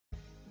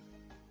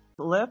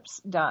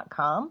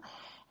cathylips.com.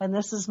 And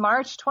this is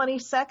March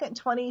 22nd,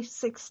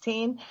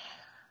 2016.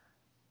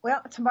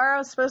 Well,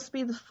 tomorrow is supposed to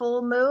be the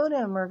full moon,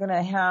 and we're going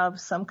to have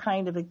some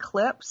kind of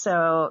eclipse.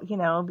 So,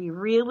 be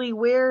really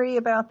wary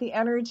about the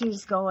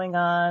energies going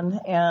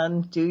on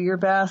and do your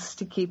best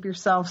to keep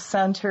yourself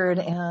centered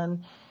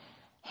and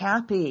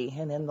happy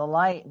and in the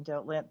light, and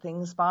don't let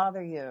things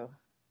bother you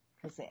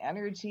because the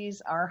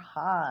energies are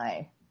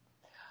high.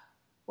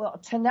 Well,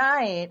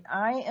 tonight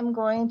I am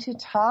going to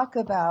talk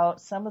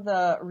about some of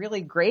the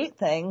really great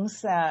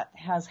things that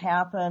has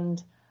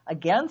happened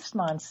against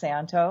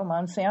Monsanto.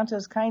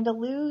 Monsanto's kind of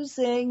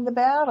losing the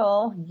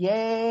battle.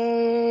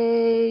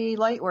 Yay,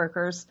 light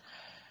workers.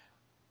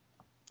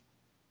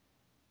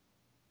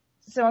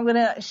 So I'm going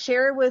to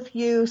share with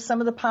you some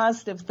of the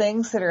positive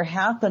things that are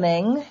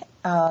happening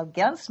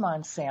against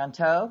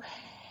Monsanto,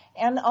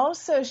 and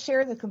also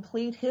share the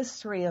complete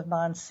history of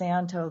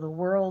Monsanto, the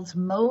world's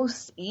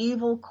most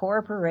evil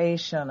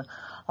corporation,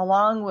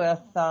 along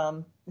with,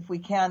 if we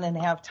can and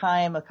have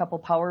time, a couple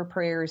power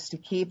prayers to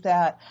keep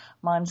that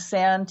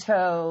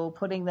Monsanto,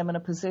 putting them in a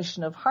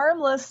position of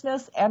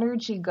harmlessness,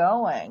 energy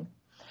going.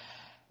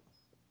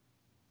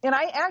 And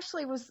I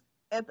actually was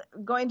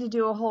going to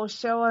do a whole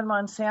show on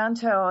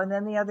Monsanto, and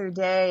then the other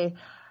day,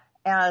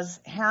 as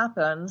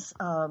happens,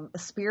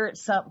 Spirit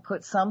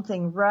put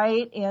something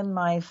right in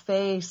my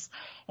face,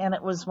 and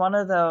it was one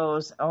of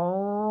those,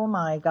 oh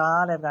my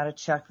God, I've got to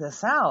check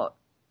this out.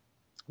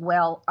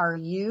 Well, are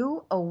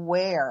you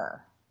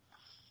aware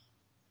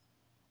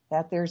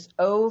that there's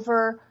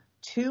over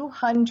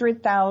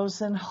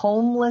 200,000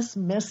 homeless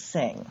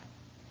missing?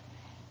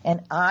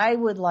 And I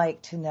would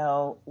like to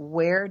know,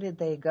 where did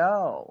they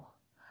go?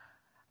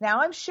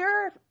 Now, I'm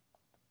sure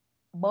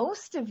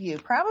most of you,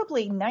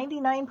 probably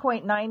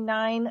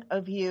 99.99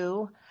 of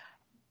you,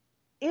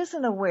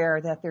 isn't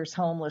aware that there's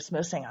homeless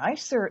missing. I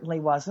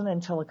certainly wasn't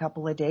until a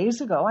couple of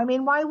days ago. I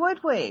mean, why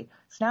would we?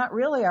 It's not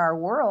really our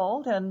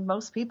world, and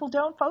most people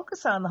don't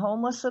focus on the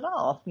homeless at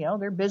all.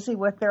 They're busy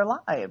with their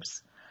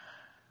lives.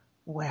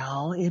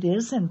 Well, it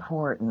is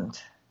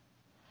important.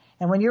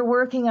 And when you're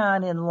working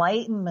on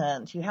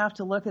enlightenment, you have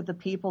to look at the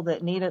people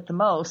that need it the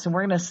most, and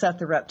we're going to set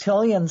the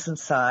reptilians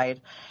aside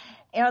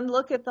and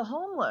look at the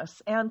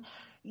homeless. And,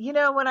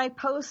 when I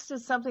posted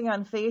something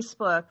on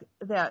Facebook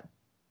that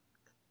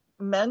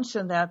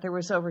mentioned that there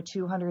was over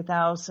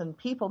 200,000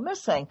 people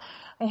missing,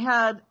 I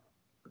had,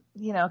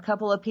 a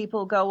couple of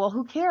people go, well,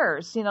 who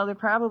cares? They're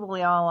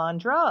probably all on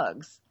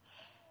drugs.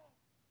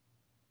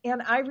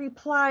 And I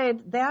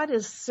replied, that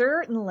is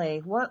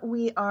certainly what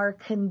we are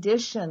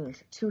conditioned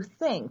to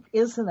think,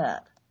 isn't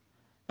it?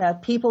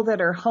 That people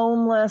that are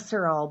homeless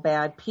are all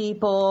bad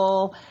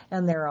people,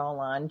 and they're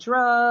all on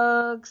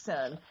drugs,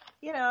 and,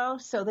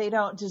 so they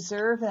don't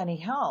deserve any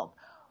help.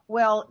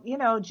 Well,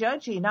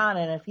 judge ye not,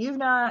 and if you've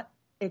not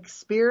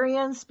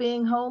experienced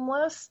being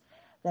homeless,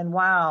 then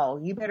wow,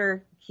 you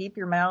better keep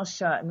your mouth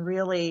shut and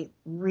really,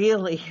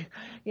 really,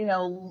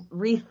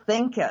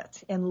 rethink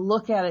it and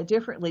look at it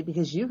differently,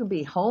 because you can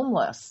be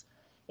homeless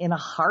in a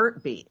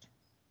heartbeat.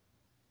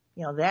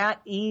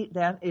 That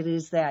it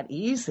is that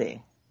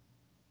easy.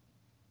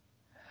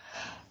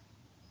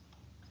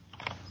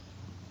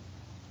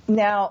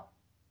 Now,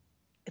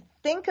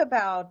 think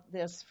about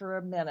this for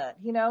a minute.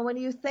 When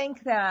you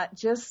think that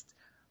just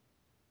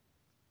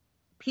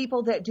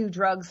people that do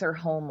drugs are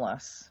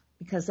homeless,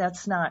 because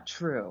that's not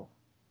true.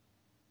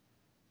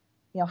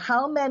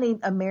 How many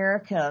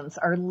Americans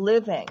are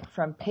living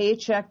from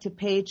paycheck to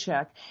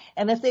paycheck?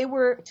 And if they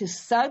were to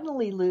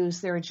suddenly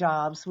lose their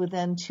jobs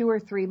within 2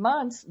 or 3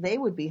 months, they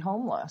would be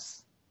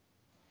homeless.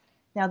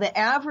 Now, the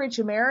average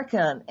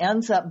American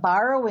ends up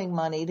borrowing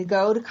money to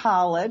go to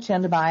college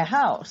and to buy a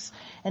house.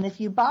 And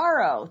if you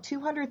borrow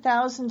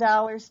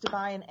 $200,000 to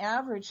buy an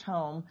average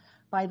home,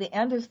 by the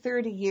end of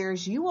 30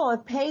 years, you will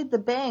have paid the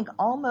bank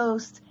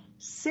almost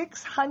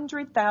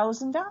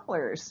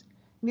 $600,000,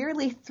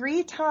 nearly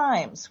 3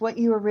 times what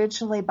you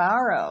originally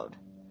borrowed.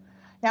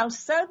 Now,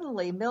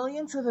 suddenly,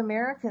 millions of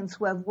Americans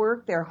who have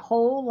worked their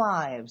whole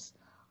lives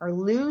are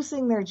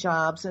losing their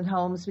jobs and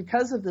homes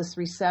because of this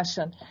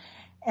recession.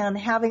 And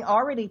having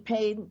already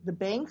paid the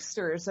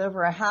banksters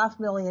over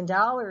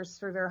 $500,000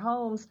 for their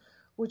homes,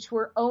 which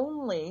were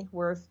only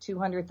worth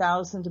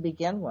 $200,000 to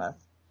begin with.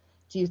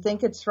 Do you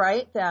think it's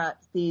right that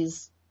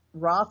these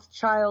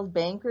Rothschild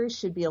bankers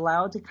should be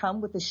allowed to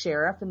come with the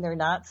sheriff and their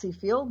Nazi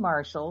field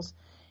marshals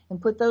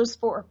and put those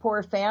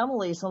poor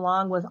families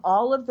along with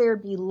all of their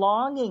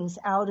belongings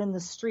out in the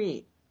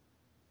street?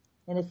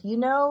 And if you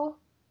know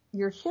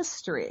your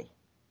history,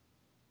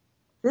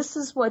 this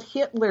is what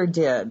Hitler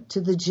did to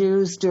the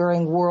Jews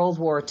during World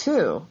War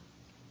II.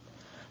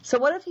 So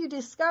what if you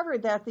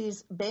discovered that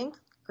these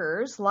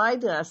bankers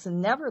lied to us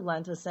and never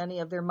lent us any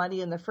of their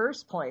money in the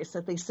first place,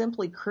 that they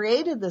simply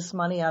created this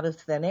money out of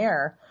thin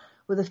air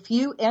with a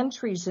few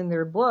entries in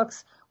their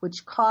books,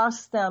 which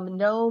cost them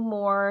no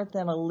more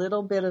than a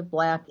little bit of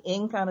black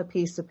ink on a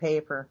piece of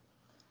paper?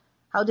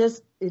 How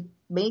does it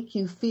make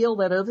you feel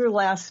that over the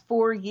last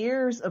 4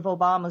 years of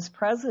Obama's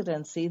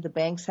presidency, the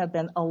banks have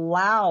been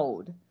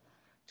allowed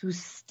to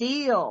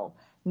steal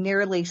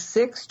nearly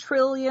 $6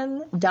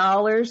 trillion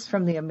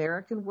from the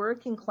American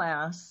working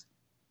class,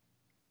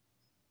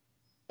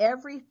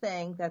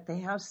 everything that they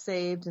have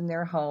saved in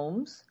their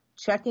homes,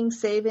 checking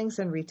savings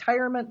and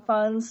retirement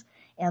funds,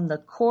 and the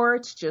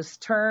courts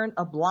just turn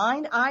a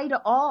blind eye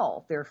to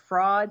all their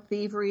fraud,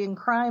 thievery, and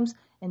crimes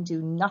and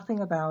do nothing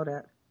about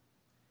it.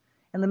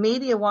 And the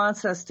media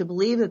wants us to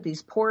believe that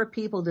these poor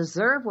people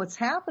deserve what's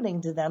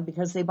happening to them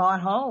because they bought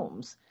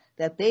homes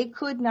that they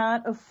could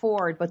not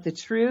afford. But the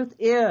truth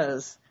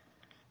is,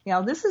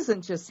 this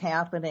isn't just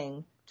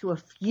happening to a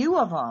few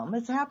of them.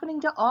 It's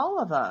happening to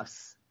all of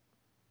us.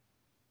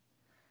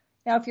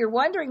 Now, if you're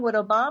wondering what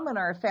Obama and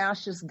our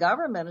fascist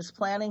government is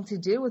planning to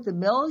do with the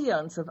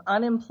millions of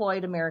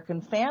unemployed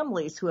American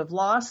families who have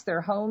lost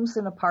their homes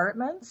and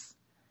apartments,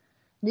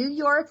 New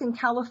York and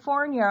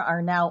California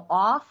are now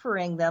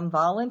offering them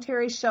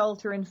voluntary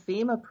shelter in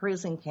FEMA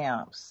prison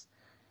camps.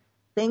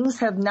 Things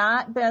have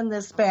not been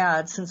this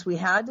bad since we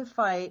had to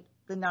fight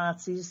the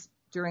Nazis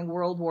during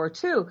World War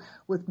II,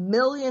 with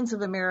millions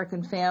of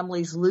American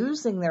families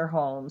losing their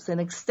homes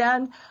and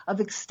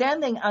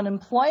extending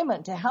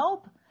unemployment to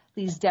help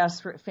these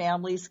desperate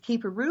families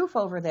keep a roof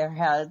over their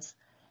heads.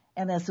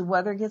 And as the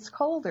weather gets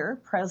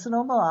colder,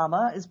 President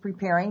Obama is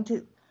preparing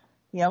to,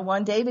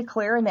 one day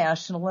declare a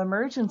national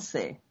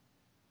emergency.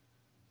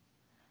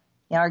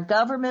 Our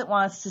government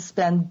wants to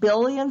spend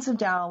billions of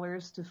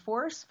dollars to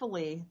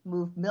forcefully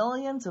move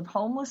millions of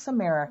homeless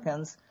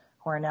Americans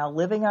who are now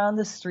living on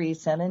the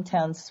streets and in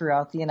tents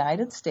throughout the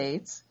United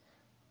States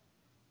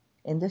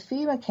into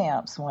FEMA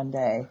camps one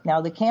day.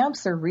 Now, the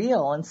camps are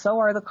real, and so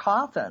are the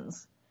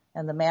coffins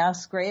and the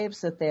mass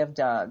graves that they have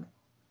dug.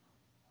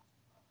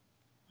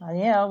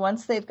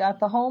 Once they've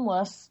got the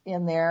homeless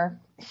in there,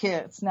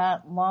 it's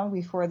not long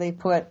before they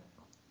put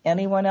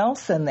anyone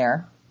else in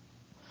there.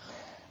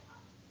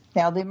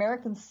 Now, the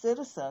American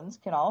citizens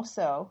can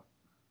also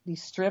be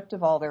stripped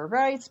of all their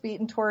rights,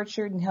 beaten,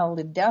 tortured, and held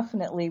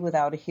indefinitely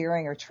without a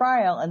hearing or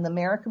trial, and the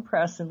American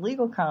press and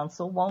legal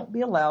counsel won't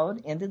be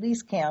allowed into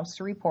these camps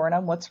to report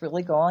on what's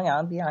really going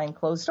on behind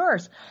closed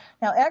doors.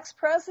 Now,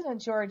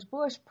 ex-President George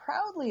Bush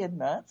proudly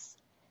admits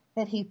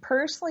that he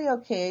personally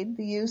okayed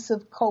the use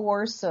of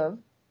coercive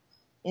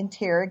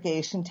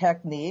interrogation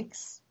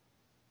techniques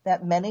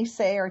that many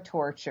say are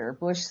torture.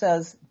 Bush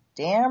says,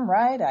 "Damn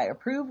right, I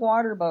approve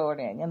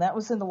waterboarding," and that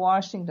was in the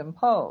Washington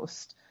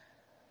Post.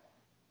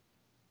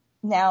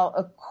 Now,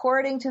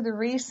 according to the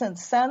recent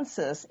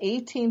census,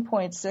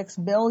 18.6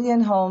 million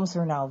homes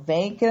are now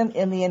vacant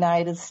in the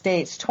United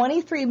States.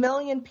 23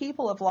 million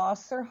people have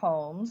lost their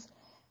homes,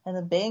 and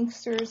the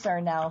banksters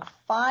are now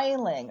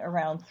filing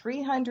around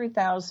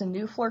 300,000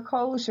 new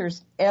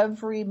foreclosures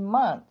every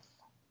month.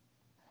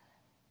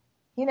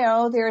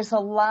 There's a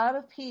lot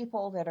of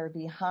people that are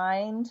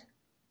behind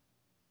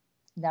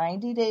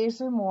 90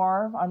 days or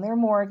more on their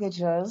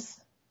mortgages,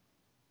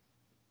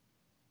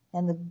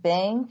 and the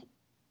bank,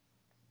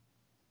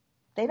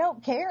 they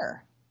don't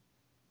care.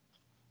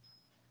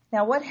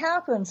 Now, what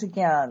happens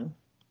again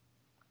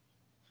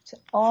to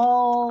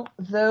all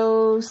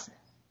those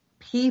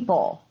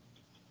people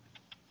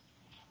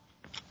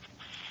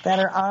that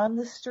are on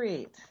the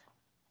street?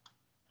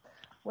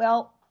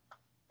 Well,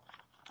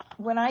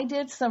 when I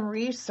did some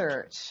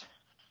research,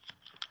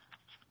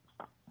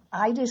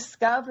 I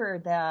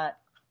discovered that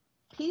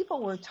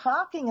people were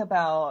talking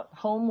about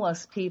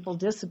homeless people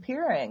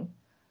disappearing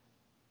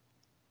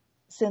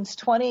since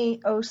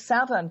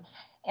 2007.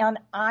 And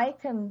I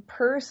can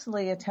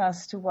personally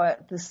attest to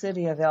what the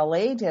city of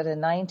LA did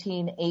in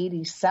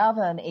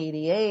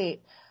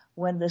 1987-88,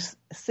 when the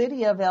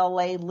city of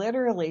LA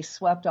literally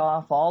swept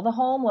off all the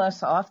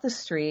homeless off the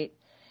street,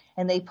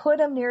 and they put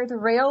them near the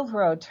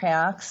railroad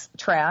tracks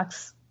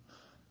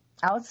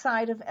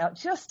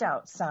just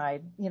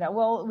outside, it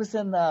was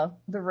in the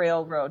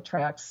railroad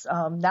tracks,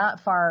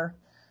 not far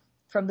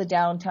from the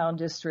downtown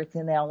district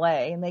in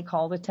LA, and they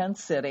called it Tent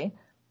City.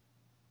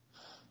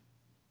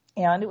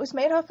 And it was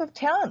made up of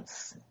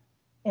tents,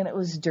 and it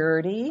was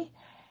dirty.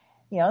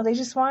 They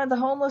just wanted the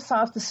homeless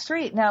off the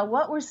street. Now,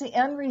 what was the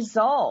end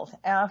result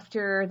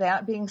after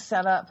that being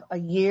set up a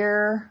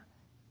year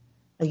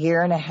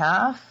and a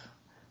half?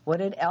 What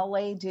did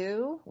LA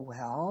do?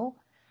 Well,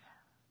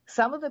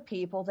 some of the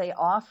people, they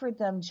offered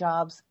them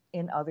jobs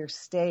in other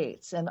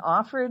states and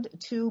offered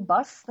to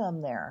bus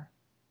them there.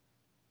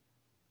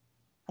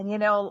 And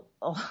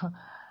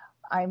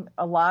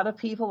a lot of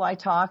people I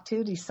talked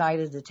to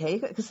decided to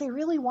take it because they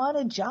really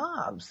wanted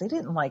jobs. They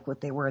didn't like where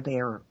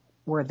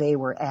they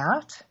were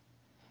at.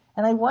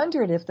 And I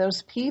wondered if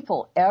those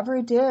people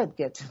ever did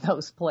get to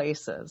those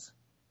places.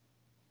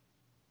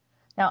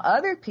 Now,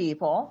 other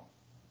people,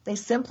 they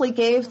simply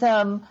gave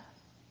them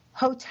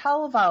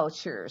hotel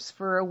vouchers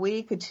for a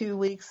week or 2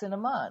 weeks and a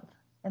month.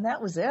 And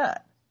that was it.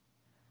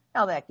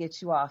 Now, that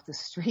gets you off the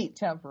street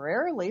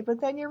temporarily,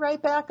 but then you're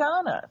right back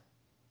on it.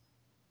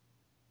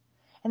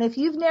 And if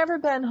you've never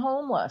been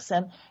homeless,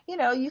 and,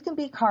 you can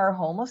be car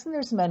homeless, and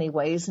there's many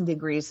ways and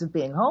degrees of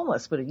being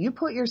homeless, but if you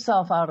put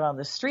yourself out on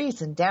the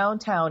streets in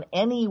downtown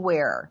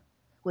anywhere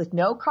with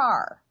no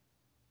car,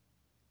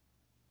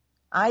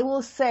 I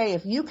will say,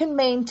 if you can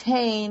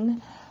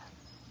maintain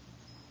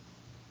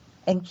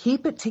and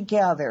keep it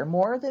together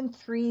more than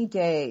 3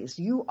 days,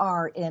 you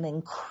are an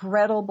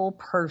incredible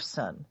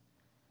person.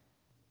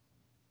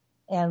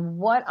 And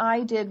what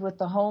I did with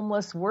the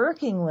homeless,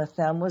 working with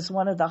them, was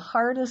one of the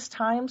hardest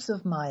times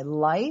of my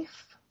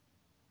life,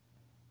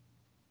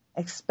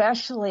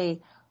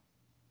 especially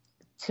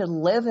to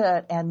live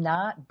it and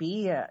not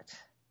be it,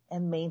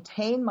 and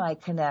maintain my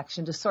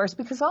connection to Source.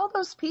 Because all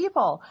those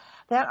people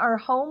that are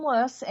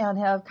homeless and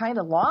have kind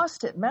of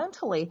lost it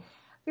mentally,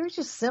 they're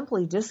just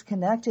simply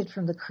disconnected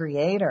from the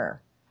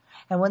Creator.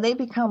 And when they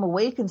become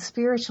awakened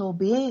spiritual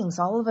beings,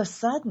 all of a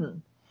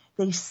sudden,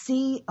 they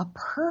see a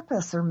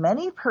purpose or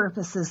many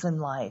purposes in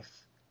life.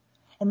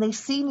 And they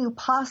see new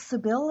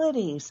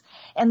possibilities.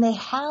 And they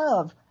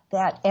have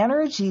that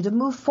energy to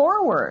move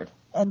forward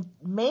and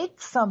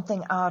make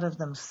something out of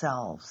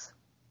themselves.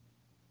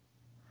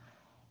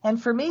 And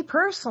for me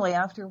personally,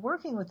 after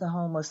working with the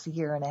homeless 1.5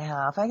 years,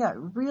 I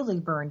got really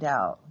burned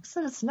out. I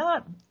said it's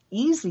not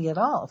easy at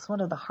all. It's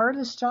one of the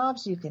hardest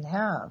jobs you can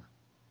have.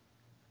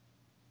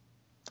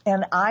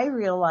 And I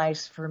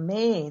realized for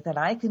me that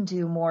I can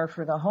do more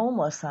for the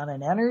homeless on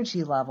an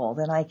energy level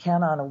than I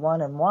can on a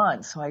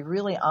one-on-one. So I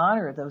really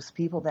honor those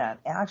people that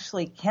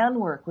actually can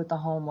work with the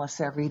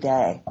homeless every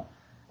day. You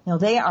know,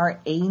 they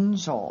are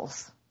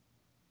angels.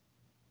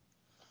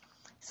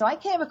 So I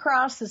came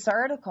across this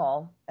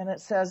article, and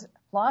it says,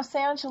 Los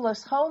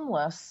Angeles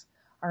homeless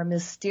are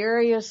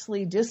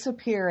mysteriously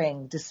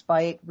disappearing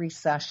despite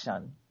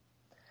recession.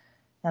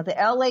 Now, the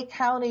LA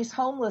County's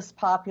homeless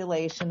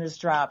population has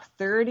dropped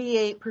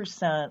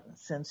 38%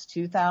 since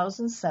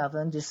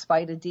 2007,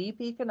 despite a deep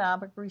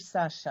economic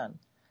recession,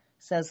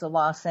 says the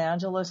Los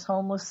Angeles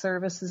Homeless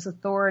Services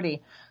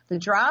Authority. The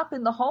drop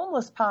in the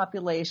homeless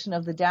population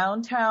of the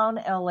downtown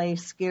LA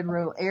Skid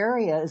Row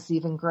area is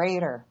even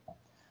greater.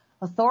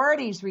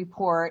 Authorities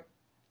report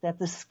that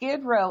the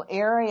Skid Row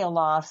area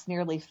lost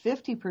nearly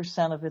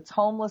 50% of its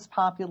homeless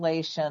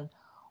population,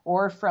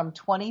 or from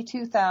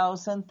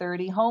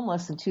 22,030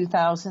 homeless in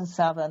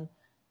 2007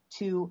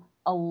 to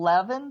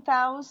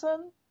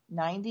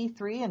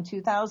 11,093 in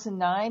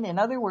 2009. In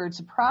other words,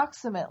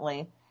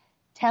 approximately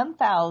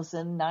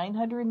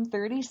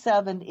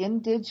 10,937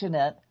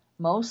 indigent,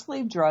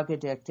 mostly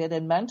drug-addicted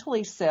and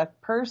mentally sick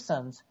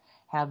persons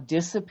have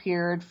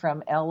disappeared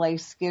from LA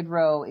Skid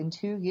Row in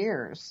 2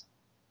 years.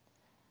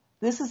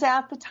 This is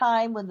at the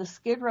time when the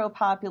Skid Row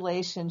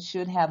population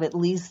should have at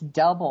least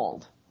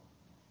doubled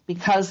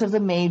because of the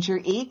major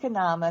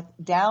economic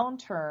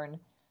downturn,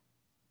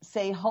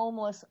 say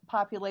homeless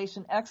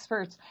population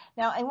experts.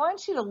 Now, I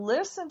want you to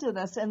listen to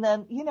this and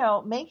then,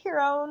 make your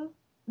own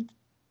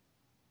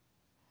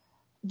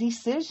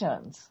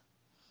decisions.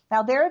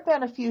 Now, there have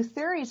been a few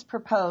theories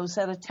proposed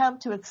that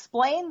attempt to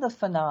explain the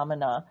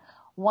phenomena.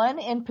 One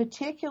in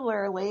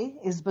particularly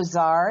is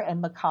bizarre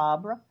and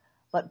macabre,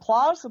 but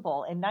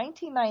plausible. In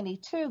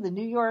 1992, the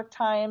New York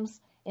Times,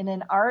 in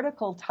an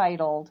article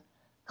titled,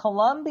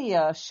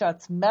 Columbia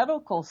Shuts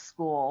Medical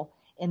School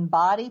in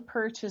Body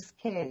Purchase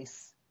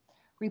Case,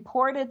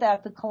 reported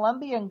that the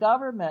Colombian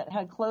government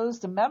had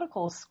closed a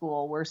medical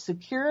school where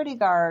security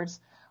guards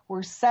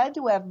were said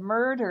to have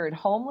murdered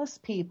homeless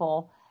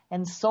people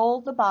and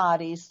sold the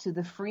bodies to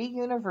the Free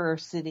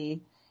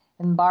University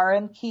in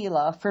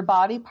Barranquilla for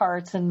body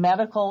parts and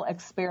medical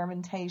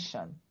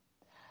experimentation.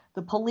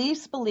 The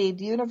police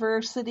believed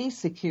university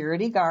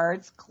security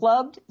guards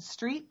clubbed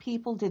street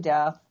people to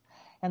death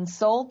and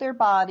sold their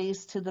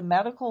bodies to the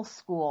medical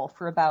school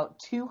for about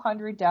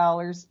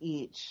 $200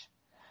 each.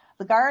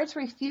 The guards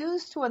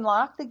refused to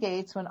unlock the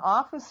gates when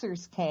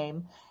officers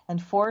came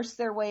and forced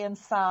their way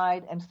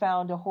inside and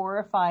found a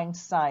horrifying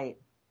sight.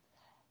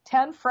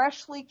 10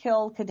 freshly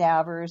killed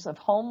cadavers of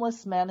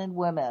homeless men and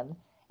women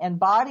and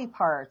body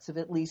parts of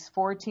at least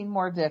 14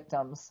 more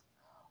victims,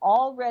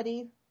 all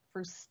ready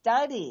for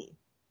study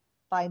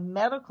by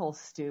medical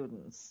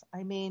students.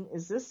 I mean,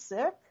 is this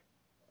sick?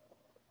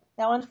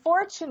 Now,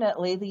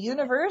 unfortunately, the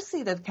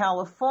University of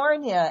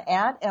California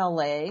at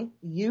LA,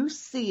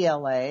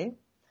 UCLA,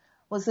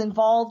 was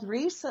involved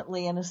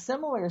recently in a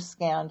similar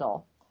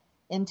scandal.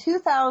 In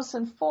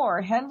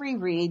 2004, Henry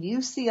Reed,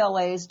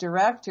 UCLA's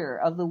director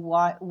of the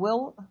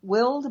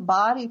Willed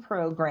Body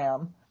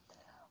Program,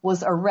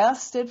 was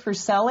arrested for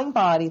selling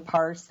body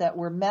parts that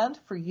were meant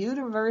for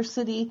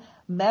university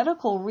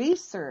medical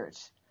research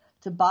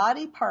to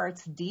body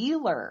parts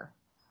dealer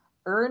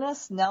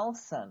Ernest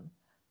Nelson.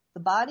 The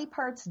body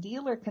parts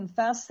dealer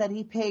confessed that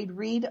he paid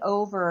Reed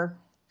over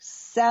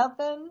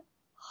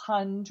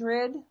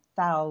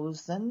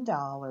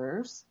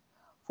 $700,000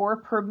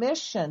 for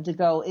permission to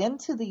go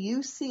into the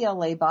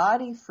UCLA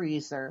body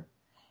freezer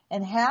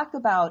and hack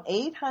about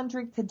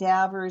 800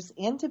 cadavers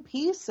into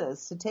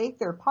pieces to take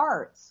their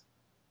parts.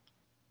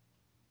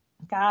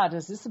 God,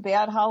 is this a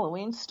bad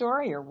Halloween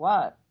story or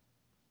what?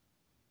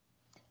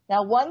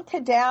 Now, one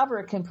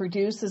cadaver can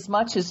produce as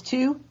much as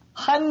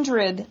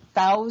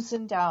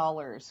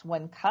 $200,000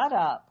 when cut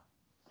up,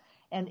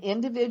 and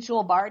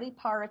individual body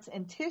parts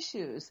and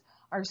tissues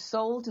are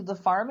sold to the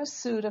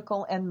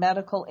pharmaceutical and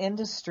medical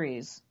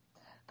industries.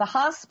 The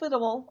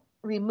hospital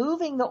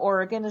removing the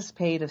organ is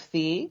paid a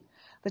fee.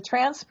 The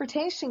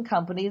transportation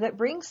company that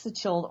brings the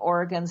chilled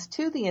organs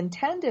to the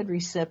intended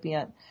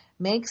recipient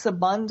makes a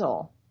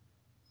bundle.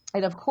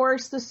 And of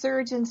course, the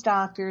surgeons,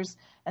 doctors,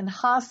 and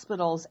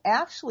hospitals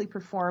actually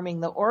performing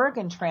the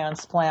organ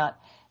transplant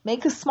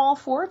make a small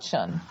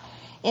fortune.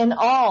 In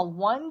all,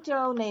 one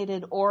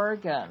donated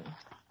organ,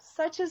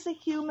 such as a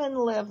human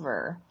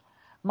liver,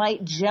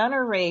 might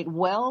generate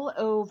well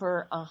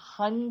over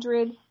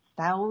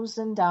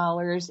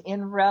 $100,000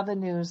 in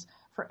revenues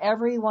for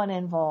everyone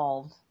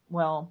involved.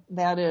 Well,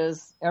 that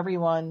is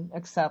everyone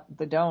except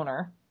the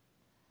donor.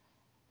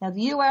 Now,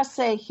 the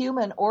USA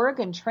human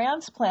organ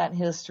transplant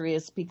history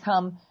has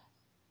become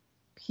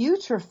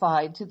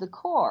putrefied to the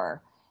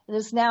core. It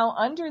is now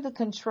under the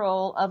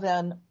control of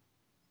an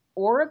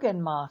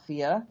organ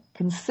mafia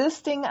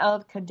consisting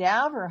of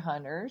cadaver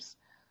hunters,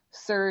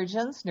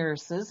 surgeons,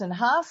 nurses, and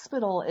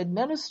hospital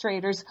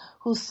administrators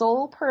whose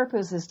sole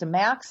purpose is to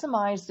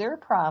maximize their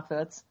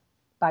profits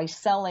by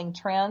selling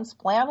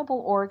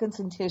transplantable organs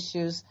and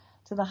tissues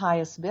to the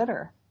highest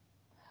bidder.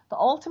 The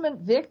ultimate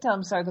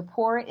victims are the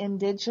poor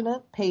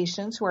indigent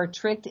patients who are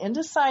tricked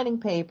into signing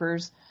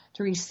papers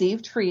to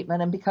receive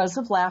treatment and because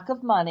of lack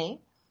of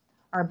money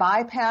are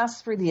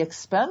bypassed for the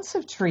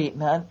expensive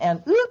treatment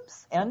and,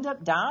 end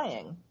up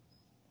dying.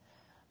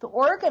 The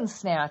organ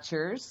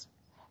snatchers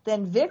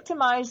then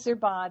victimize their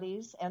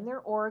bodies and their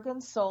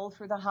organs sold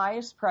for the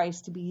highest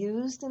price to be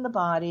used in the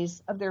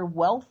bodies of their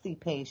wealthy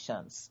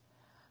patients.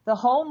 The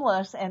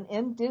homeless and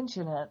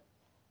indigent,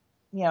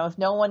 if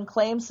no one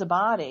claims the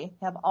body,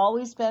 have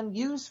always been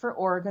used for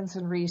organs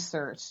and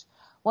research.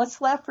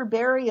 What's left for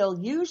burial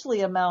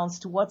usually amounts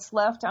to what's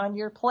left on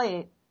your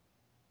plate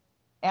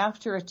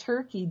after a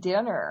turkey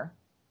dinner.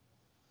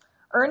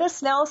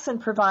 Ernest Nelson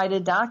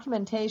provided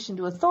documentation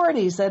to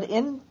authorities that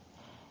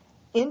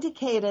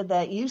indicated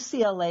that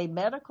UCLA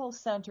Medical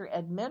Center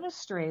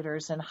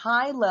administrators and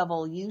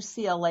high-level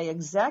UCLA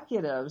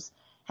executives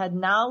had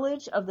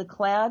knowledge of the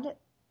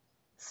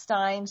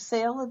clandestine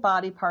sale of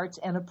body parts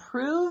and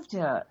approved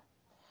it.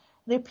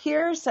 It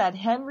appears that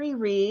Henry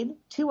Reed,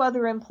 2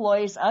 other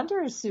employees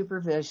under his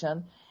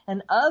supervision,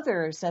 and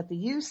others at the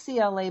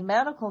UCLA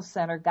Medical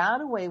Center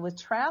got away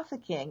with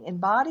trafficking in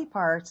body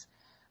parts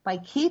by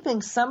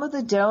keeping some of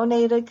the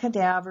donated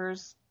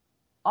cadavers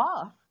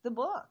off the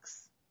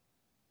books.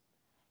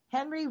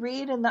 Henry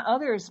Reed and the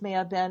others may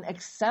have been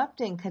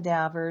accepting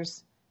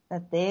cadavers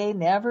that they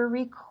never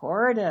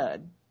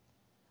recorded.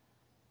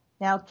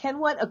 Now, can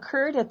what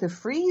occurred at the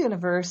Free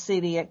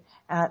University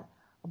at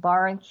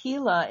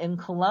Barranquilla in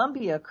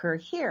Colombia occur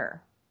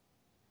here?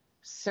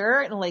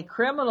 Certainly,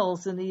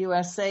 criminals in the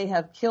USA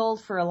have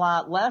killed for a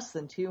lot less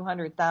than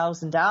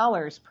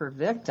 $200,000 per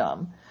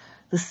victim.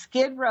 The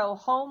Skid Row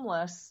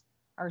homeless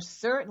are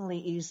certainly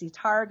easy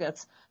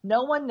targets.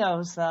 No one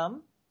knows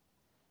them.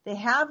 They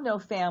have no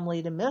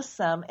family to miss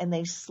them, and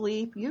they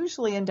sleep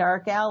usually in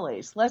dark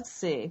alleys. Let's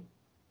see.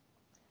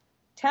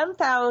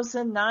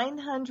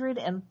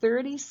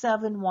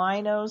 10,937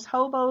 winos,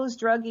 hobos,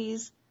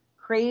 druggies,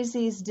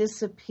 crazies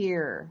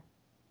disappear.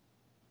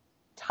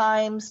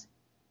 Times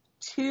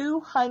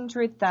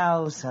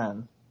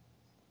 200,000.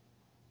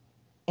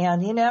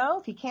 And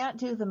if you can't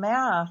do the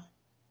math,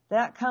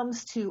 that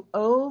comes to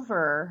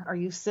over, are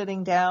you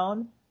sitting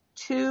down?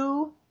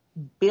 $2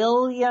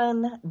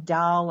 billion.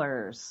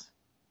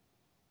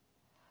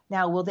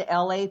 Now, will the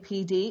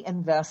LAPD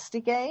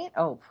investigate?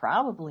 Oh,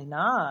 probably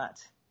not.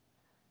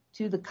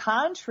 To the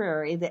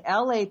contrary, the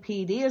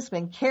LAPD has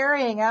been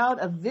carrying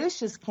out a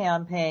vicious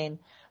campaign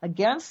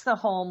against the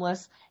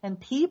homeless and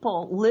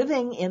people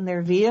living in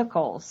their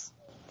vehicles.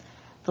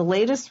 The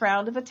latest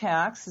round of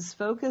attacks is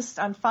focused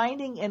on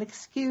finding an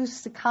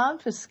excuse to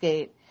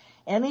confiscate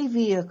any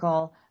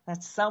vehicle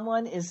that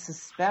someone is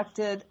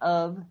suspected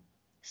of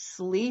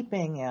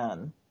sleeping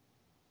in.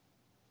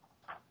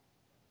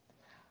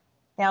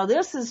 Now,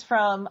 this is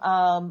from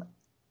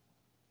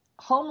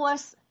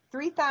homeless,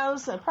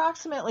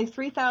 approximately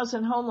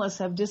 3,000 homeless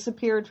have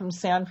disappeared from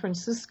San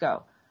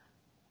Francisco.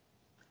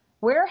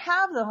 Where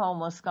have the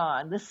homeless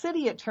gone? The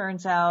city, it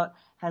turns out,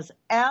 has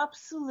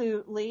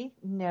absolutely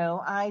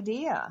no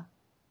idea.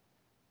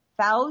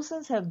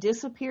 Thousands have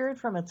disappeared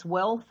from its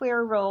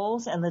welfare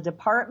rolls, and the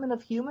Department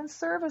of Human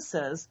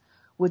Services,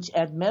 which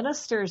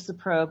administers the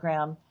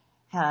program,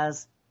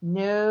 has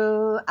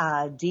no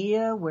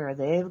idea where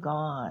they've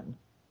gone.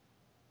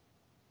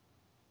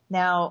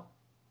 Now,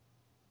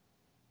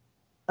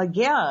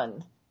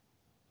 again,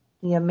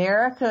 the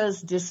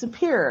Americas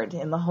disappeared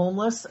in the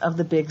homeless of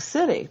the big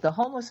city. The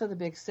homeless of the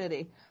big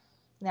city.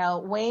 Now,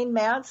 Wayne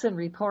Madsen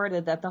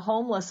reported that the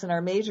homeless in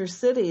our major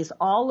cities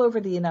all over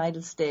the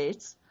United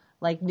States,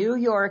 like New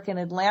York and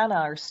Atlanta,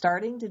 are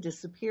starting to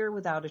disappear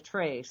without a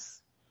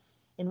trace.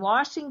 In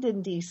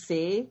Washington,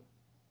 D.C.,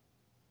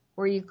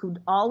 where you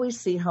could always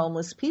see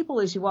homeless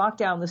people as you walk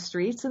down the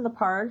streets, in the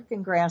park,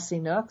 and grassy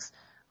nooks,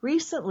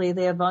 recently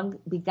they have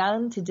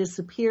begun to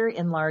disappear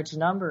in large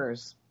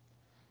numbers.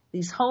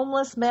 These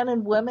homeless men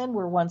and women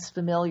were once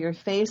familiar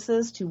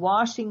faces to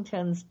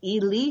Washington's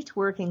elite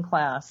working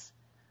class,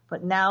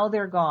 but now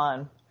they're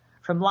gone.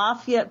 From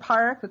Lafayette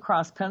Park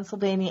across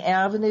Pennsylvania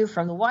Avenue,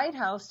 from the White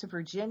House to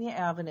Virginia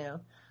Avenue,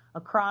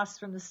 across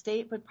from the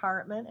State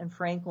Department and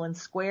Franklin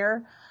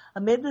Square,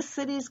 amid the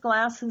city's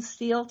glass and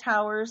steel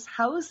towers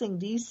housing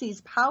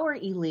D.C.'s power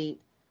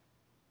elite,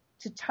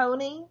 to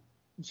Tony,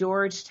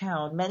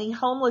 Georgetown, many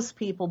homeless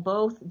people,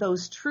 both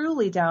those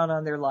truly down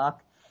on their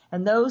luck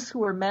and those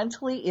who are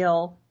mentally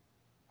ill,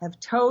 have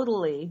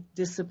totally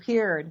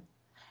disappeared.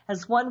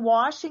 As one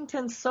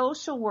Washington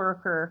social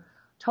worker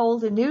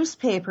told a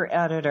newspaper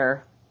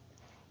editor,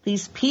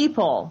 these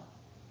people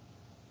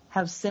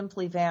have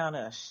simply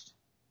vanished.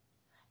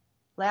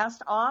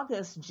 Last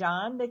August,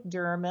 John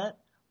McDermott,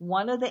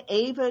 one of the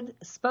avid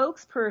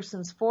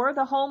spokespersons for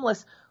the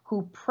homeless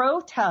who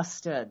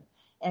protested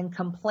and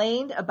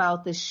complained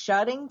about the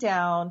shutting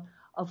down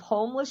of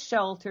homeless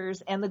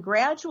shelters and the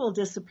gradual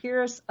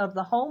disappearance of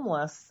the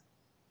homeless,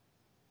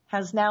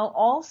 has now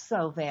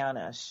also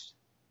vanished.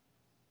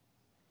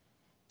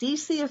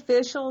 D.C.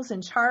 officials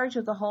in charge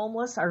of the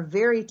homeless are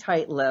very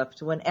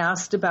tight-lipped when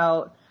asked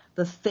about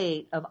the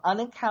fate of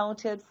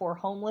unaccounted for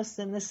homeless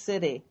in the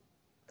city.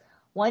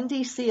 One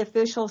D.C.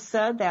 official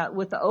said that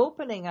with the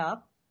opening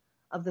up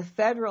of the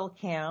federal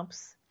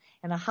camps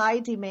and a high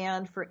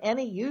demand for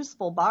any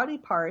useful body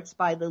parts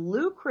by the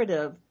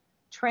lucrative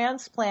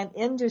transplant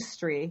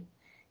industry,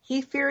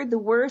 he feared the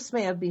worst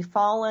may have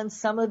befallen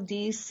some of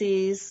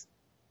D.C.'s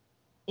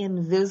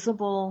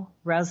invisible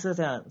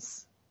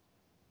residents.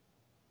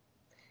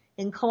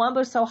 In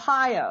Columbus,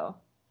 Ohio,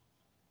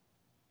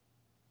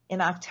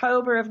 in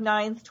October of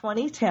 9th,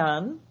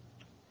 2010,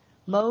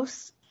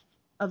 most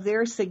of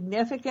their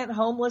significant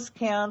homeless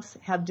camps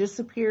have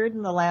disappeared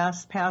in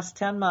the past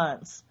 10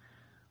 months.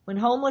 When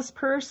homeless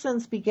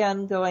persons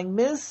began going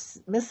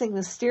missing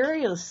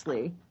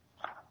mysteriously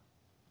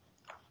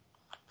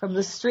from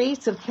the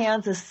streets of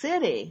Kansas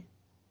City,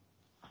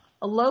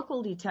 a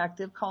local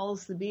detective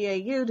calls the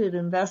BAU to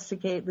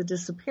investigate the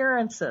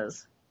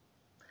disappearances.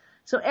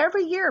 So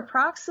every year,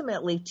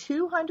 approximately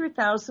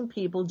 200,000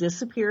 people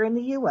disappear in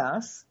the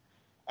U.S.,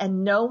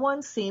 and no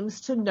one seems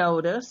to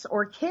notice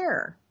or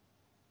care.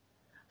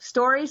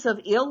 Stories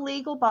of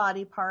illegal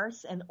body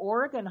parts and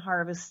organ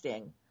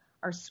harvesting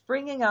are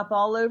springing up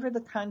all over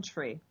the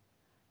country.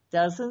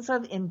 Dozens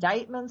of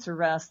indictments,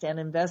 arrests, and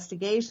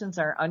investigations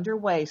are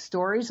underway.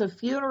 Stories of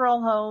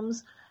funeral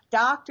homes,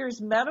 doctors,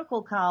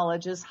 medical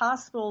colleges,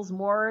 hospitals,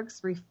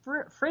 morgues,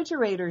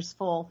 refrigerators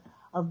full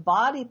of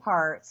body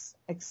parts,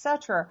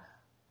 etc.,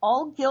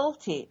 all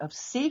guilty of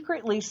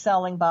secretly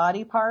selling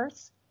body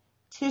parts,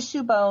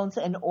 tissue, bones,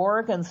 and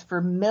organs for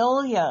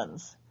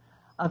millions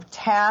of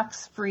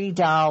tax-free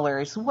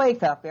dollars.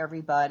 Wake up,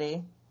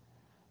 everybody.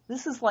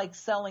 This is like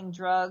selling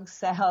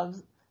drugs,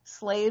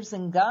 slaves,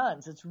 and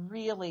guns. It's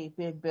really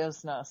big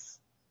business.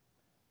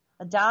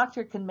 A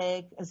doctor can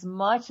make as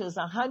much as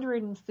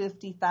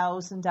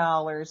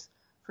 $150,000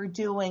 for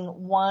doing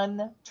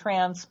one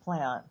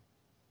transplant.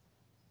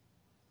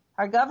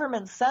 Our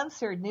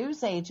government-censored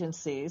news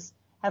agencies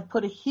have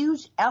put a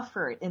huge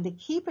effort into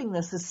keeping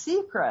this a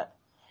secret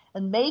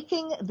and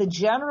making the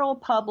general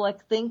public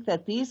think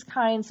that these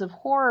kinds of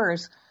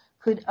horrors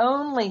could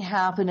only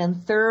happen in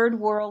third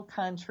world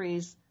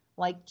countries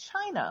like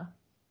China.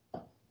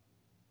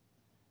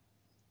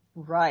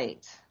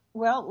 Right.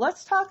 Well,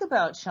 let's talk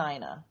about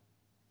China.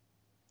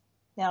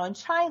 Now, in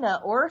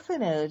China,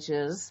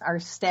 orphanages are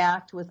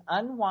stacked with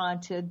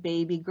unwanted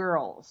baby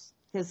girls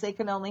because they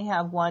can only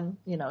have one,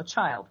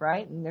 child,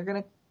 right? And they're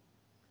going to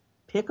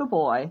pick a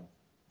boy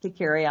to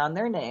carry on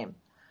their name.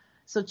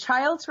 So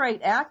child's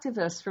right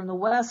activists from the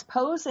West,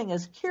 posing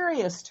as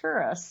curious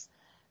tourists,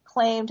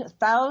 claimed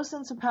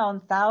thousands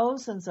upon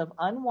thousands of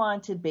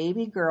unwanted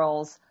baby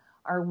girls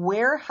are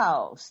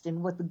warehoused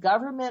in what the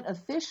government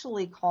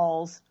officially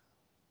calls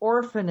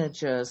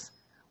orphanages,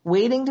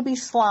 waiting to be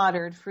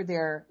slaughtered for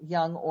their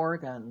young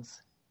organs.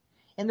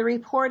 In the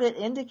report, it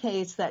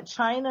indicates that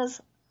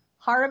China's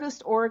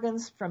harvest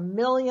organs from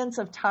millions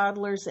of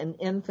toddlers and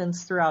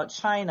infants throughout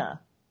China.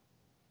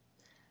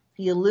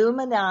 The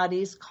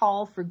Illuminati's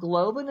call for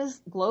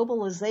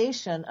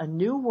globalization, a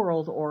new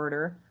world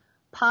order,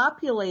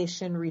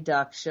 population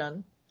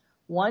reduction,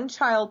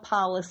 one-child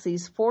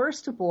policies,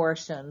 forced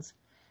abortions,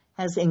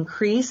 has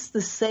increased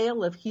the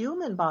sale of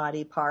human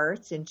body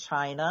parts in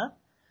China,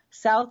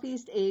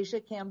 Southeast Asia,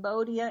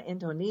 Cambodia,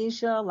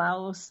 Indonesia,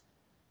 Laos,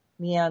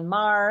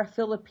 Myanmar,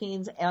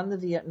 Philippines, and the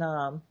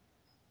Vietnam.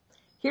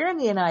 Here in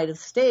the United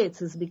States,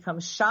 it has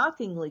become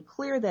shockingly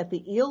clear that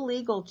the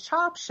illegal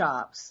chop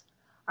shops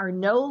are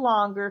no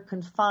longer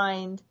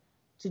confined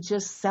to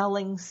just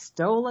selling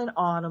stolen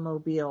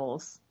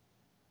automobiles.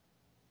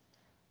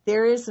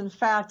 There is, in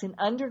fact, an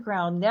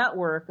underground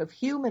network of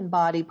human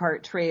body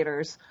part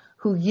traders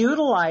who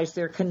utilize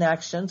their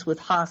connections with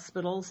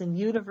hospitals and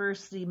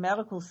university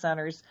medical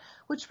centers,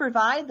 which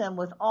provide them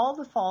with all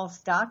the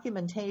false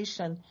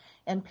documentation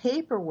and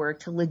paperwork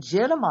to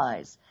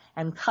legitimize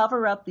and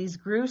cover up these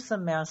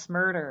gruesome mass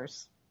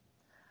murders.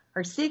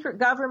 Our secret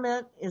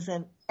government is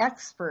an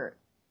expert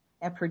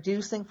at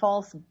producing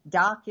false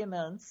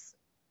documents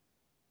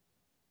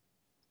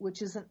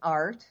which is an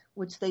art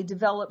which they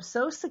developed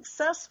so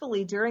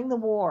successfully during the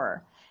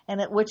war, and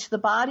at which the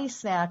body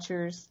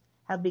snatchers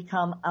have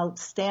become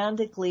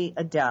outstandingly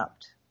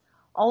adept.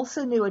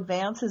 Also, new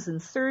advances in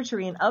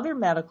surgery and other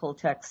medical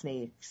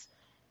techniques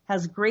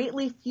has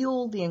greatly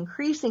fueled the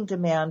increasing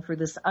demand for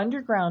this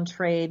underground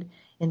trade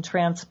in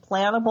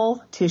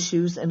transplantable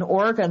tissues and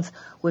organs,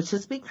 which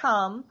has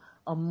become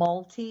a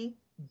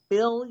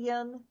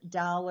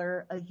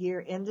multi-billion-dollar-a-year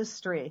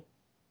industry.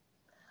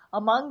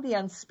 Among the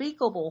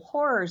unspeakable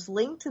horrors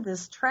linked to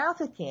this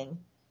trafficking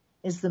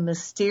is the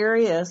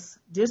mysterious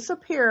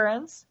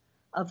disappearance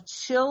of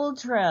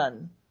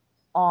children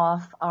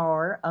off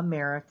our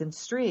American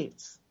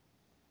streets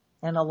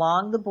and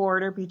along the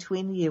border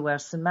between the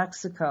U.S. and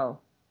Mexico.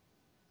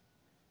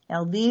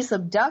 Now, these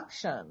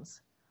abductions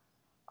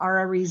are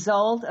a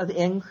result of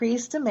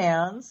increased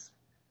demands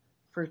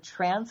for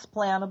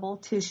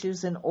transplantable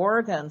tissues and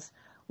organs,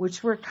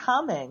 which were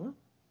coming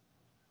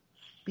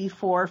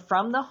before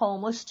from the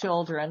homeless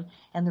children,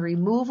 and the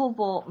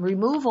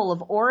removal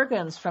of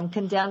organs from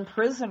condemned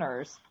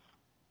prisoners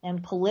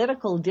and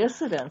political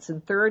dissidents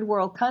in third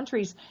world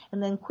countries,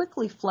 and then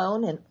quickly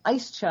flown in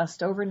ice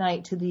chest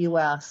overnight to the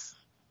U.S.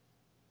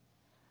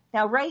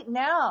 Now, right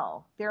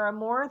now, there are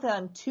more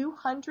than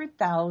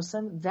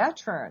 200,000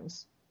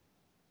 veterans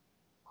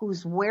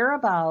whose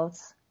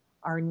whereabouts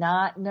are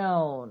not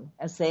known,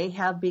 as they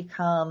have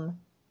become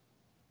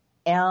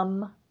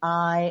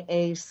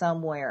MIA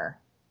somewhere,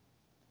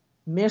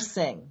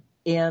 missing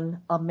in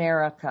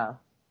America.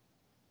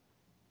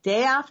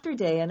 Day after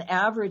day, an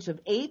average of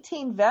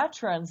 18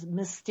 veterans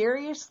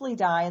mysteriously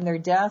die, and their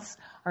deaths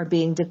are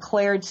being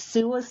declared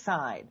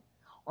suicide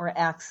or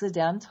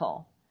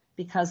accidental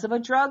because of a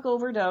drug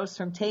overdose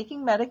from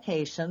taking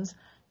medications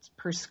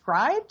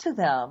prescribed to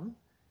them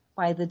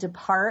by the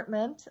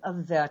Department of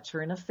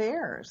Veteran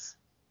Affairs.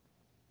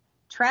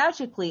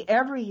 Tragically,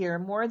 every year,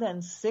 more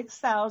than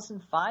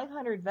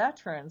 6,500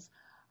 veterans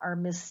are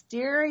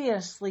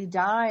mysteriously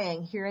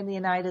dying here in the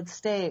United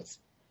States,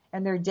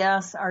 and their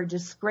deaths are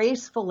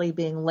disgracefully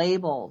being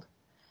labeled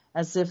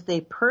as if they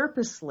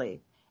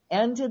purposely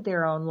ended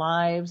their own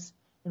lives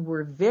and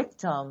were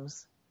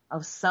victims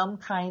of some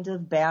kind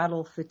of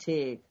battle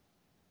fatigue.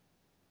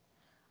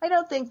 I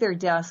don't think their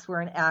deaths were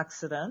an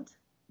accident.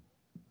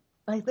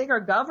 I think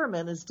our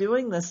government is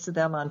doing this to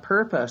them on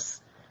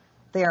purpose.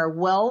 They are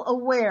well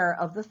aware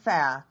of the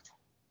fact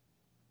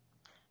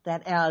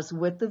that, as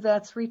with the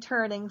vets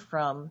returning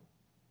from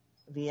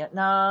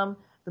Vietnam,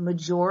 the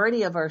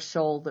majority of our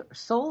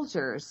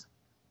soldiers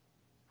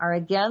are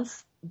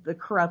against the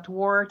corrupt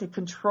war to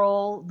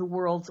control the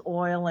world's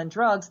oil and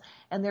drugs,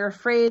 and they're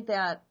afraid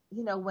that,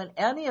 when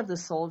any of the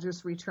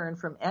soldiers return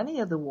from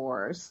any of the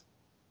wars,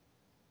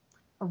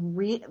 a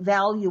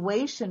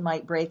revaluation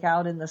might break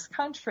out in this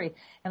country,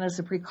 and as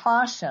a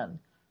precaution,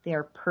 they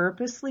are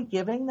purposely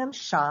giving them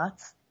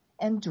shots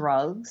and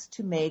drugs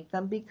to make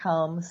them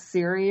become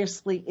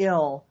seriously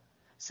ill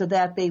so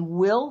that they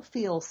will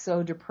feel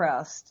so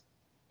depressed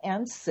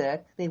and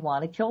sick they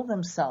want to kill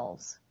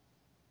themselves.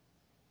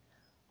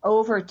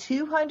 Over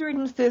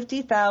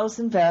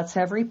 250,000 vets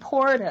have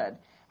reported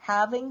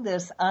having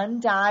this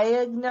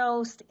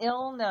undiagnosed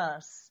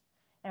illness,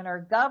 and our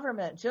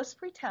government just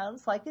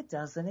pretends like it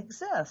doesn't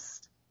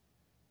exist.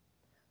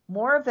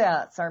 More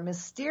vets are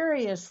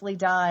mysteriously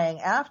dying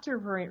after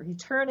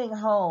returning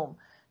home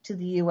to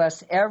the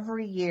U.S.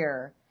 every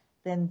year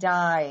than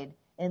died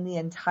in the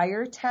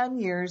entire 10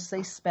 years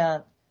they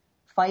spent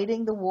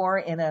fighting the war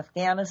in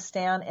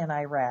Afghanistan and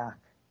Iraq.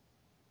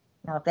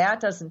 Now, if that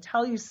doesn't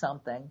tell you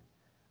something,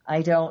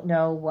 I don't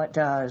know what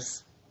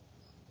does.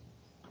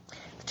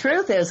 The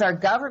truth is, our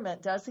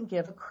government doesn't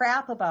give a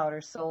crap about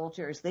our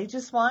soldiers. They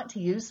just want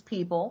to use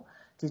people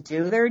to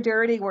do their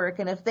dirty work,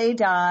 and if they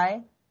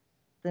die,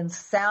 then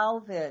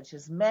salvage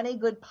as many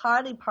good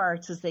body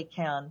parts as they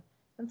can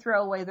and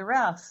throw away the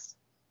rest.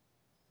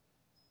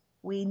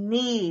 We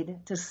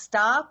need to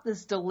stop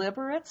this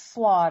deliberate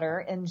slaughter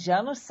and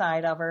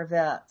genocide of our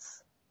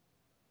vets.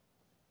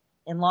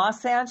 In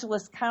Los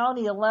Angeles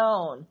County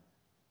alone,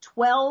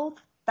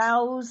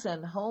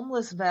 12,000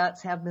 homeless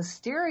vets have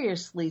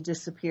mysteriously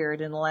disappeared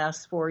in the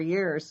last 4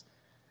 years.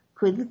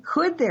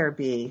 Could there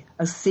be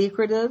a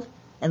secretive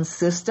and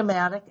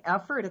systematic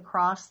effort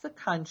across the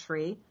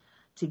country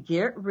to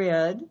get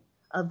rid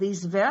of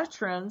these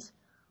veterans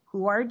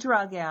who are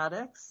drug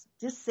addicts,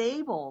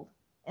 disabled,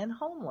 and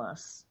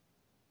homeless?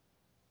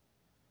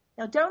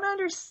 Now, don't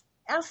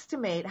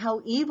underestimate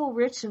how evil,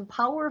 rich, and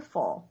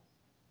powerful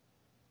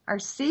our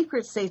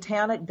secret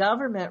satanic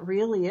government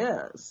really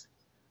is.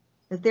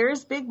 If there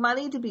is big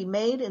money to be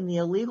made in the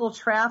illegal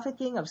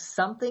trafficking of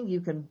something, you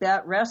can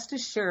bet, rest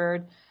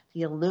assured,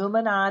 the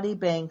Illuminati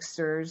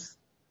banksters,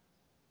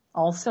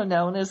 also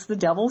known as the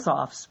devil's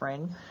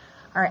offspring,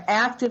 are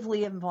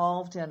actively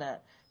involved in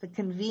it. The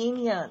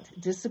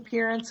convenient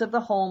disappearance of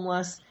the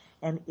homeless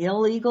and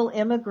illegal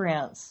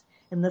immigrants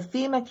in the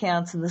FEMA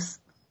camps and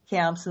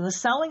the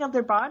selling of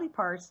their body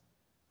parts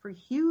for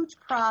huge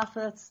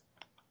profits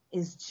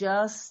is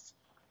just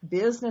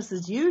business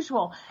as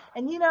usual.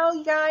 And you know,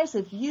 you guys,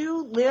 if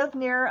you live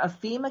near a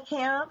FEMA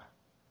camp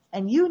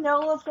and you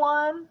know of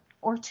one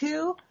or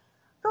two,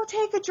 go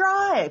take a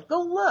drive.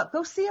 Go look.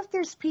 Go see if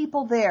there's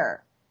people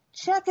there.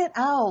 Check it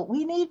out.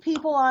 We need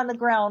people on the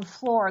ground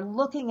floor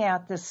looking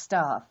at this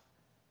stuff.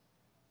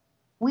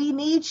 We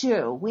need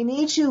you. We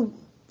need you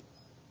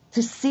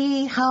to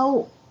see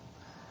how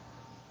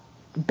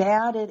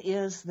bad it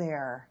is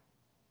there.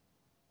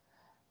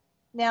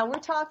 Now, we're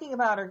talking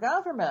about our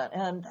government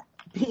and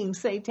being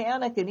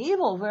satanic and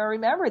evil. Well,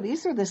 remember,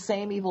 these are the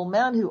same evil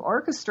men who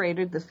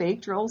orchestrated the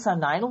fake drills on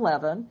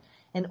 9/11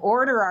 and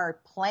order our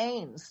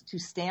planes to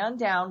stand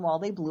down while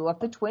they blew up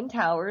the Twin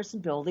Towers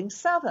and Building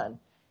 7,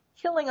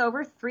 killing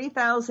over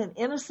 3,000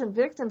 innocent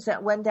victims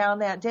that went down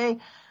that day.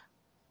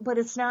 But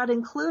it's not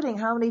including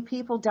how many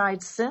people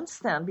died since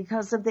then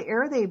because of the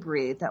air they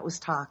breathed that was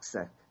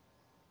toxic.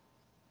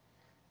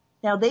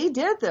 Now, they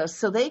did this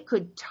so they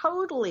could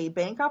totally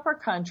bank up our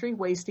country,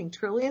 wasting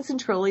trillions and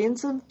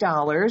trillions of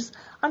dollars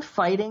on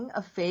fighting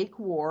a fake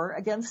war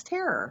against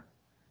terror,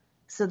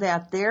 so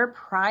that their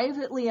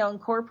privately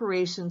owned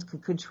corporations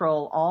could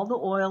control all the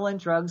oil and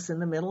drugs in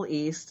the Middle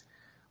East,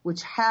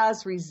 which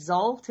has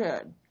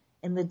resulted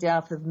in the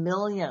death of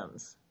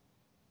millions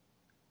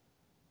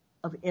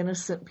of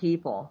innocent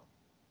people.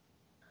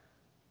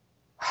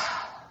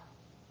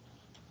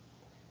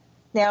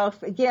 Now,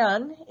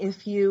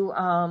 if you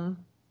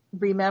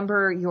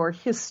remember your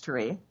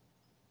history,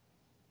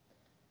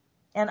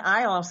 and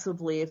I also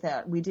believe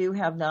that we do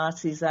have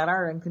Nazis that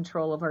are in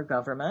control of our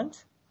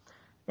government.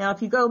 Now,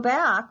 if you go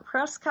back,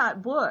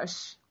 Prescott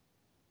Bush,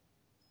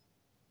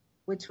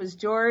 which was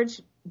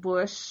George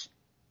Bush,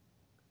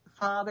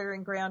 father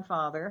and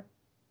grandfather,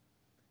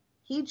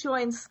 he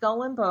joined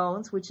Skull and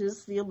Bones, which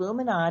is the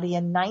Illuminati,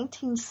 in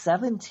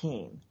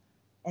 1917.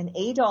 And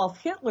Adolf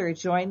Hitler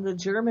joined the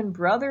German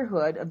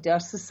Brotherhood of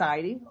Death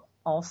Society,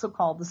 also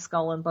called the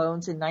Skull and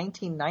Bones, in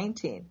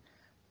 1919.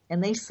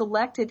 And they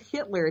selected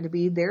Hitler to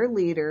be their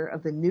leader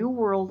of the New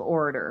World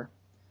Order.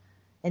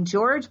 And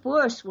George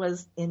Bush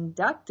was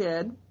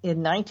inducted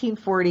in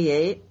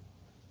 1948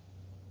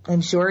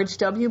 and George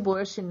W.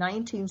 Bush in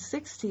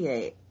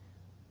 1968.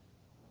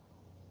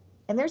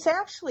 And there's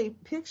actually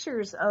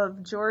pictures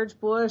of George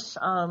Bush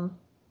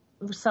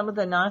with some of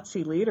the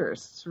Nazi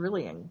leaders. It's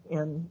really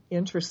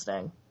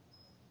interesting.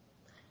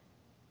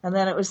 And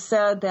then it was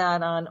said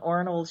that on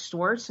Arnold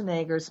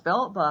Schwarzenegger's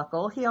belt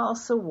buckle, he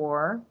also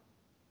wore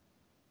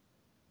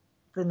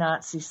the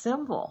Nazi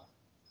symbol.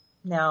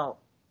 Now,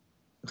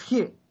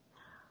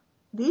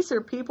 these are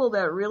people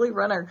that really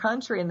run our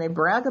country, and they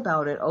brag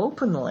about it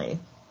openly.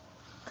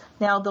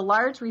 Now, the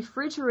large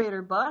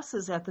refrigerator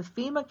buses at the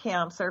FEMA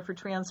camps are for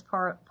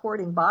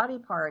transporting body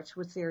parts,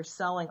 which they are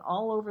selling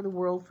all over the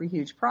world for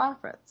huge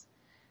profits.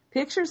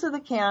 Pictures of the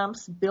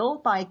camps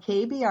built by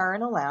KBR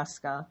in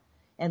Alaska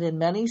and in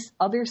many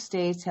other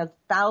states have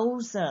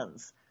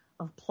thousands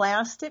of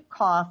plastic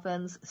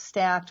coffins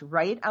stacked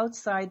right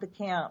outside the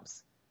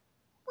camps,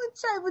 which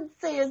I would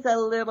say is a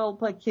little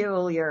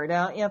peculiar,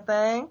 don't you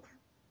think?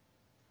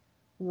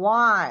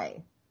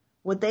 Why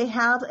would they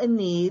have a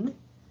need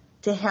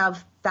to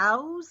have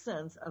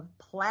thousands of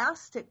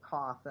plastic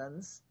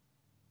coffins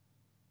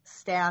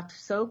stacked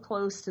so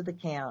close to the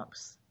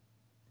camps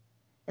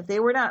if they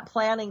were not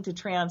planning to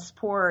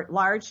transport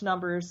large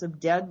numbers of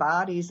dead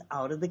bodies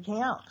out of the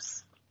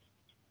camps?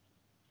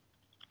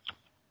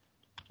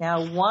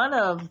 Now, one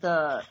of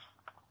the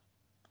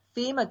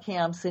FEMA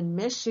camps in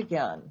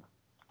Michigan,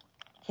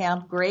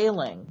 Camp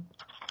Grayling,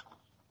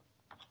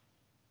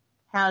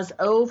 has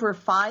over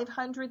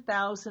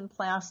 500,000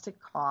 plastic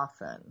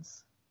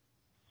coffins.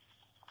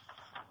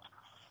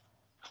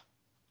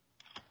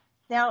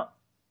 Now,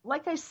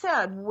 like I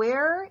said,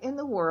 where in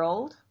the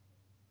world,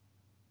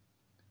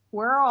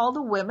 where are all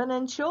the women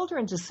and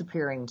children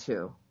disappearing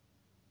to?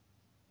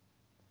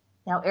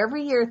 Now,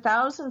 every year,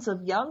 thousands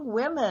of young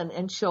women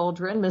and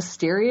children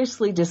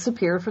mysteriously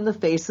disappear from the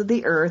face of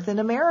the earth in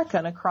America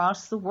and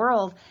across the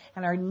world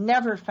and are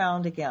never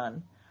found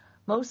again.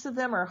 Most of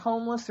them are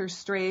homeless or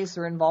strays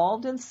or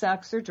involved in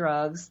sex or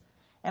drugs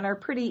and are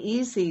pretty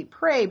easy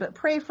prey, but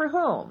prey for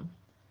whom?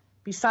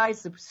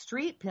 Besides the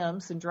street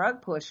pimps and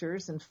drug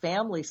pushers and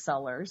family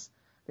sellers,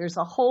 there's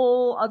a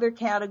whole other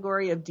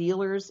category of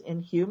dealers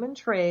in human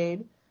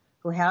trade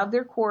who have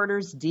their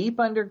quarters deep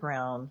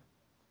underground.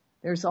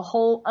 There's a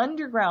whole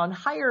underground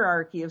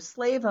hierarchy of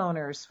slave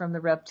owners, from the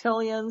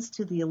reptilians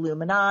to the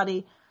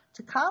Illuminati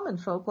to common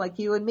folk like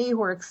you and me,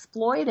 who are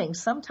exploiting,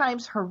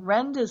 sometimes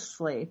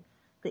horrendously,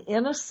 the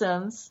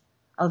innocence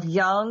of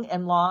young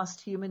and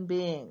lost human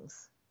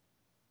beings.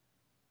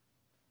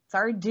 It's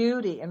our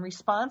duty and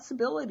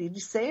responsibility to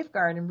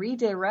safeguard and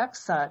redirect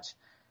such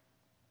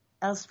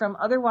as from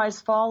otherwise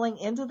falling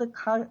into the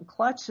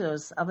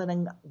clutches of an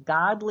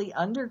ungodly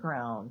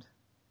underground.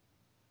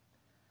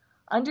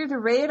 Under the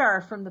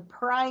radar from the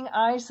prying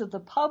eyes of the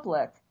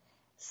public,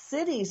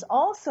 cities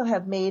also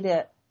have made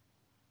it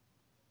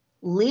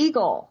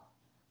legal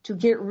to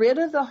get rid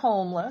of the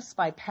homeless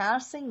by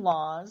passing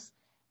laws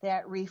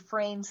that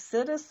refrain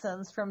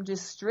citizens from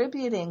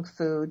distributing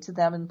food to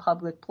them in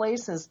public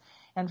places,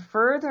 and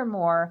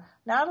furthermore,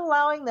 not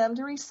allowing them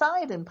to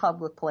reside in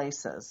public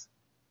places.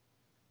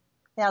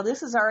 Now,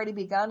 this has already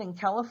begun in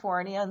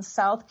California and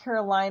South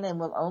Carolina and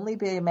will only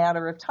be a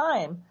matter of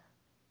time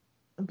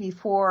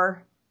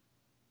before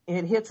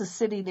it hits a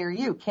city near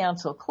you,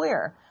 cancel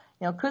clear.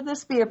 Could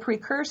this be a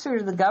precursor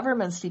to the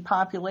government's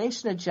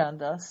depopulation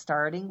agenda,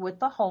 starting with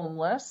the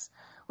homeless,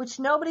 which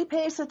nobody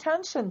pays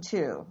attention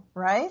to,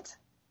 right?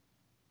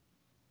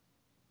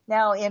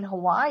 Now, in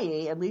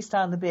Hawaii, at least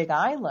on the Big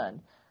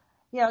Island,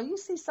 you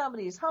see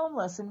somebody who's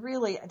homeless and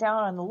really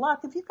down on the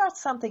luck. If you've got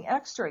something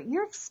extra,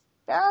 you're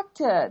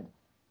expected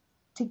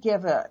to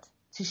give it,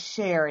 to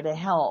share, to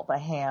help a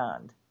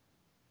hand.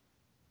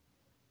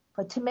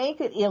 But to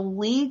make it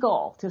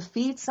illegal to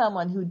feed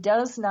someone who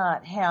does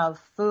not have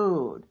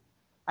food,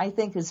 I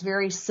think is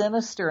very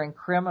sinister and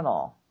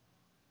criminal.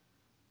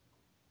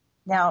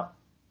 Now,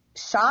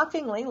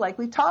 shockingly, like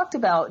we talked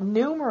about,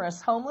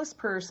 numerous homeless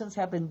persons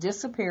have been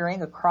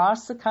disappearing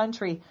across the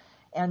country,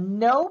 and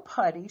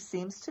nobody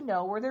seems to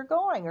know where they're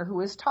going or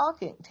who is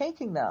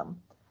taking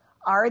them.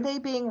 Are they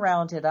being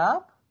rounded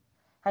up?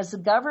 Has the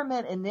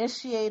government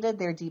initiated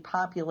their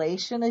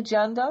depopulation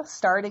agenda,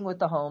 starting with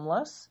the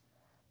homeless?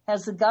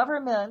 Has the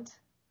government,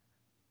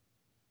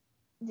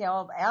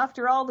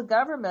 after all, the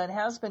government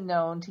has been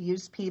known to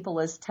use people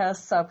as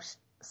test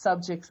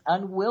subjects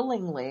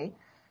unwillingly,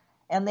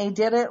 and they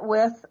did it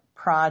with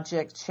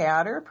Project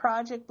Chatter,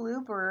 Project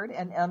Bluebird,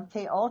 and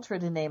MK Ultra,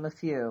 to name a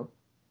few.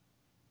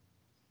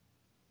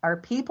 Are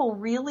people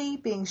really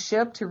being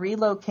shipped to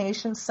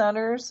relocation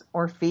centers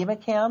or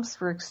FEMA camps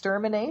for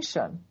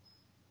extermination?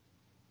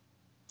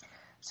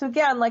 So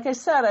again, like I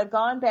said, I've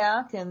gone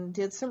back and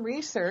did some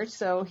research.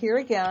 So here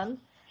again,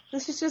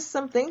 this is just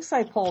some things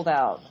I pulled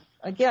out.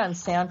 Again,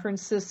 San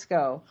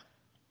Francisco.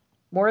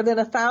 More than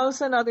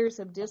 1,000 others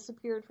have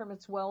disappeared from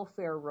its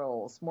welfare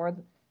rolls.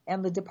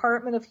 And the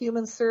Department of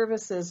Human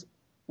Services,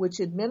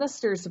 which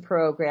administers the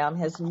program,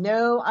 has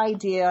no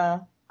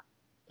idea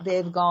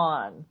they've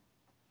gone.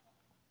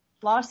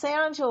 Los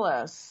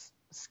Angeles.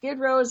 Skid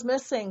Row is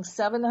missing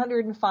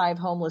 705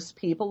 homeless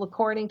people,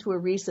 according to a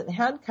recent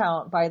head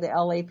count by the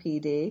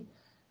LAPD.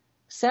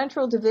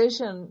 Central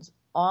Division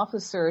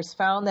officers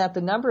found that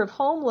the number of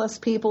homeless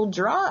people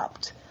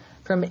dropped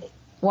from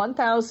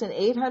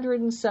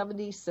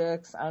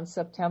 1,876 on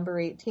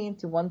September 18th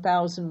to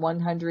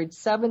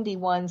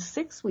 1,171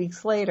 6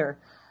 weeks later.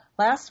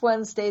 Last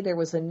Wednesday, there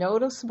was a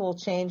noticeable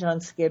change on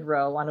Skid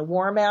Row. On a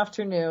warm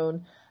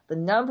afternoon, the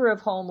number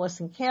of homeless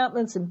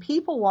encampments and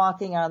people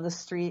walking on the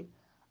street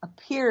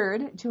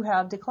appeared to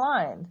have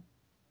declined.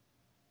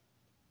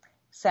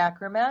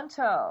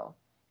 Sacramento.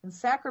 In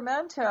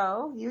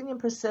Sacramento, Union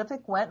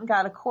Pacific went and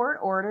got a court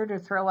order to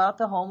throw out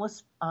the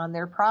homeless on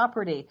their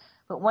property.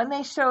 But when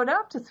they showed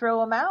up to throw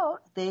them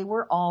out, they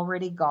were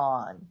already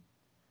gone.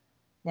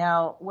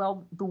 Now,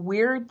 the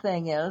weird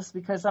thing is,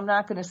 because I'm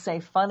not going to say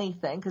funny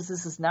thing, because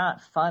this is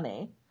not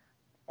funny,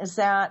 is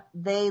that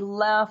they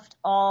left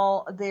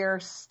all their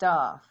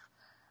stuff.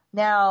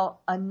 Now,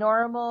 a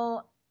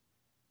normal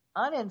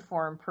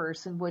uninformed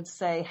person would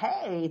say,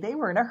 hey, they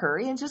were in a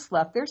hurry and just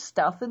left their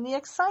stuff in the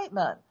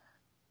excitement.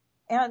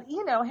 And,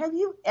 have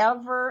you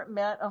ever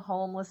met a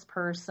homeless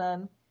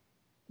person?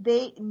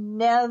 They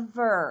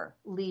never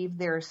leave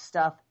their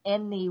stuff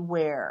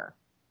anywhere.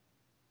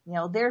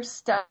 Their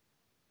stuff,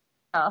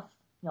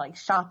 like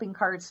shopping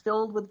carts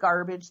filled with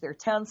garbage, their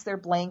tents, their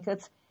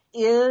blankets,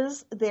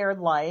 is their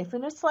life.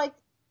 And it's like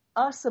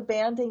us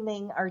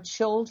abandoning our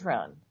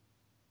children.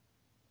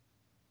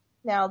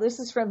 Now, this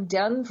is from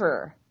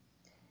Denver.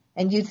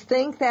 And you'd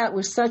think that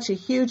with such a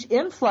huge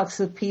influx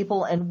of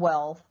people and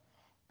wealth,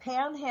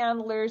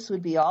 panhandlers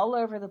would be all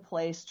over the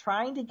place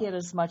trying to get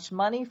as much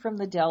money from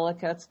the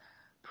delegates,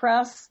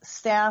 press,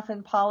 staff,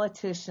 and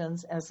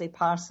politicians as they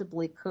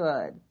possibly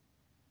could.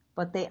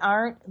 But they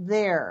aren't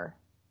there.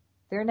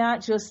 They're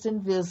not just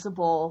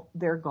invisible,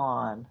 they're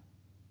gone.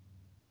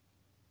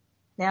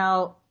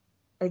 Now,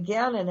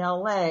 again in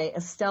LA,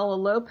 Estela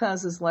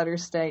Lopez's letter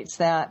states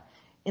that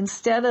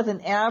instead of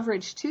an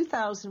average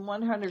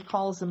 2,100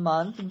 calls a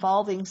month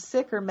involving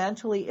sick or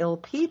mentally ill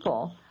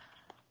people,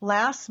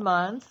 last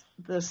month,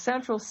 the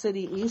Central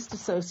City East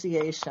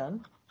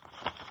Association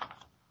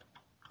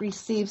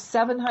received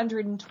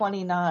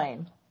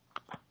 729.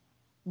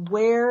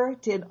 Where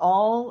did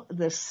all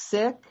the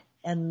sick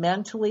and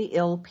mentally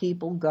ill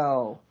people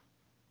go?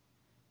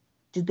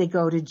 Did they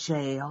go to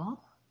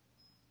jail?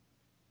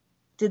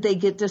 Did they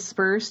get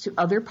dispersed to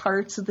other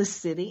parts of the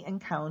city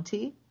and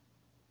county?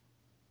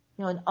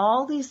 In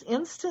all these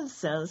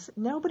instances,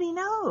 nobody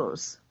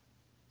knows.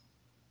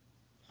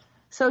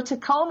 So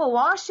Tacoma,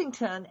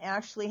 Washington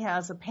actually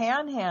has a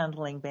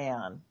panhandling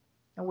ban.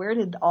 And where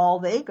did all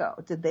they go?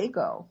 Did they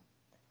go?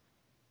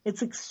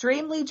 It's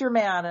extremely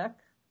dramatic.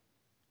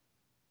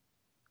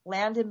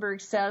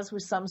 Landenberg says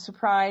with some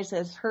surprise,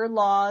 as her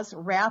law's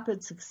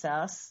rapid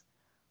success,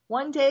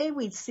 one day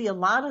we'd see a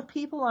lot of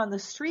people on the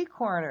street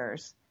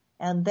corners,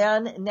 and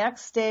then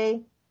next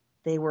day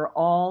they were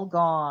all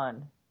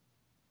gone.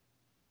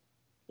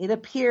 It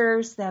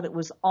appears that it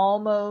was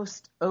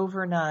almost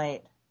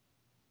overnight.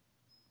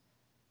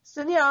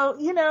 So,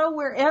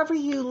 wherever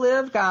you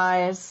live,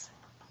 guys,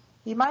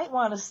 you might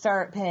want to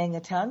start paying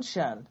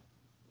attention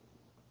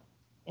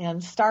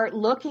and start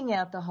looking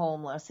at the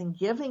homeless and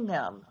giving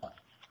them.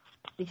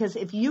 Because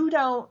if you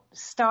don't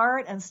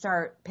start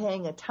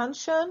paying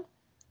attention,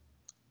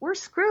 we're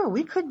screwed.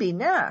 We could be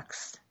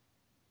next.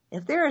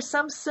 If there is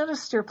some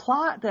sinister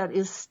plot that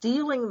is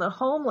stealing the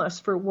homeless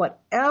for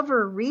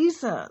whatever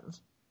reason,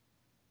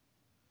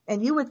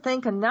 and you would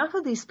think enough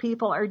of these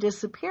people are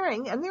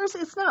disappearing, and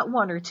it's not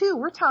one or two.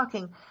 We're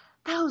talking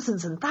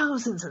thousands and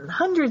thousands and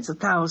hundreds of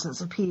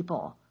thousands of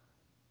people.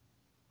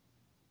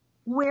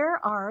 Where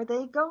are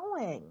they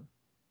going?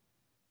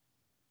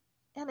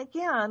 And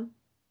again,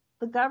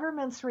 the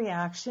government's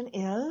reaction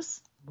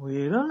is,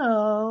 we don't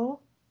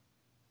know.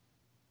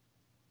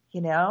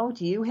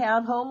 Do you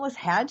have homeless?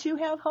 Had you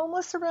have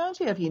homeless around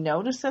you? Have you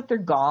noticed that they're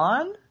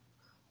gone?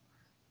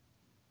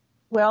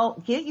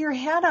 Well, get your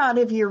head out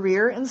of your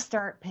rear and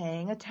start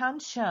paying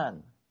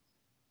attention.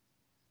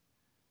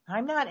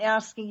 I'm not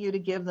asking you to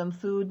give them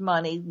food,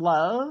 money,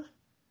 love.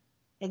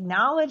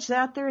 Acknowledge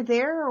that they're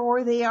there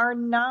or they are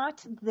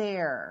not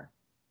there.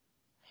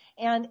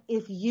 And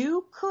if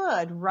you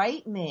could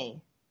write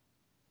me,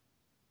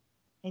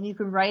 and you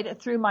can write it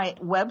through my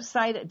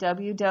website at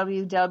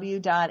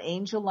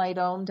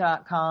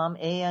www.angelightom.com,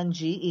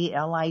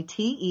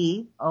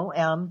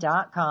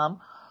 ANGELITEOM.com,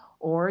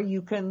 or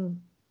you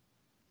can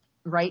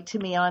write to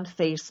me on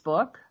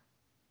Facebook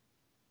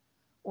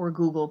or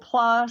Google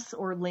Plus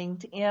or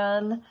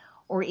LinkedIn,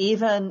 or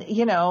even,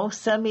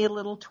 send me a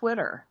little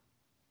Twitter.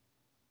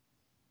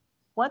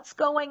 What's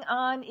going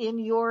on in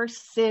your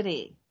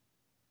city?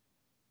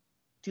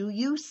 Do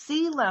you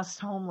see less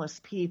homeless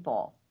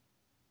people?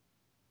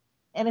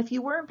 And if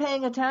you weren't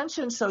paying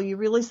attention, so you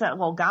really said,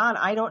 well, God,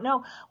 I don't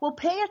know. Well,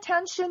 pay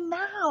attention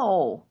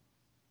now.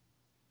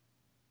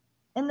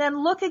 And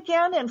then look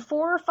again in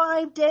 4 or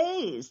 5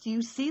 days. Do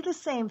you see the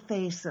same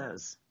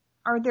faces?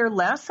 Are there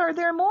less? Are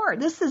there more?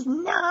 This is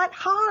not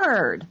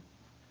hard.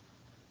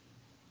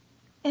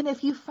 And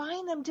if you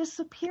find them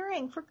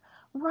disappearing,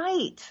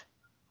 bring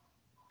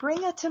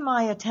it to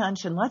my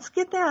attention. Let's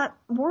get that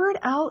word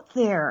out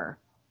there.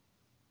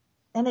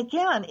 And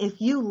again,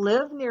 if you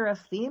live near a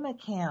FEMA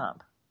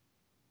camp,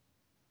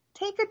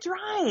 take a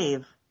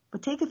drive,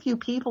 but take a few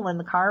people in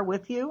the car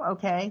with you,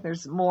 okay?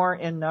 There's more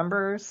in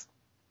numbers.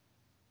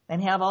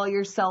 And have all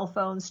your cell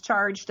phones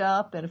charged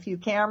up and a few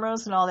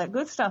cameras and all that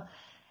good stuff.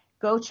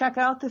 Go check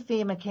out the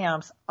FEMA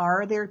camps.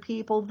 Are there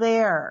people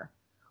there?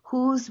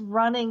 Who's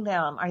running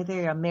them? Are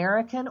they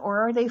American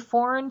or are they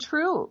foreign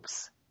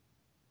troops?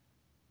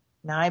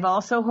 Now, I've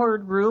also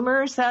heard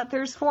rumors that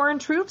there's foreign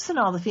troops in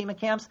all the FEMA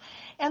camps,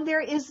 and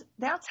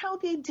that's how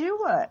they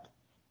do it.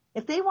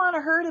 If they want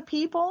to hurt a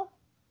people,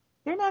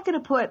 they're not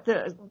going to put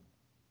the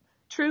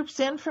troops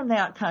in from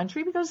that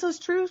country, because those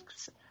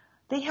troops,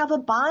 they have a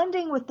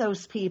bonding with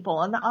those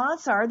people, and the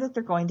odds are that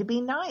they're going to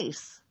be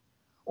nice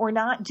or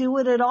not do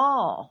it at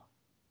all,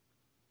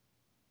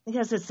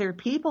 because it's their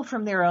people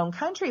from their own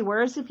country.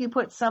 Whereas if you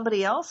put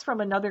somebody else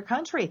from another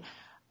country,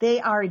 they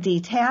are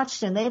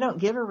detached and they don't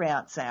give a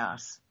rat's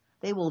ass.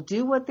 They will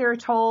do what they're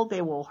told.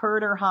 They will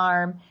hurt or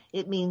harm.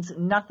 It means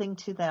nothing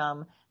to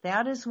them.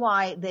 That is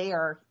why they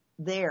are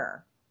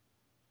there.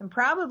 And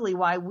probably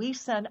why we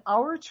send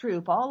our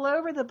troop all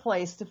over the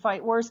place to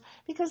fight wars,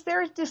 because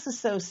they're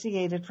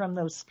disassociated from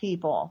those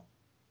people.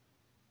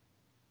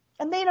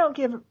 And many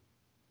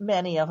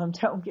of them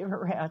don't give a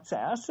rat's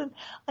ass. And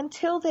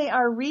until they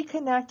are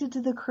reconnected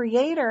to the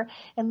Creator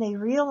and they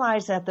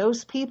realize that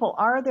those people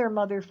are their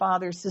mother,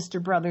 father,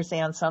 sister, brothers,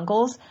 aunts,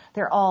 uncles,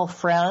 they're all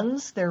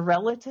friends, they're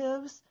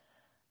relatives,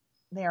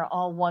 they are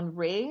all one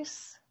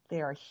race,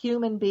 they are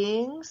human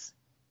beings.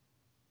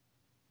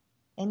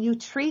 And you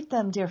treat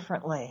them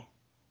differently.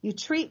 You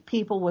treat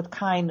people with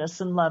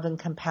kindness and love and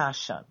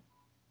compassion.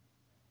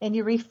 And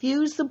you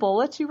refuse the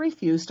bullets, you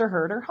refuse to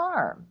hurt or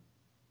harm.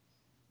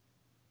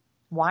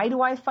 Why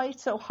do I fight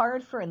so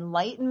hard for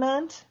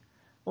enlightenment?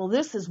 Well,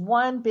 this is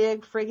one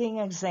big frigging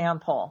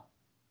example.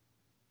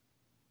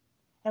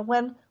 And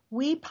when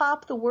we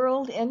pop the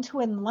world into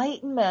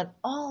enlightenment,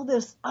 all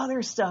this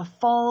other stuff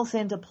falls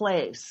into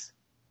place.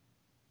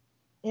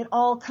 It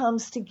all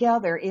comes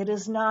together. It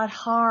is not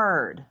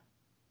hard.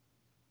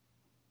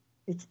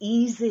 It's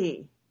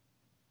easy.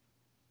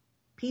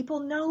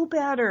 People know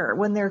better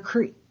when they're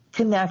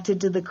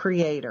connected to the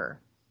Creator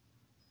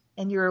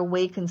and you're an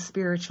awakened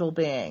spiritual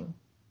being.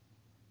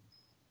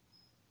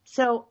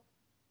 So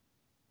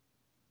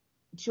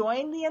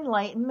join the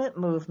Enlightenment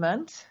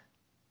Movement,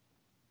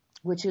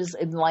 which is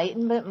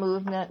Enlightenment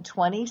Movement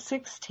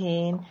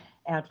 2016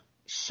 at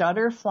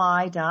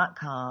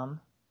Shutterfly.com.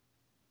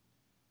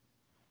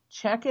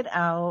 Check it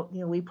out.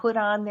 We put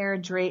on there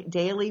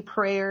daily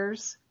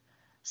prayers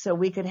so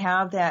we could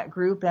have that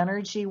group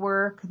energy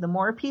work. The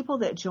more people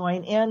that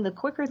join in, the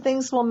quicker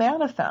things will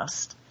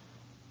manifest.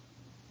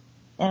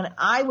 And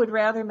I would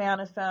rather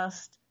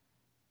manifest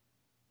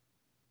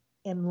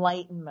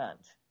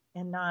enlightenment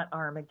and not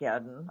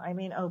Armageddon. I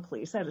mean, oh,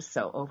 please, that is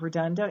so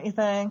overdone, don't you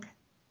think?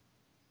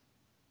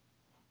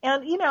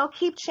 And,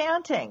 keep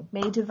chanting.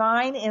 May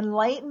divine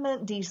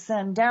enlightenment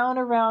descend down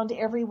around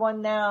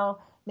everyone now.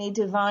 May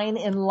divine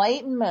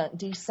enlightenment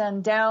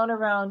descend down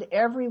around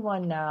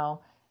everyone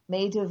now.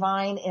 May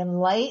divine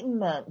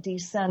enlightenment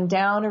descend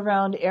down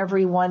around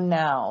everyone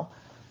now.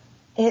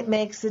 It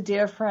makes a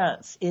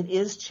difference. It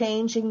is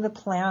changing the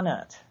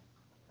planet.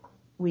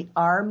 We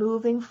are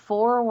moving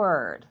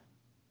forward.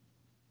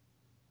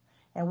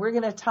 And we're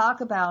going to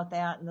talk about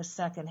that in the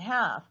second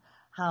half,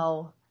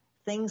 how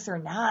things are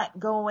not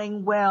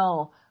going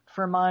well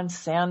for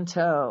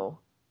Monsanto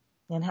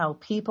and how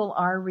people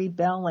are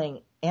rebelling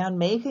and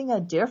making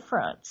a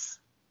difference.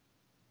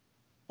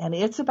 And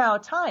it's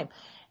about time.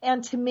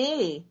 And to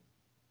me,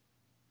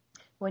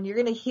 when you're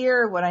going to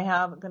hear what I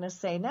have going to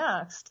say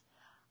next,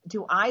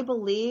 do I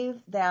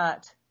believe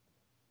that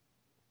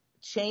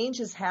change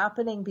is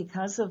happening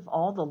because of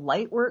all the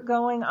light work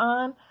going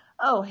on?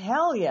 Oh,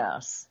 hell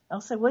yes.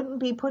 Else I wouldn't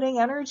be putting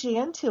energy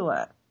into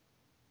it.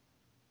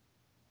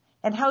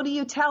 And how do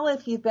you tell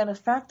if you've been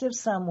effective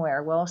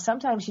somewhere? Well,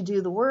 sometimes you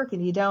do the work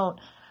and you don't,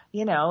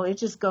 it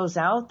just goes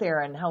out there,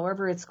 and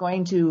however it's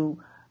going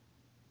to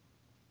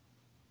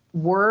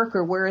work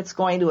or where it's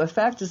going to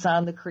affect is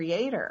on the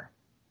Creator.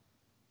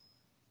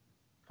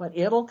 But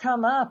it'll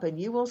come up and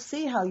you will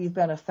see how you've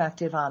been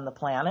effective on the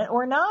planet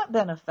or not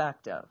been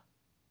effective.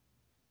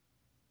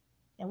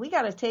 And we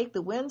got to take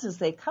the wins as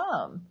they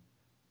come.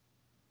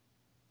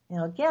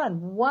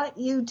 Again, what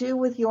you do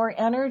with your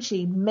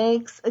energy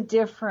makes a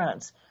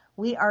difference.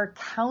 We are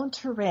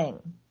countering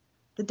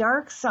the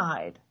dark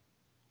side,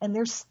 and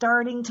they're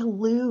starting to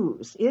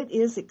lose. It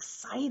is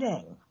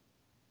exciting.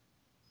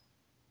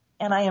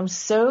 And I am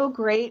so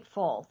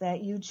grateful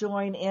that you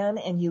join in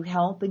and you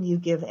help and you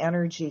give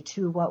energy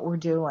to what we're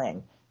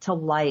doing, to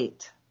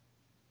light.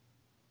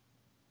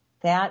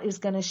 That is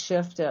going to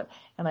shift it.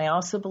 And I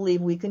also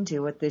believe we can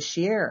do it this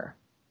year.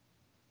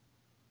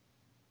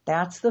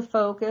 That's the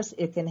focus.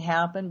 It can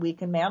happen. We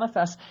can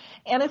manifest.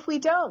 And if we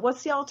don't,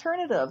 what's the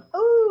alternative?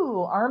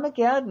 Ooh,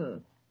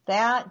 Armageddon.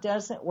 That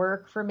doesn't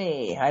work for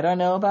me. I don't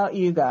know about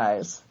you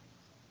guys.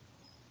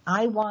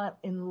 I want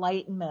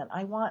enlightenment.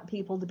 I want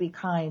people to be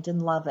kind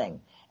and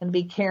loving and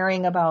be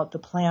caring about the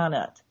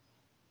planet.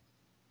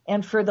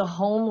 And for the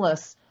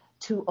homeless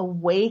to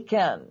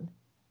awaken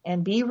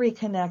and be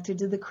reconnected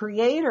to the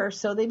Creator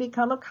so they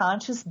become a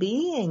conscious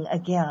being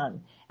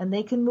again and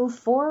they can move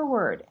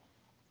forward.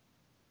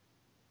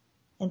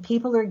 And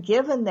people are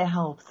given the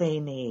help they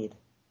need.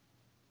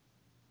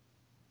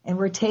 And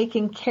we're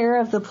taking care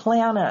of the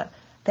planet.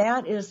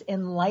 That is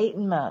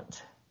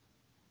enlightenment.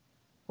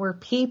 Where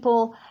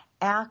people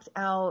act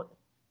out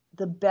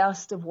the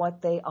best of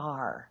what they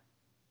are.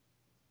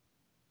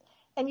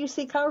 And you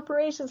see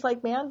corporations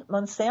like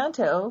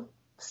Monsanto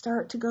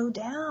start to go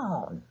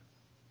down.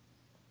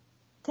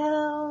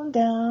 Down,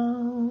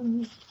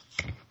 down.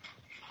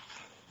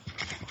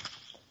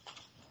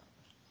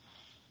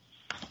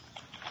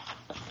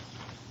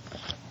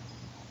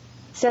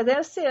 So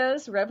this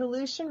is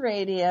Revolution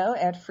Radio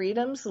at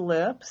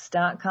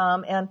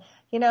freedomslips.com. And,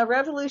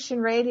 Revolution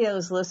Radio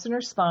is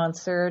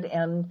listener-sponsored,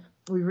 and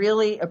we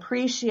really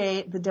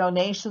appreciate the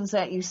donations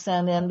that you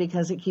send in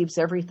because it keeps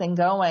everything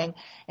going.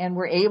 And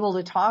we're able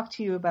to talk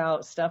to you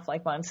about stuff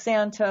like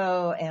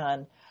Monsanto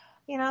and,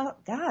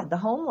 the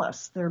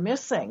homeless. They're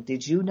missing.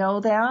 Did you know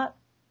that?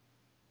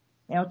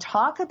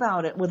 Talk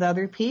about it with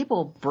other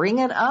people. Bring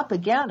it up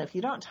again. If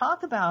you don't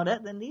talk about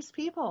it, then these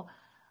people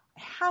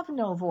have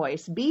no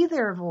voice. Be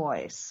their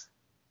voice.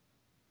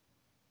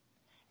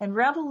 And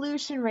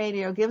Revolution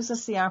Radio gives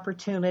us the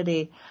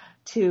opportunity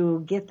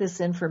to get this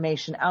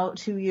information out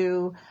to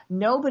you.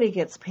 Nobody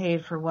gets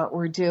paid for what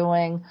we're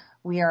doing.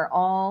 We are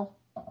all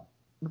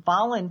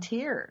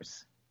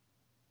volunteers.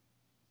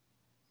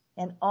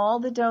 And all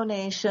the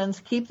donations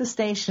keep the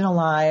station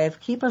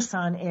alive, keep us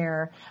on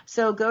air.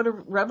 So go to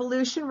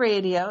Revolution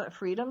Radio at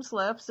Freedom's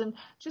Lips and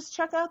just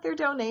check out their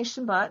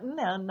donation button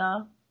and,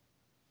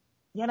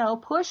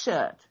 push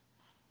it.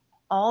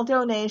 All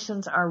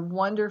donations are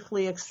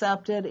wonderfully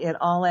accepted. It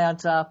all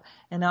adds up.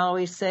 And I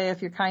always say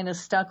if you're kind of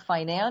stuck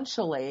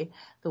financially,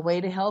 the way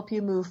to help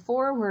you move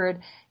forward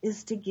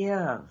is to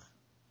give.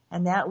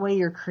 And that way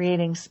you're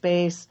creating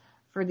space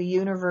for the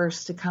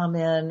universe to come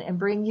in and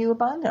bring you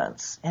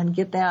abundance and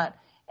get that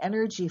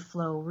energy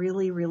flow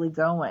really, really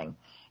going.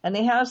 And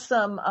they have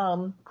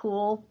some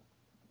cool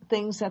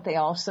things that they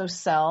also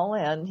sell,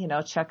 and,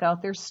 check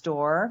out their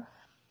store.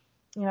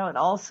 It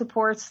all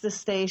supports the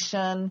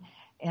station.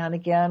 And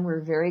again, we're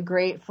very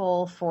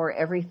grateful for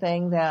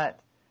everything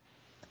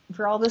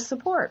for all the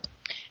support.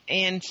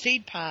 And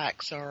seed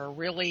packs are a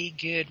really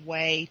good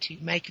way to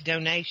make a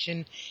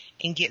donation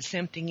and get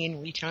something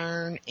in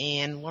return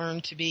and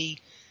learn to be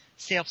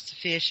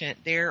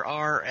self-sufficient. There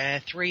are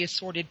 3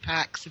 assorted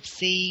packs of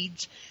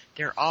seeds.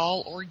 They're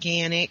all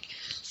organic.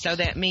 So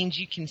that means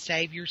you can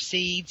save your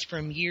seeds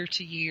from year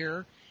to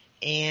year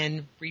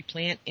and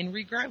replant and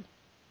regrow.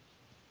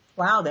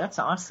 Wow, that's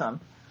awesome.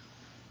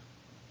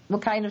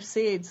 What kind of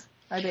seeds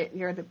are they?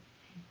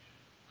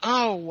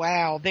 Oh,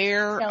 wow.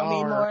 Tell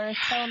me more.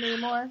 Tell me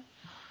more.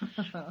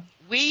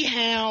 We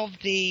have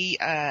the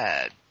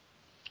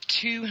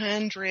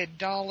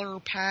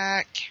 $200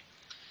 pack,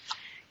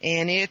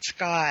 and it's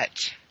got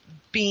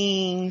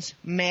beans,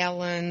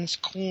 melons,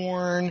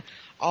 corn,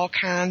 all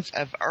kinds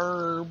of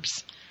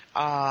herbs,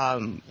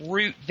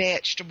 root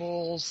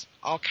vegetables,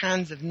 all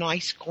kinds of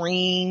nice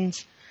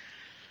greens,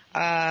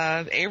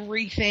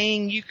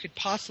 everything you could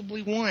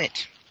possibly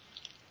want.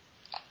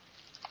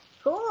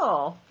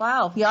 Cool.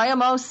 Wow. Yeah, I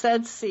almost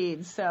said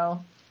seeds,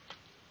 so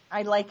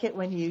I like it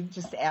when you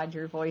just add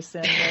your voice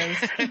in,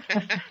 Liz.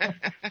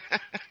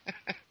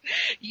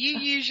 You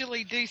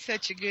usually do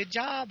such a good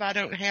job, I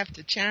don't have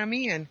to chime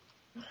in.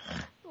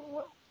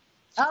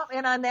 Oh,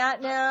 and on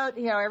that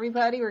note,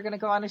 everybody, we're going to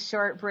go on a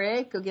short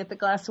break, go get the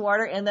glass of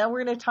water, and then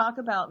we're going to talk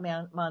about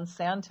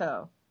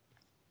Monsanto.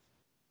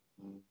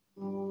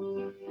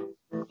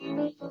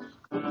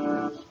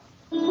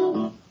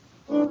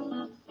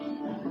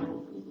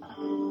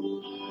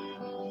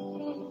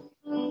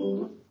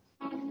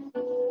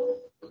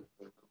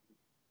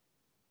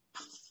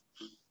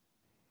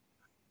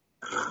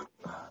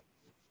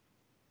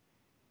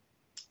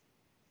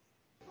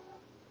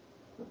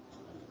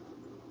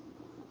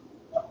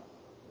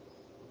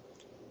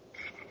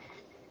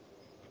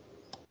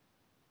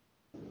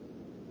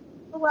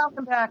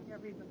 Welcome back,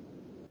 everybody.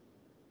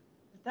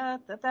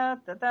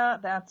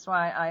 That's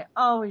why I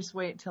always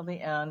wait till the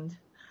end.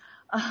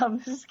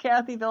 This is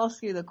Cathy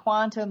Bilsky, the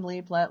Quantum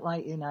Leap Let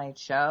Light Unite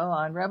show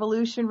on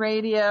Revolution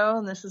Radio,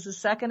 and this is the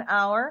second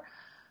hour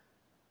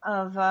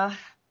of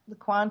the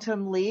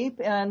Quantum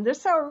Leap. And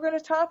this hour we're going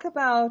to talk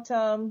about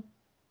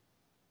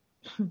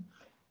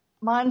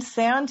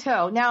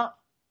Monsanto. Now,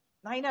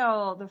 I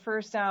know the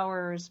first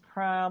hour is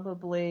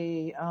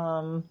probably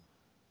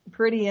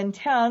pretty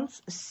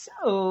intense,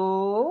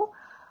 so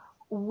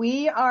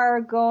we are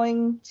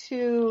going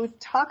to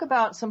talk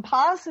about some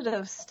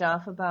positive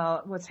stuff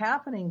about what's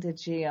happening to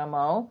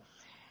GMO.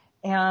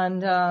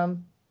 And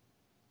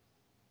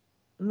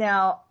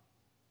now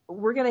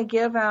we're going to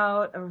give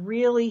out a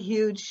really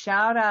huge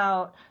shout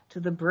out to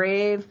the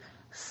brave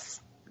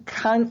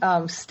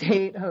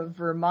state of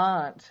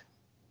Vermont.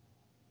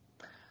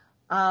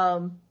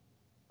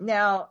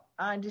 Now,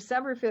 on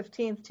December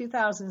 15th,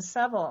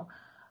 2007,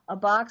 a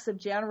box of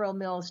General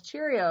Mills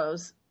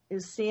Cheerios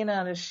is seen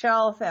on a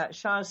shelf at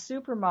Shaw's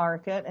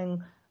Supermarket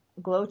in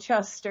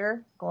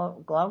Gloucester,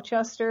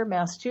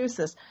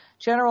 Massachusetts.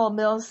 General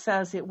Mills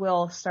says it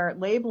will start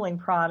labeling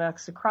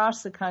products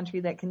across the country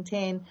that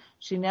contain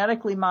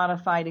genetically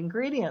modified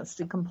ingredients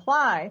to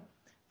comply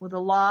with a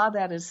law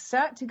that is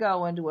set to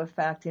go into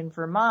effect in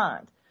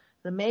Vermont.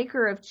 The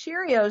maker of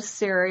Cheerios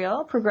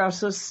cereal,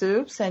 Progresso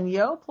Soups, and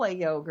Yoplait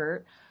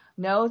yogurt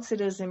notes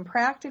it is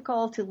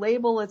impractical to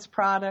label its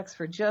products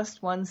for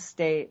just one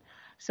state.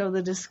 So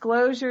the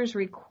disclosures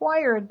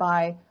required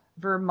by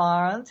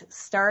Vermont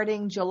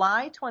starting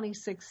July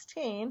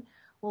 2016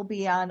 will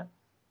be on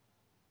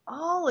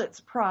all its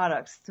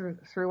products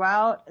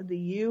throughout the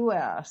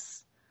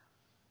U.S.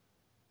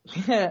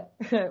 What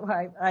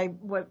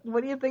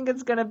do you think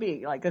it's going to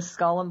be? Like a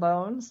Skull and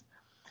Bones?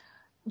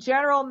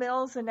 General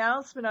Mills'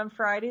 announcement on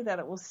Friday that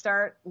it will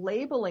start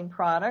labeling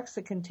products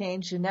that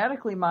contain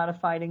genetically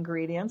modified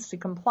ingredients to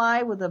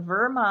comply with the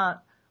Vermont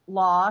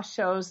law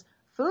shows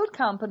food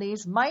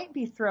companies might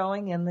be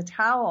throwing in the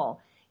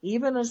towel,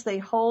 even as they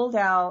hold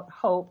out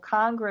hope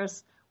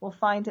Congress will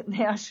find a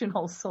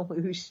national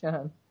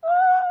solution.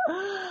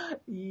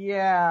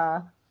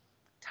 Yeah.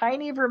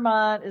 Tiny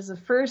Vermont is the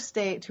first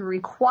state to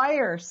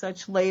require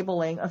such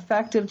labeling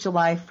effective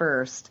July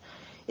 1st.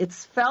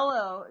 Its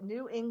fellow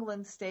New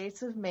England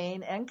states of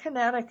Maine and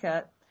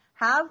Connecticut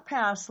have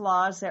passed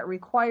laws that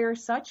require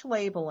such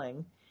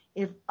labeling.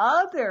 If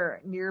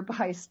other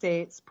nearby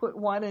states put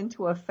one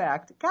into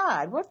effect,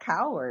 God, what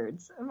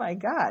cowards. Oh, my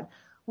God.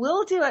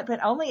 We'll do it,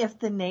 but only if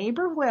the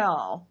neighbor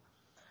will.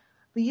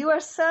 The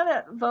U.S.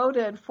 Senate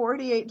voted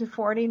 48 to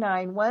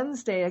 49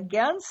 Wednesday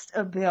against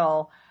a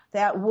bill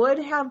that would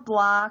have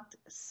blocked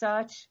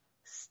such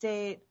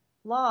state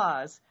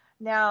laws.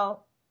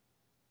 Now,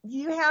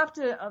 you have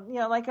to,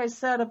 like I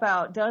said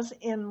about does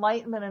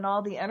enlightenment and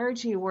all the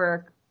energy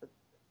work?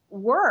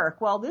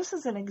 Well, this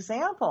is an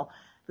example.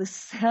 The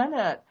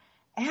Senate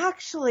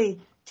actually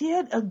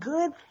did a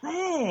good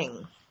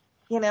thing.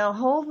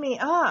 Hold me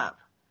up.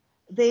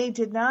 They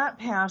did not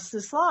pass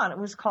this law, and it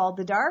was called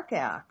the Dark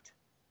Act.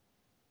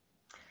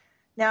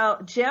 Now,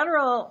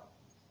 the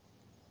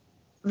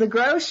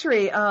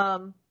grocery,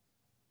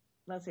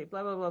 let's see,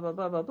 blah, blah, blah, blah,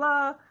 blah, blah,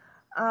 blah.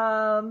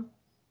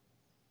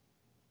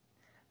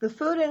 The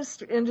food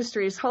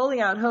industry is holding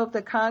out hope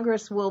that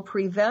Congress will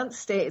prevent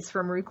states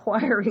from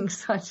requiring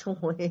such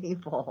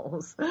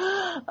labels.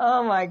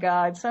 Oh, my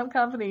God. Some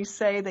companies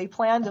say they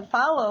plan to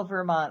follow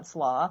Vermont's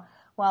law,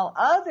 while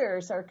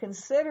others are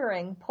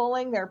considering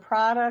pulling their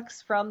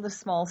products from the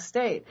small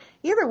state.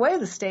 Either way,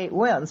 the state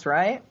wins,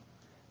 right?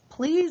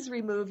 Please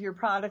remove your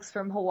products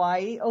from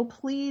Hawaii. Oh,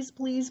 please,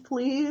 please,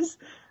 please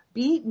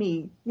beat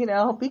me.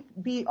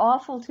 Be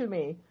awful to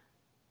me.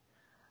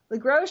 The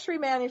Grocery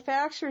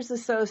Manufacturers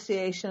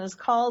Association has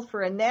called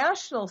for a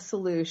national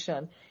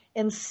solution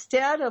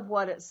instead of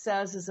what it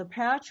says is a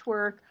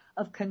patchwork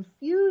of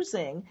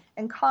confusing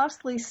and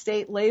costly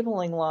state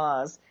labeling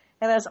laws,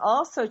 and has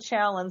also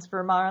challenged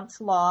Vermont's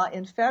law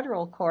in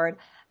federal court,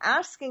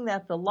 asking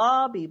that the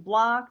law be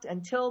blocked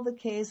until the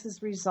case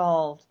is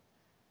resolved.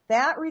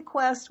 That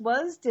request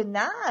was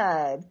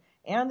denied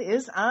and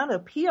is on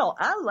appeal.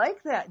 I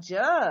like that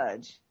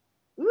judge.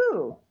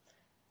 Ooh.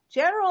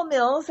 General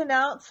Mills'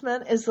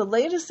 announcement is the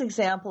latest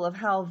example of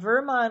how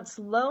Vermont's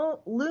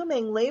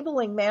looming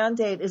labeling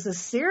mandate is a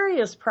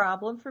serious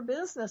problem for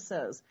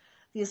businesses.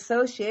 The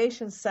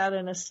association said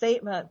in a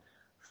statement,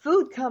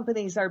 food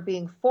companies are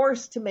being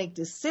forced to make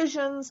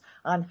decisions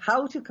on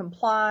how to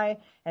comply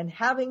and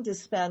having to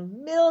spend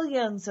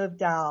millions of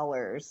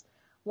dollars.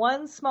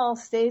 One small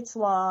state's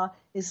law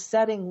is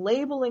setting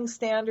labeling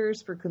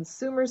standards for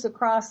consumers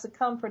across the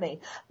country.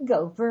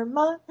 Go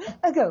Vermont,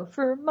 go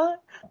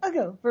Vermont,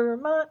 go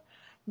Vermont.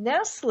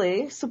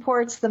 Nestle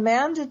supports the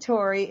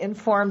mandatory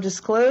informed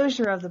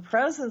disclosure of the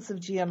presence of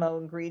GMO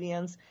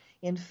ingredients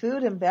in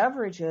food and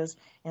beverages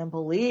and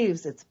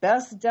believes it's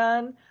best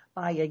done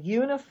by a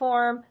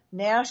uniform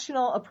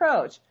national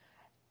approach.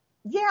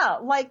 Yeah,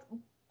 like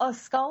a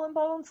Skull and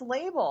Bones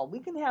label. We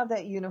can have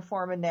that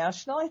uniform and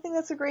national. I think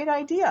that's a great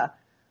idea.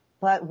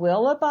 But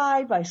will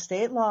abide by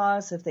state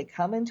laws if they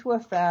come into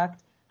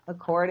effect,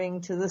 according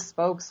to the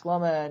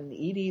spokeswoman,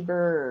 Edie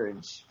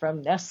Burge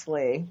from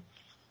Nestle.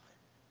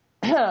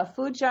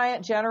 Food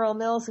giant General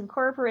Mills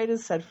Incorporated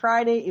said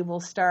Friday it will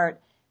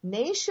start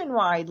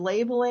nationwide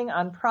labeling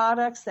on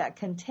products that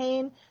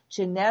contain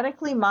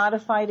genetically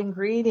modified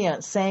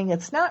ingredients, saying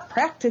it's not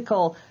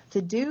practical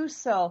to do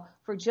so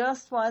for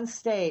just one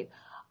state.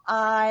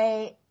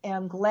 I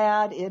am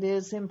glad it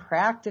is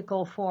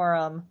impractical for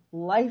them.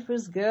 Life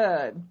is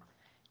good.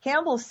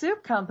 Campbell's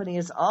Soup Company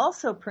is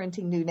also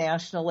printing new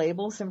national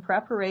labels in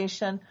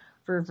preparation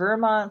for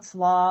Vermont's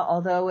law,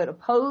 although it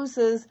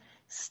opposes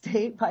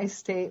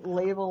state-by-state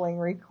labeling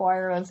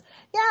requirements.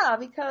 Yeah,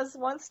 because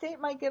one state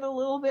might get a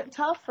little bit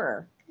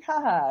tougher.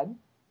 God.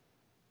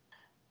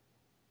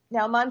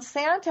 Now,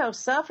 Monsanto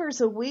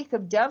suffers a week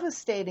of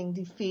devastating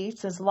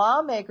defeats as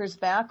lawmakers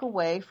back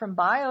away from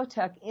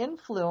biotech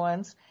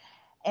influence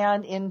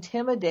and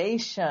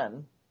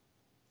intimidation.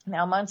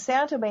 Now,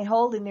 Monsanto may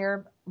hold a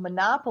near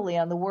monopoly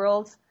on the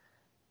world's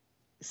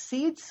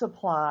seed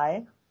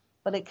supply,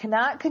 but it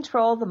cannot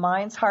control the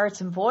minds,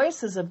 hearts, and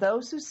voices of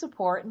those who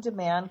support and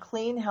demand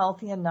clean,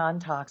 healthy, and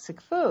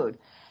non-toxic food.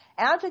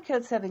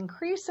 Advocates have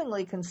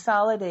increasingly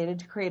consolidated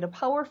to create a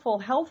powerful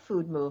health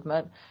food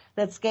movement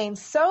that's gained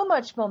so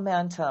much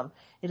momentum,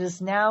 it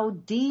is now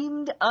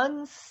deemed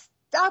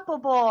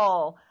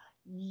unstoppable.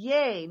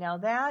 Yay! Now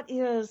that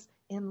is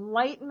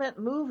enlightenment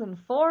moving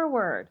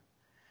forward.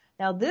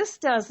 Now this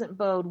doesn't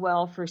bode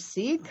well for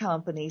seed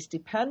companies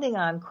depending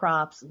on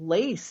crops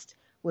laced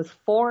with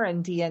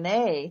foreign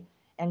DNA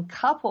and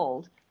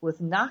coupled with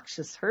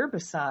noxious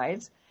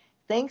herbicides.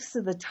 Thanks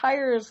to the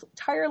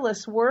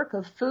tireless work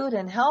of food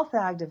and health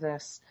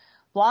activists,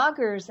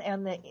 bloggers,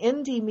 and the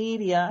indie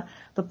media,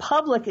 the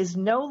public is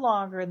no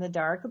longer in the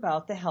dark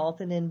about the health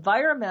and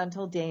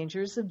environmental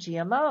dangers of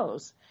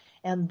GMOs.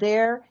 And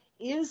there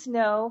is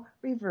no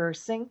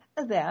reversing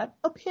that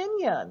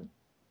opinion.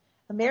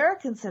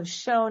 Americans have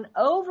shown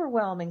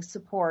overwhelming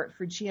support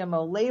for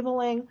GMO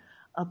labeling,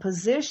 a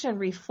position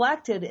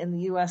reflected in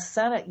the U.S.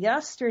 Senate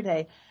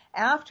yesterday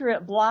after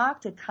it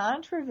blocked a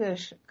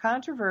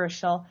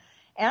controversial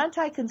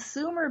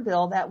anti-consumer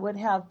bill that would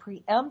have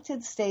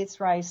preempted states'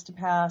 rights to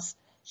pass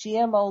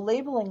GMO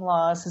labeling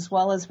laws as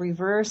well as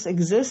reverse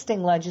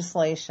existing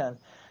legislation,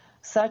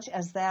 such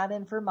as that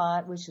in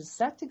Vermont, which is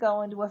set to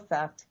go into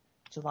effect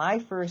July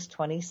 1st,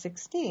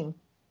 2016.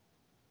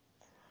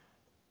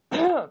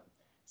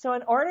 So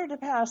in order to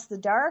pass the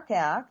DARK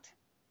Act,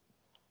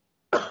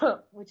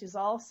 which is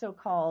also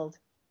called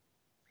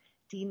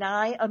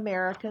Deny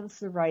Americans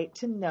the Right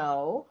to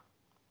Know,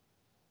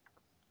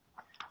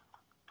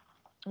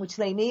 which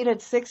they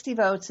needed 60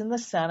 votes in the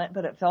Senate,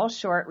 but it fell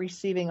short,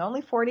 receiving only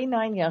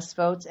 49 yes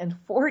votes and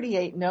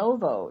 48 no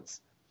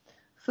votes.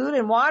 Food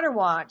and Water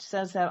Watch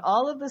says that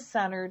all of the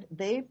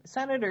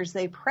senators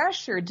they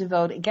pressured to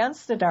vote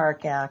against the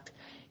DARK Act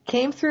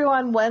came through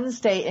on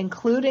Wednesday,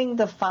 including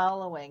the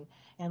following.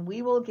 And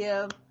we will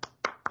give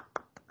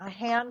a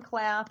hand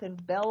clap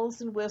and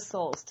bells and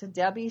whistles to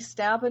Debbie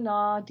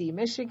Stabenow, D.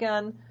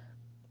 Michigan,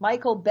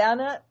 Michael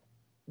Bennett,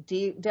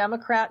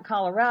 Democrat,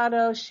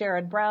 Colorado,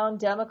 Sherrod Brown,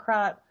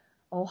 Democrat,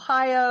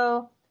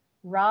 Ohio,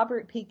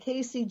 Robert P.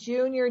 Casey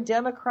Jr.,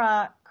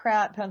 Democrat,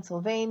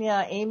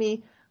 Pennsylvania,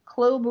 Amy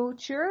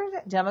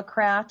Klobuchar,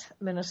 Democrat,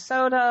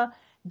 Minnesota,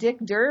 Dick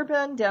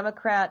Durbin,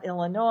 Democrat,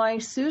 Illinois,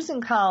 Susan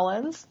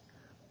Collins,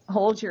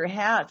 hold your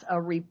hats,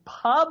 a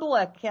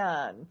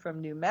Republican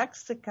from New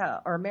Mexico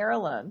or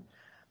Maryland,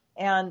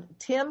 and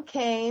Tim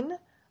Kaine,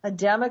 a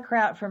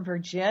Democrat from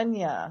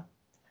Virginia.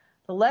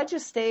 The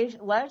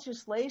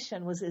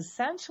legislation was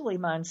essentially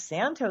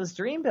Monsanto's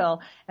dream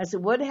bill, as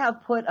it would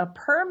have put a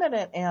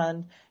permanent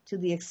end to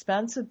the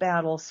expensive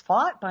battles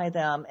fought by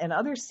them and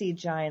other seed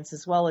giants,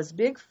 as well as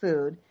Big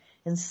Food,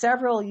 in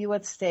several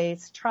U.S.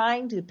 states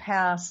trying to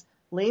pass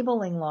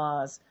labeling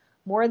laws.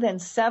 More than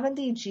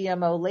 70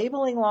 GMO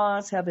labeling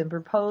laws have been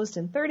proposed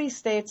in 30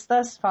 states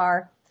thus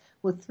far,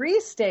 with 3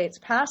 states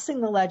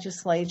passing the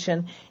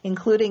legislation,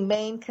 including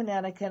Maine,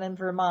 Connecticut, and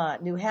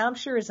Vermont. New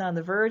Hampshire is on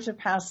the verge of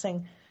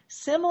passing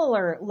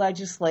similar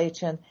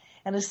legislation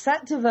and is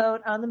set to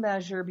vote on the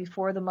measure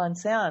before the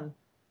month's end.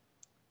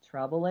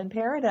 Trouble in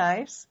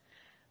paradise.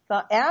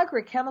 The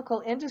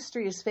agrochemical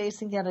industry is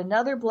facing yet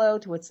another blow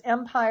to its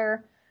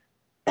empire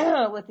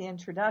with the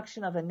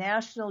introduction of a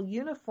national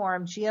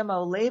uniform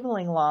GMO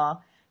labeling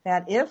law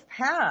that, if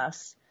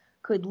passed,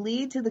 could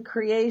lead to the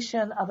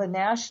creation of a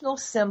national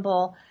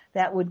symbol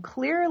that would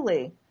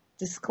clearly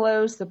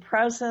disclose the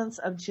presence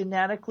of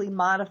genetically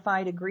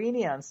modified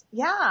ingredients.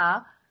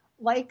 Yeah,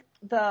 like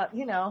the,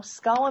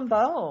 skull and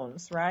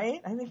bones, right?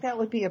 I think that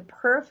would be a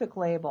perfect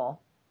label.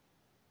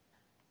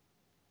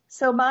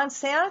 So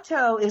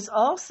Monsanto is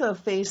also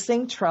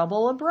facing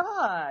trouble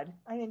abroad.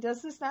 I mean,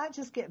 does this not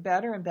just get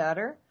better and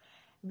better?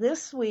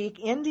 This week,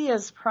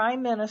 India's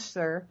Prime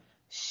Minister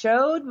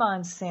showed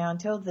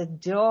Monsanto the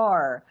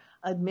door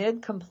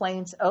amid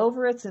complaints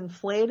over its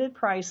inflated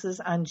prices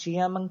on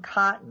GM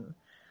cotton.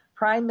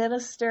 Prime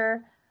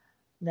Minister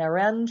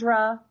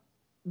Narendra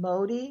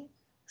Modi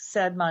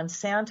said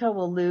Monsanto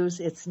will lose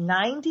its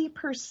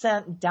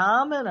 90%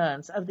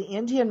 dominance of the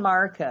Indian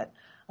market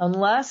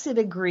unless it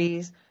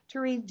agrees to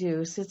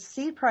reduce its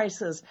seed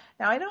prices.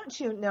 Now, I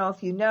don't know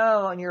if you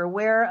know and you're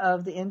aware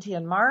of the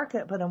Indian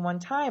market, but in one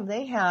time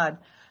they had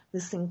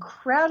this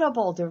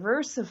incredible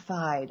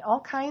diversified, all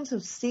kinds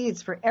of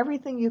seeds for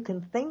everything you can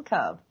think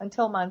of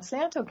until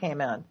Monsanto came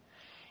in.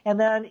 And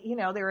then,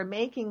 they were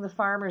making the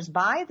farmers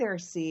buy their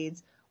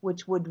seeds,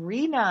 which would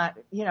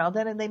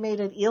then they made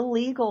it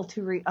illegal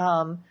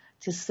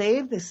to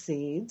save the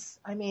seeds.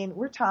 I mean,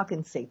 we're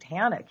talking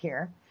satanic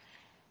here.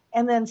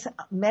 And then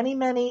many,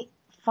 many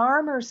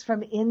farmers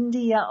from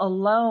India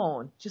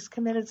alone just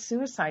committed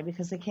suicide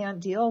because they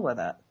can't deal with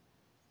it.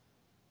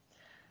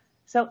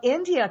 So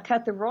India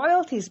cut the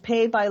royalties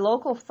paid by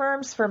local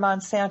firms for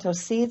Monsanto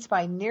seeds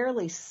by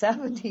nearly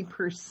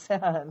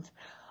 70%,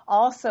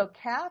 also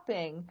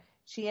capping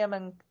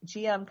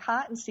GM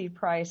cottonseed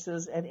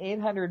prices at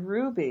 800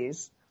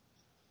 rupees.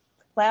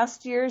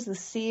 Last year, the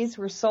seeds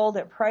were sold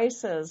at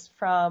prices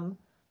from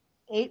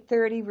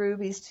 830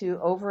 rupees to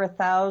over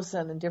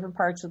 1,000 in different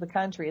parts of the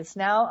country. It's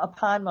now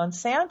upon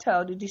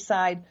Monsanto to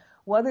decide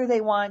whether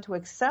they want to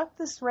accept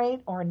this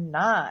rate or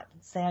not.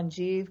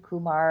 Sanjeev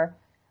Kumar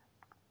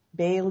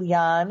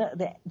Balyan,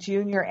 the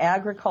junior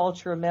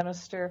agriculture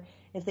minister,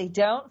 if they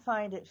don't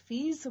find it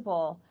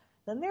feasible,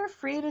 then they're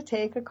free to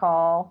take a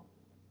call.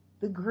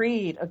 The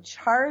greed of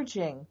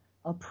charging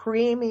a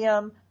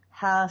premium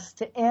has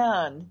to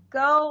end.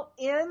 Go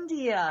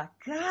India.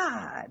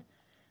 God.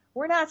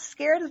 We're not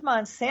scared if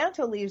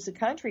Monsanto leaves the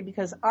country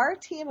because our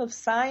team of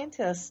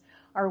scientists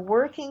are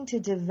working to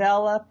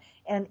develop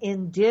an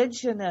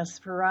indigenous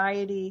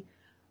variety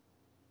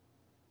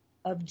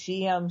of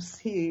GM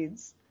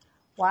seeds.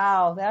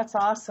 Wow, that's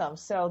awesome.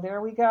 So there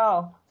we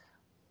go.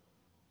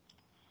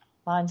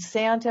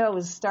 Monsanto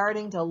is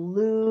starting to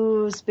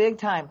lose big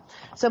time.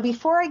 So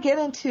before I get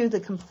into the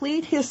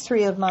complete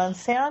history of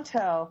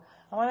Monsanto,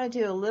 I want to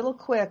do a little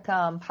quick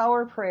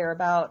power prayer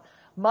about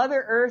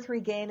Mother Earth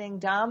regaining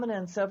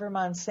dominance over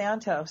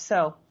Monsanto.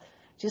 So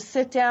just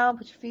sit down,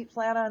 put your feet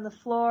flat on the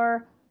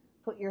floor,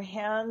 put your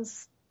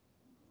hands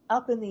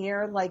up in the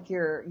air like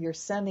you're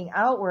sending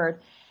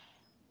outward.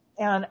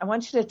 And I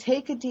want you to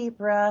take a deep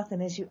breath,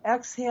 and as you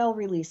exhale,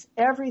 release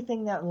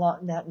everything that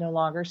no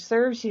longer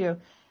serves you.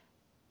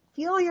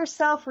 Feel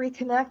yourself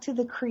reconnect to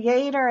the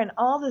Creator, and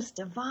all this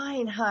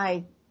divine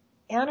high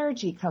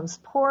energy comes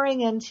pouring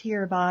into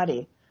your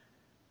body.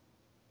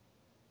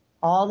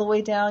 All the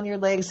way down your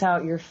legs,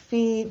 out your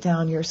feet,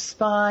 down your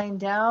spine,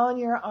 down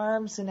your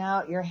arms, and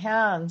out your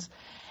hands.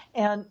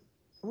 And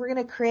we're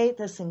going to create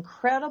this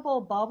incredible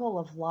bubble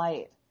of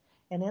light.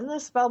 And in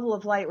this bubble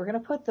of light, we're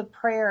going to put the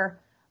prayer,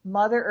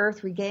 Mother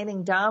Earth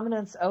regaining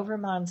dominance over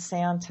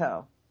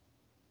Monsanto.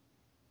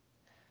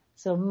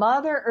 So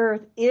Mother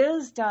Earth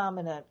is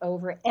dominant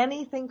over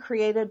anything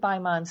created by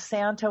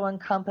Monsanto and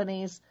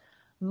companies.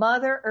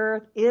 Mother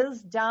Earth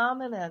is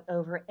dominant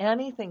over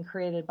anything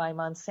created by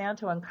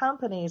Monsanto and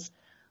companies.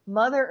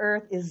 Mother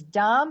Earth is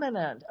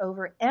dominant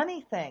over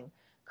anything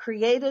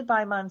created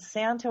by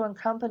Monsanto and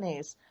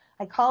companies.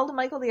 I called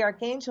Michael the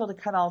Archangel to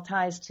cut all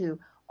ties to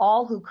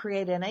all who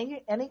create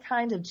any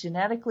kind of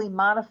genetically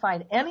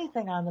modified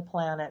anything on the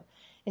planet,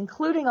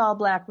 including all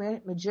black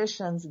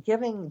magicians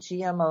giving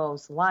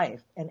GMOs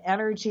life and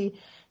energy,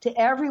 to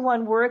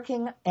everyone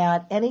working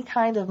at any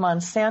kind of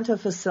Monsanto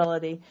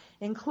facility,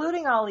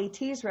 including all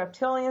ETs,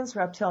 reptilians,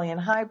 reptilian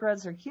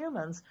hybrids, or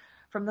humans,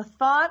 from the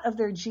thought of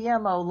their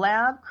GMO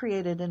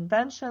lab-created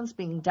inventions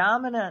being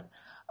dominant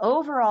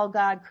Overall,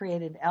 God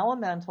created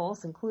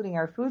elementals, including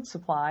our food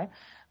supply.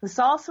 This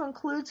also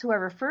includes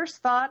whoever first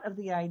thought of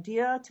the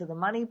idea to the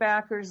money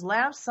backers,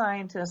 lab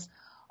scientists,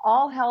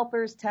 all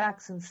helpers,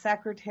 techs, and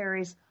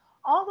secretaries,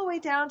 all the way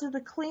down to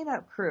the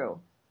cleanup crew.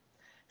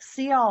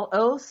 See all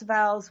oaths,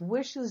 vows,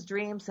 wishes,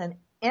 dreams, and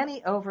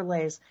any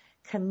overlays,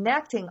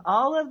 connecting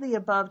all of the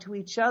above to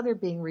each other,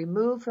 being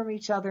removed from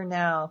each other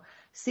now.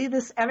 See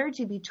this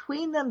energy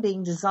between them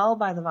being dissolved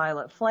by the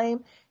violet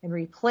flame and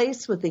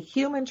replaced with the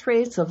human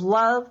traits of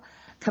love,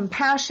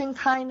 compassion,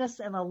 kindness,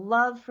 and a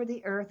love for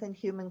the earth and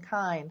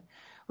humankind.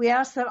 We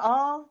ask that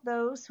all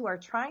those who are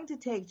trying to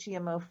take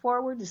GMO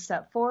forward to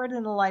step forward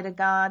in the light of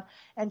God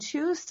and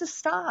choose to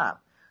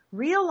stop,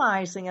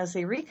 realizing as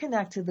they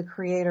reconnect to the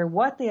Creator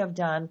what they have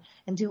done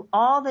and do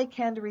all they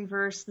can to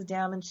reverse the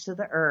damage to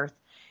the earth.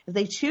 If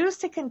they choose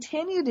to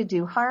continue to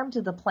do harm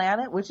to the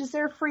planet, which is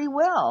their free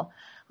will,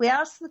 we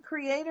ask the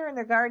Creator and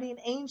their guardian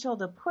angel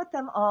to put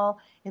them all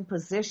in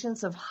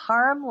positions of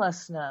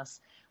harmlessness.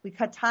 We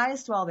cut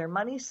ties to all their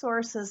money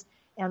sources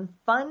and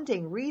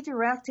funding,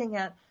 redirecting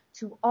it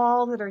to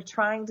all that are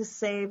trying to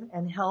save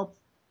and help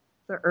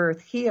the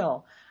earth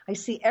heal. I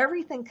see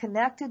everything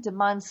connected to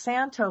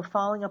Monsanto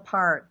falling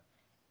apart.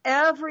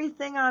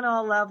 Everything on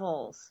all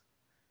levels.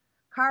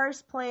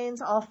 Cars,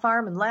 planes, all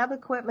farm and lab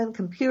equipment,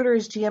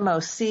 computers,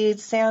 GMO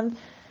seeds, sand,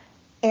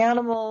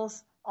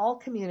 animals, all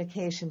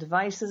communication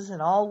devices,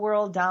 and all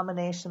world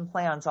domination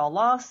plans, all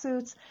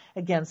lawsuits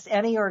against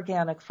any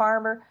organic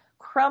farmer,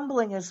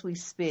 crumbling as we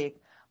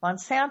speak.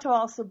 Monsanto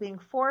also being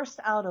forced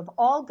out of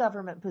all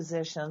government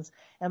positions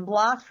and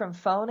blocked from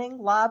phoning,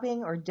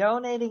 lobbying, or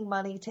donating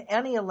money to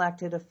any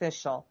elected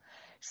official.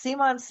 See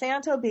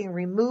Monsanto being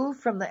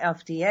removed from the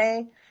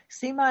FDA.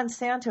 See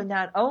Monsanto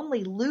not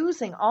only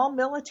losing all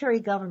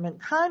military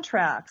government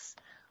contracts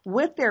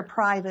with their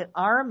private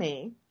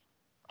army,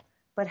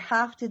 but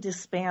have to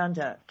disband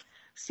it.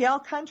 See all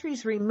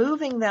countries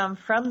removing them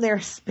from their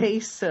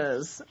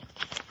spaces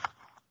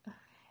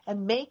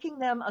and making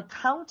them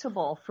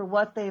accountable for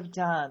what they've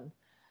done.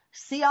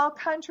 See all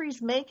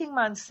countries making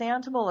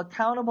Monsanto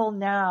accountable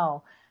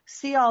now.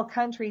 See all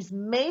countries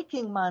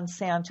making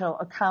Monsanto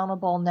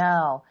accountable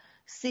now.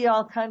 See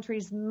all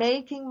countries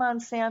making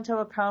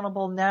Monsanto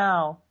accountable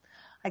now.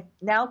 I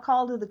now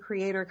call to the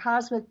Creator,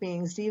 cosmic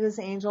beings,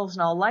 divas, angels,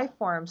 and all life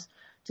forms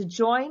to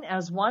join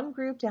as one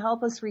group to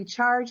help us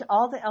recharge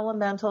all the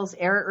elementals,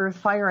 air, earth,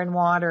 fire, and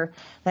water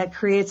that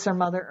creates our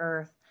Mother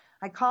Earth.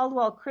 I call to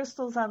all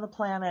crystals on the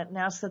planet and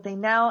ask that they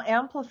now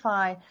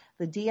amplify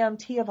the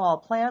DMT of all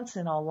plants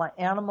and all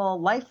animal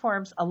life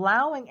forms,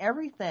 allowing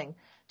everything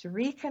to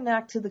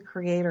reconnect to the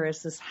Creator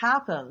as this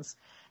happens.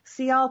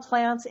 See all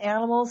plants,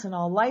 animals, and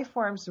all life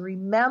forms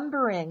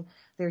remembering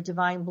their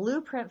divine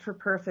blueprint for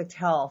perfect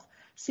health.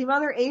 See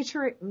Mother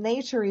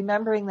Nature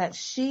remembering that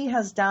she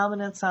has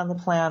dominance on the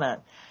planet.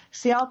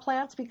 See all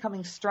plants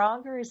becoming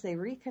stronger as they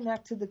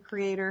reconnect to the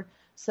Creator,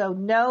 so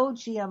no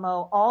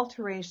GMO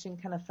alteration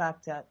can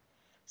affect it.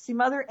 See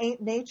Mother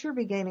Nature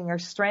regaining her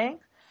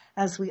strength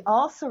as we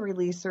also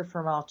release her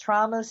from all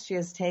traumas she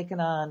has taken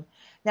on.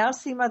 Now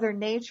see Mother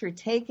Nature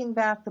taking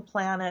back the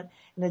planet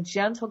in a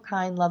gentle,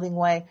 kind, loving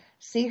way.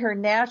 See her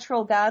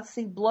natural God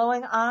seed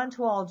blowing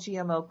onto all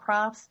GMO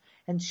crops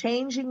and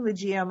changing the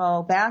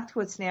GMO back to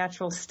its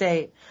natural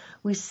state.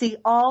 We see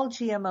all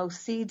GMO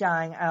seed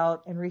dying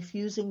out and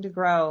refusing to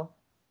grow.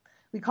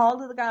 We call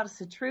to the Goddess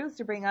of Truth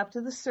to bring up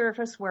to the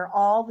surface where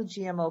all the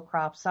GMO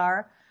crops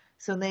are,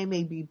 so they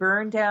may be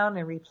burned down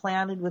and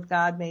replanted with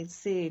God-made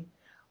seed.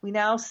 We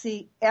now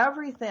see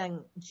everything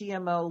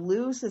GMO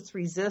lose its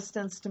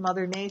resistance to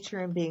Mother Nature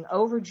and being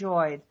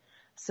overjoyed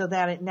so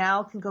that it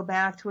now can go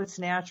back to its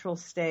natural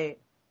state.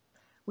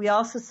 We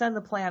also send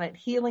the planet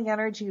healing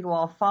energy to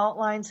all fault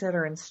lines that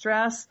are in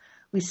stress.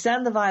 We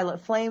send the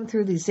violet flame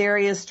through these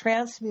areas,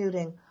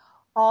 transmuting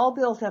all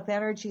built up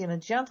energy in a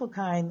gentle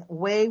kind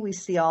way. We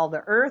see all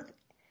the earth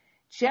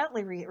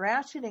gently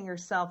ratcheting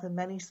herself in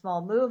many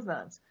small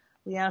movements.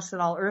 We ask that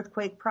all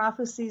earthquake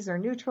prophecies are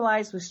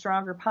neutralized with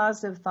stronger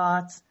positive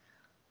thoughts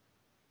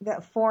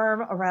that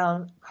form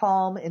around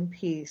calm and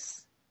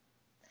peace.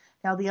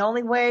 Now, the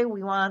only way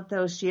we want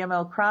those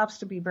GMO crops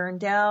to be burned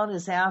down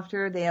is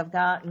after they have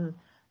gotten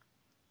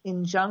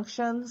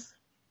injunctions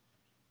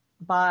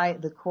by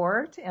the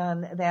court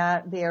and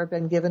that they have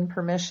been given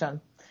permission.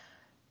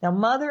 Now,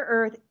 Mother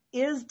Earth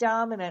is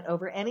dominant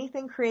over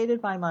anything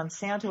created by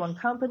Monsanto and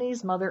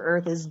companies. Mother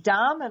Earth is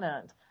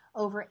dominant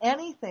over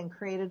anything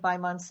created by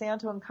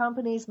Monsanto and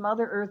companies.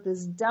 Mother Earth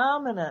is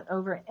dominant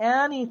over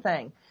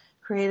anything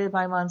created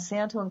by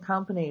Monsanto and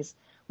companies.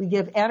 We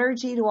give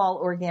energy to all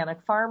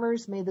organic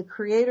farmers. May the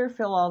Creator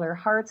fill all their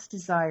heart's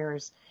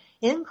desires,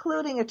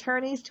 including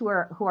attorneys who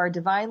are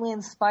divinely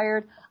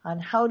inspired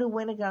on how to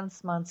win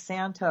against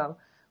Monsanto.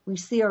 We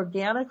see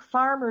organic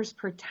farmers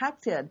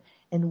protected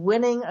and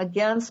winning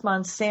against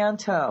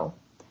Monsanto,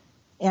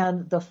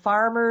 and the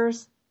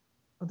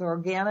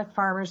organic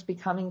farmers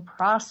becoming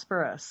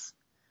prosperous.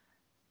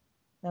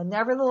 Now,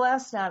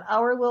 nevertheless, not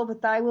our will,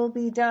 but thy will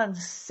be done.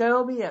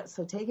 So be it.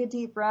 So take a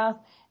deep breath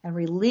and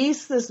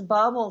release this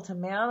bubble to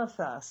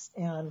manifest.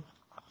 And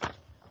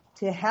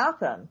to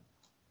happen.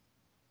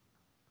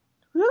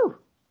 Whew.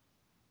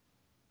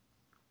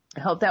 I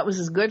hope that was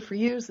as good for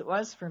you as it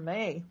was for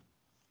me.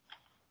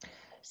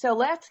 So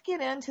let's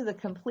get into the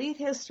complete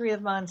history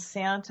of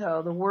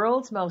Monsanto, the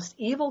world's most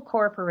evil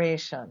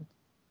corporation.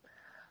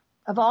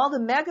 Of all the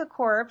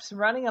megacorps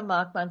running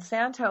amok,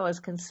 Monsanto has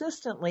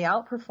consistently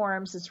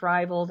outperforms its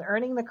rivals,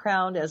 earning the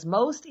crown as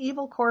most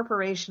evil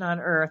corporation on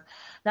earth.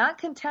 Not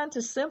content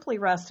to simply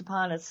rest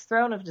upon its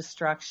throne of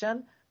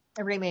destruction,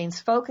 it remains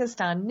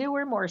focused on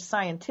newer, more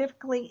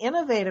scientifically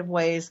innovative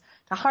ways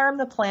to harm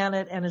the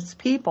planet and its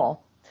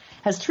people.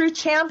 As true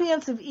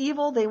champions of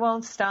evil, they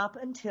won't stop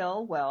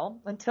until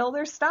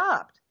they're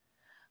stopped.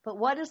 But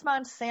what is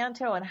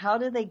Monsanto, and how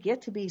did they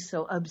get to be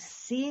so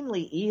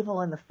obscenely evil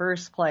in the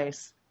first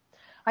place?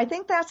 I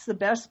think that's the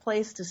best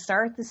place to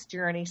start this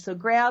journey. So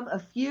grab a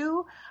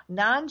few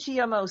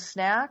non-GMO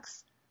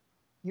snacks,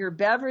 your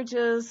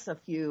beverages, a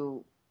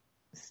few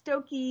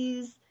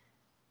Stokies,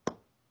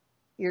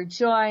 your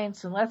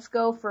joints, and let's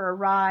go for a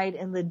ride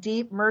in the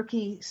deep,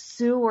 murky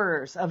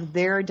sewers of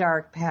their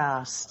dark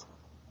past.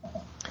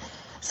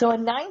 So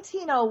in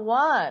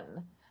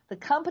 1901, the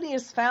company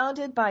is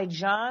founded by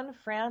John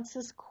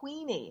Francis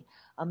Queeny,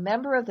 a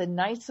member of the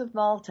Knights of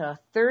Malta,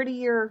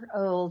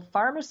 30-year-old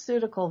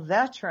pharmaceutical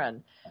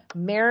veteran,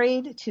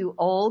 married to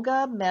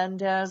Olga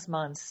Mendez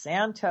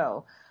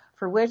Monsanto,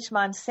 for which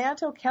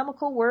Monsanto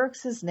Chemical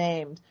Works is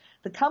named.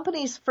 The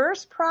company's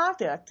first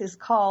product is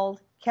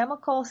called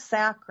chemical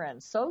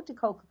saccharin, sold to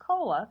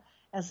Coca-Cola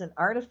as an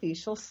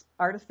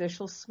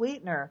artificial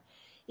sweetener.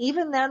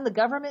 Even then, the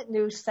government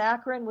knew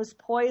saccharin was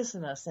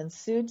poisonous and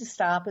sued to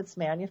stop its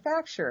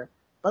manufacture,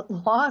 but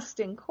lost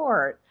in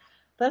court,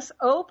 thus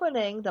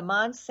opening the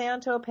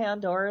Monsanto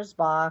Pandora's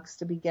box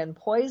to begin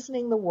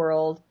poisoning the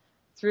world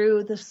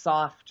through the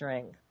soft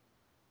drink.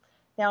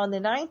 Now, in the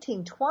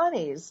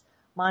 1920s,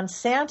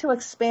 Monsanto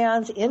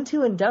expands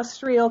into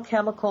industrial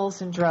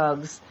chemicals and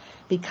drugs,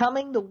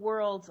 becoming the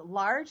world's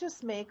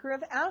largest maker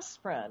of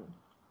aspirin.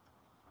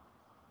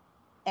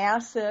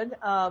 Acid,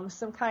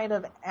 some kind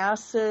of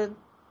acid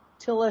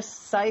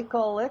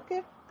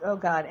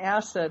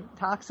acid,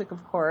 toxic,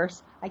 of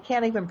course. I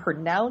can't even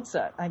pronounce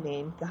it.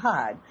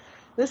 God.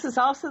 This is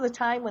also the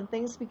time when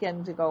things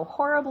begin to go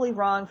horribly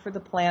wrong for the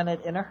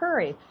planet in a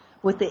hurry,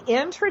 with the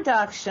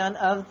introduction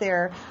of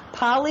their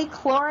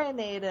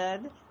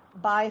polychlorinated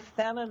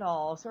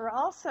biphenyls, or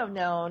also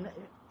known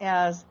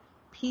as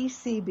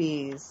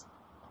PCBs.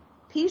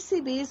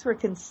 PCBs were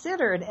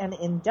considered an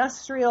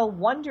industrial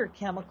wonder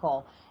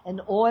chemical, an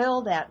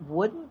oil that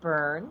wouldn't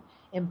burn,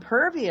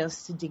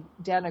 impervious to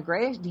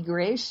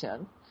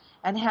degradation,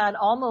 and had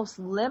almost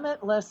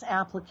limitless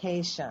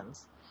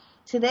applications.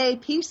 Today,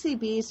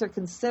 PCBs are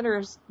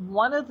considered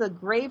one of the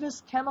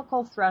gravest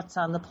chemical threats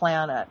on the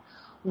planet,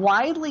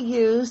 widely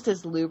used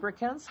as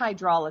lubricants,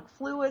 hydraulic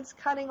fluids,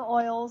 cutting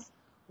oils,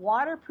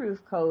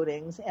 waterproof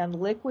coatings, and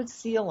liquid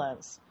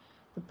sealants.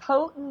 The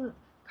potent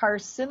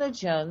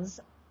carcinogens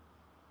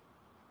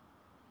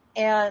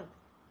and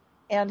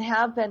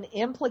have been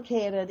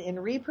implicated in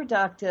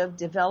reproductive,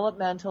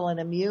 developmental, and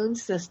immune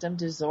system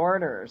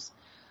disorders.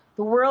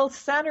 The world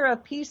center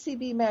of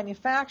PCB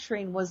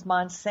manufacturing was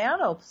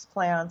Monsanto's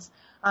plants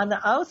on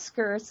the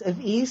outskirts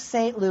of East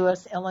St.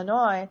 Louis,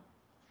 Illinois,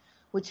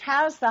 which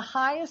has the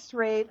highest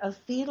rate of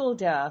fetal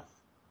death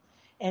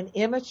and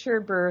immature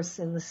births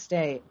in the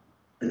state.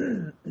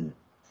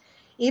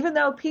 Even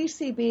though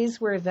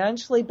PCBs were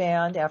eventually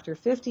banned after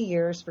 50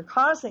 years for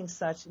causing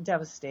such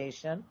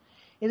devastation,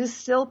 it is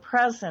still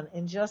present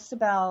in just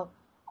about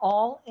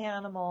all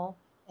animal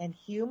and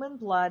human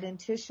blood and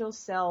tissue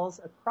cells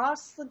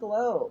across the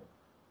globe.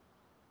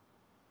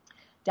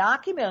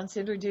 Documents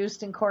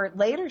introduced in court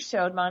later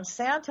showed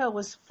Monsanto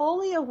was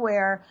fully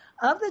aware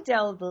of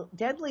the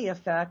deadly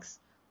effects,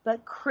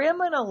 but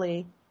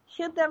criminally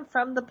hid them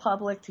from the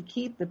public to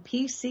keep the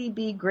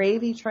PCB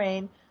gravy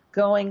train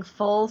going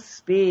full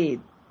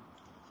speed.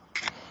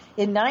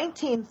 In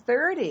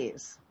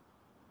 1930s,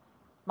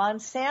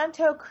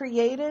 Monsanto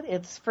created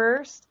its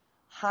first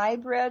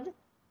hybrid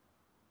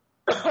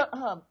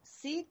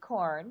seed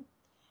corn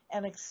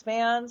and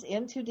expands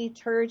into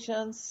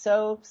detergents,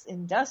 soaps,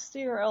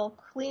 industrial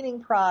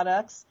cleaning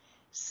products,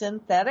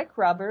 synthetic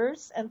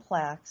rubbers, and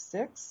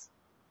plastics.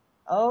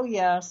 Oh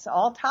yes,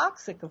 all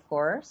toxic, of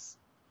course.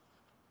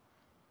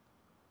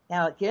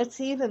 Now it gets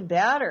even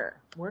better.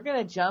 We're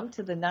going to jump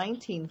to the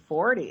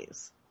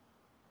 1940s.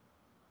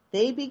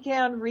 They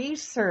began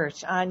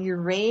research on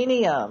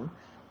uranium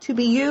to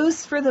be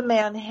used for the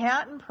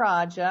Manhattan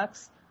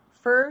Project's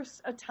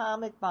first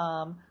atomic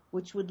bomb,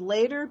 which would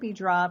later be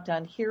dropped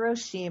on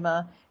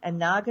Hiroshima and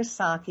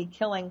Nagasaki,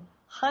 killing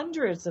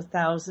hundreds of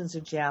thousands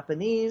of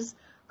Japanese,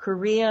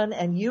 Korean,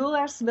 and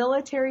U.S.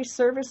 military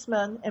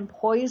servicemen and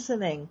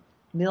poisoning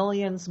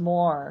millions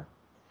more.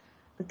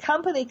 The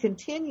company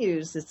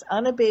continues its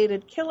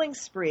unabated killing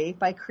spree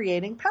by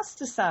creating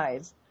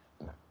pesticides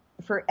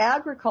for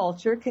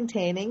agriculture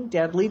containing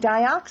deadly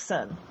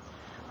dioxin,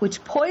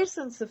 which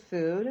poisons the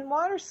food and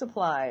water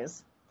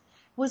supplies.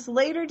 It was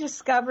later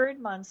discovered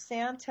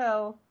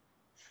Monsanto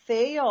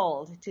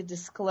failed to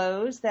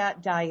disclose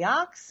that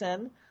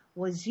dioxin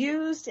was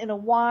used in a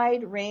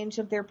wide range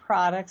of their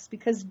products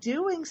because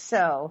doing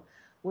so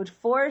would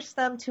force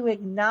them to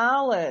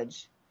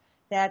acknowledge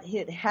that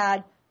it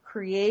had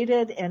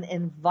created an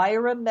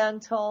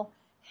environmental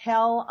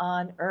hell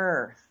on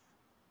earth.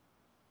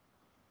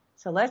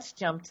 So let's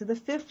jump to the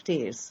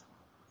 50s.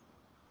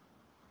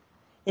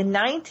 In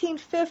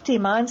 1950,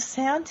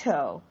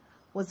 Monsanto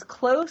was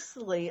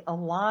closely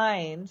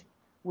aligned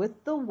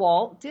with the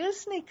Walt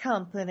Disney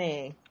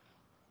Company.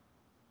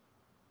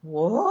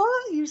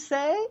 What, you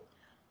say?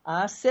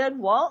 I said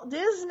Walt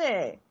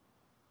Disney.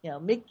 You know,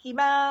 Mickey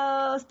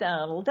Mouse,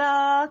 Donald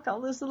Duck,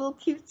 all those little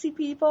cutesy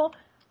people.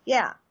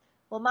 Yeah.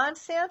 Well,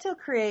 Monsanto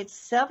creates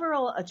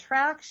several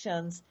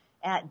attractions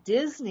at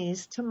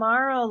Disney's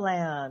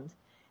Tomorrowland,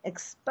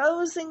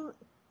 espousing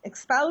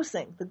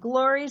the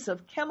glories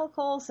of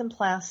chemicals and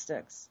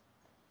plastics.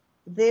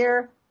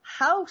 Their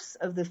house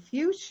of the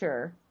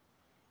future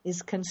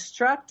is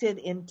constructed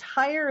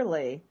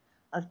entirely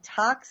of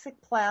toxic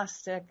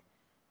plastic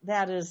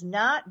that is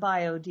not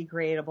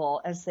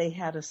biodegradable, as they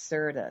had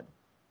asserted.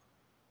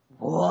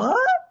 What?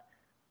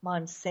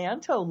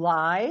 Monsanto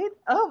lied?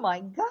 Oh my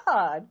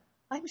God,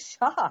 I'm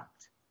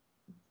shocked.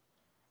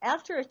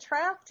 After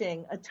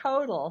attracting a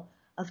total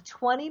of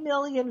 20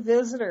 million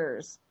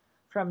visitors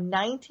from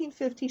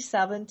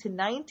 1957 to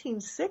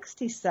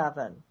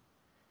 1967,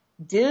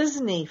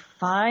 Disney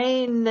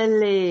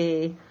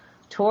finally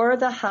tore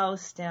the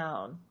house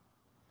down,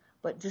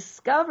 but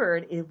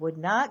discovered it would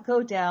not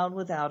go down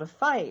without a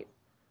fight.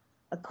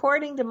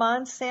 According to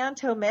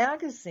Monsanto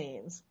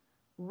magazines,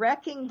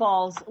 wrecking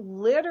balls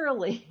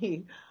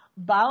literally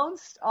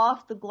bounced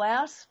off the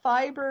glass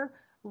fiber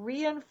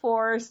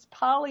reinforced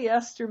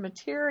polyester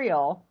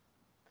material.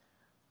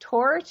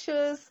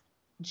 Torches,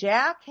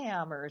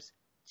 jackhammers,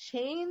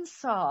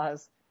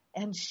 chainsaws,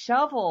 and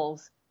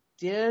shovels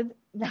did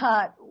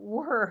not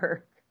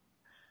work.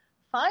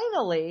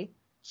 Finally,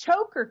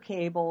 choker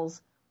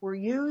cables were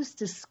used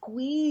to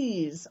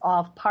squeeze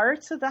off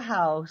parts of the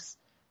house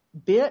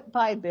bit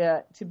by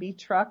bit to be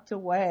trucked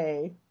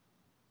away.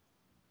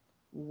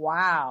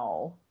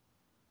 Wow.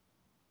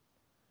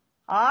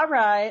 All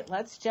right,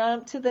 let's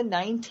jump to the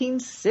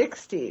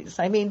 1960s.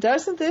 I mean,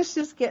 doesn't this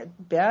just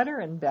get better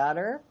and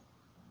better?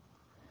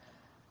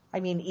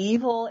 I mean,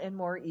 evil and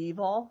more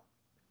evil.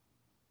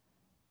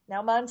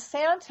 Now,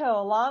 Monsanto,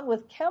 along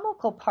with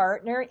chemical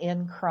partner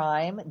in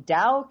crime,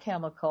 Dow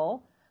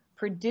Chemical,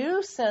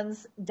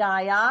 produces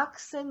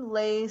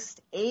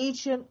dioxin-laced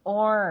Agent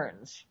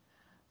Orange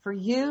for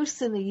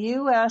use in the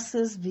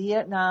U.S.'s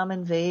Vietnam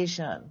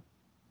invasion.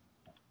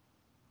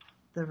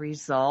 The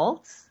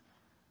results?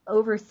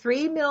 Over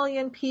 3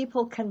 million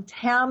people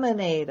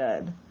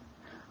contaminated,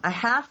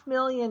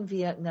 500,000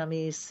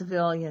 Vietnamese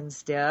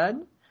civilians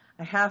dead,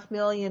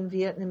 500,000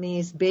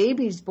 Vietnamese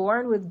babies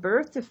born with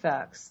birth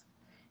defects,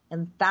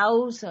 and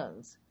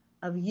thousands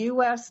of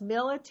U.S.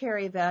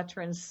 military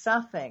veterans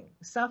suffering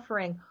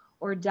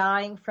or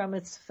dying from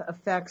its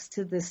effects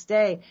to this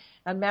day.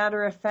 A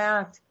matter of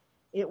fact,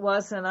 it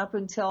wasn't up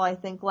until I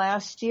think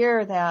last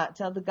year that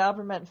the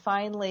government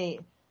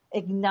finally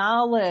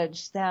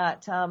acknowledged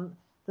that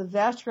the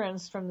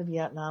veterans from the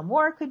Vietnam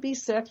War could be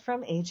sick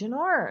from Agent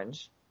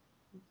Orange.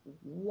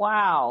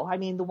 Wow. I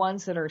mean, the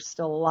ones that are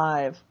still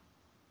alive.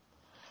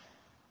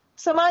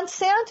 So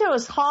Monsanto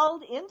is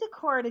hauled into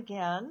court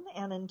again,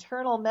 and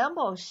internal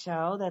memos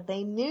show that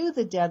they knew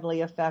the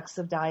deadly effects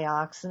of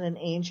dioxin and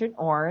Agent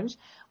Orange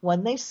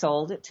when they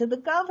sold it to the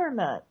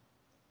government.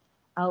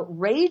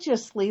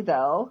 Outrageously,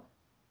 though,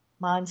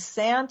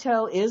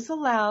 Monsanto is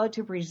allowed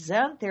to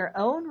present their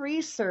own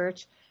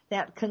research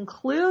that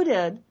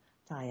concluded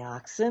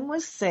dioxin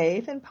was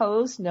safe and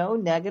posed no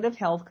negative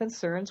health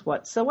concerns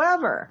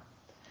whatsoever.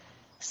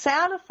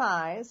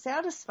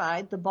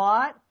 Satisfied, the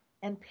bought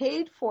and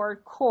paid for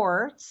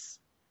courts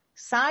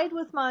side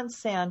with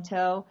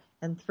Monsanto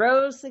and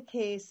throws the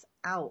case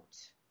out.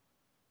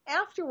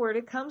 Afterward,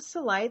 it comes to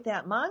light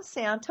that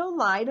Monsanto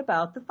lied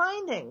about the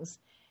findings,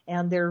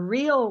 and their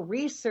real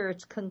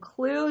research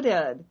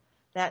concluded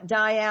that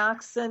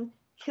dioxin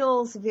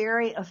kills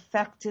very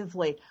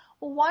effectively.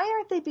 Well, why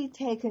aren't they being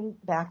taken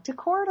back to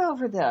court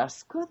over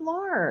this? Good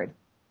Lord.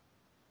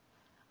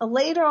 A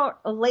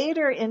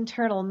later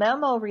internal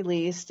memo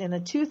released in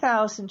a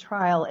 2000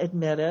 trial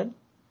admitted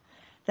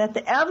that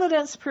the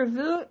evidence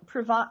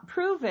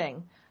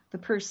proving the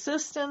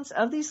persistence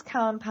of these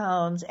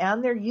compounds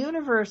and their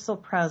universal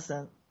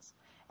presence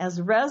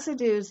as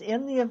residues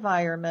in the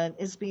environment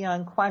is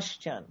beyond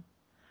question.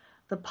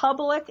 The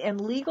public and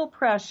legal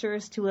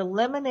pressures to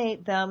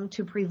eliminate them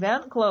to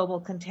prevent global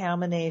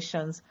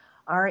contaminations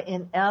are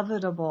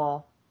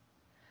inevitable.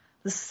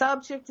 The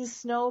subject is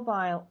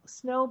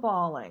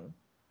snowballing.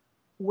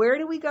 Where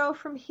do we go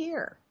from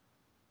here?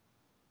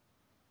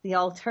 The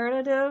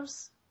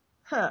alternatives?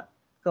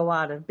 Go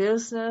out of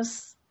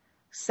business,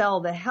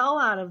 sell the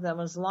hell out of them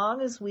as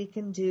long as we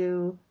can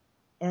do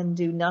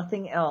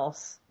nothing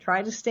else.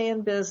 Try to stay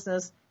in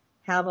business,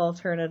 have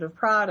alternative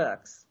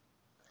products.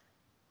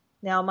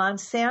 Now,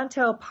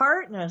 Monsanto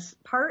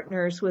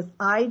partners with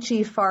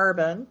IG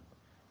Farben.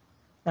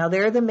 Now,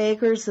 they're the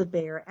makers of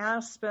Bayer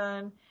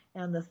Aspen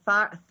and the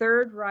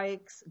Third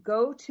Reich's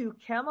go-to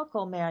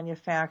chemical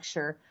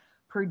manufacturer,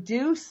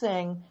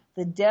 producing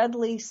the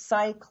deadly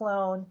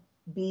Cyclone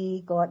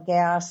B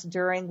gas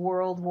during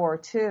World War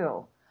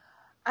II.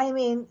 I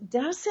mean,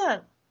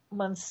 doesn't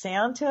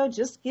Monsanto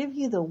just give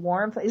you the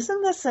warmth?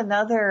 Isn't this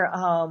another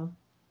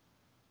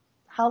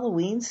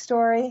Halloween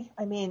story?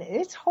 I mean,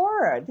 it's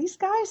horrid. These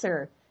guys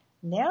are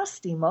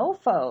nasty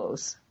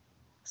mofos.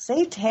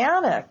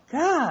 Satanic.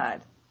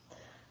 God.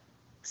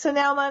 So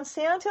now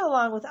Monsanto,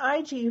 along with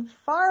IG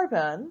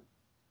Farben,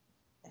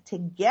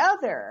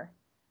 together,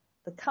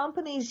 the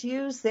companies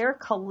use their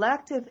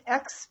collective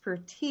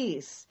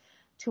expertise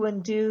to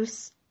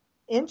introduce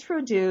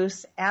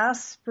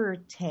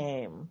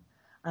aspartame,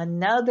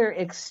 another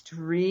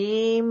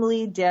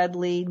extremely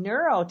deadly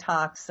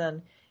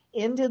neurotoxin,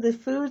 into the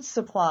food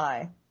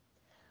supply.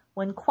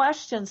 When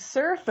questions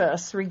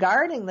surface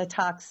regarding the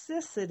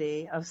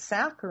toxicity of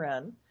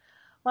saccharin,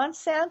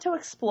 Monsanto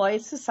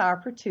exploits this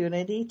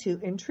opportunity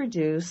to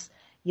introduce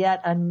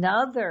yet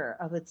another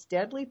of its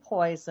deadly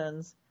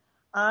poisons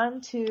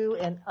onto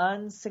an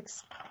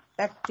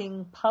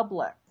unsuspecting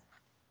public.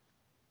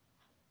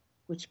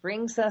 Which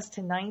brings us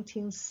to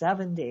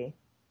 1970.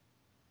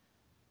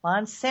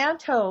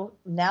 Monsanto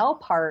now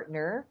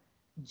partner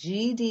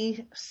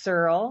G.D.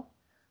 Searle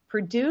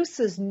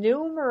produces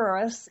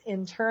numerous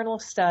internal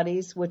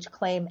studies which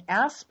claim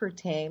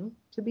aspartame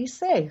to be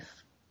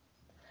safe.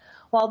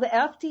 While the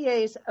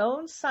FDA's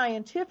own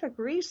scientific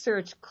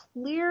research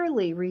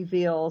clearly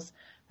reveals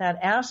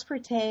that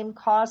aspartame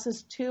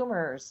causes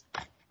tumors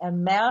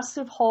and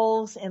massive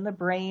holes in the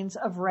brains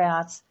of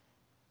rats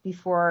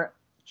before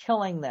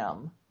killing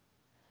them.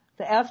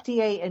 The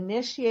FDA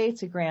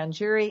initiates a grand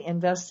jury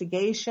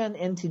investigation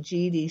into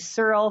G.D.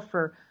 Searle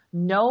for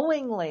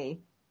knowingly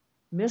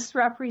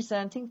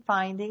misrepresenting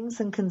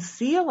findings and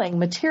concealing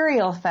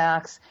material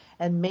facts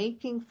and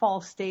making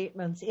false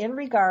statements in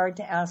regard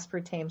to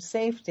aspartame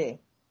safety.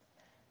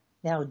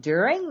 Now,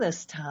 during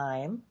this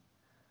time,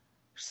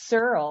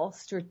 Searle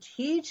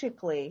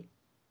strategically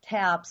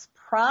taps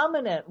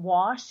prominent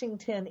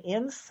Washington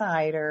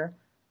insider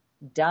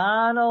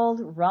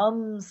Donald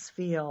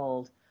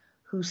Rumsfeld,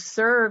 who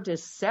served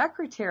as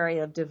Secretary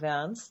of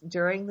Defense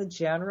during the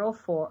Gerald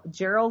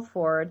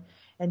Ford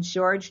and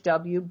George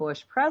W.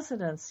 Bush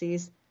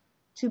presidencies,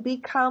 to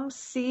become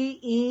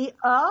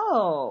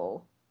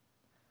CEO.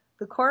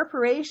 The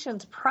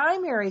corporation's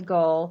primary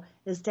goal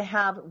is to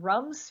have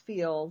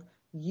Rumsfeld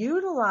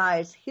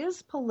utilize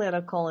his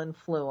political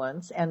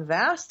influence and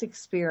vast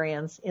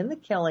experience in the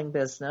killing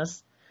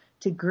business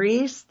to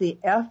grease the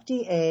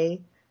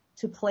FDA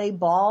to play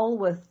ball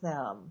with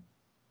them.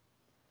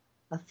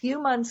 A few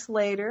months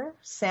later,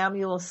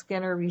 Samuel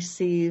Skinner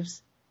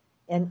receives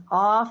an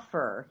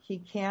offer he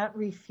can't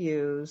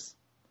refuse,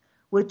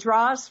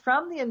 withdraws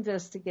from the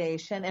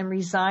investigation, and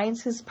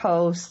resigns his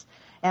post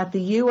at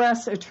the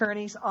U.S.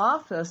 Attorney's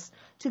Office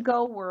to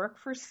go work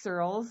for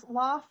Searle's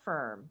law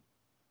firm.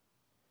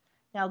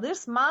 Now,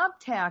 this mob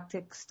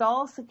tactic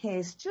stalls the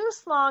case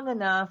just long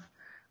enough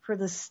for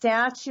the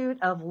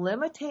statute of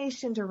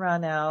limitation to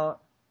run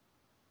out,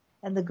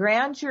 and the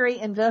grand jury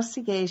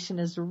investigation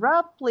is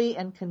abruptly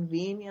and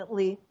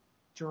conveniently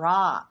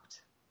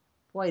dropped.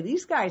 Boy,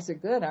 these guys are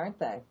good, aren't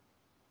they?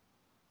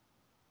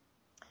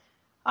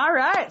 All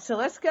right, so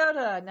let's go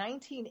to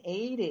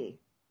 1980.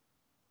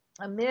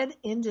 Amid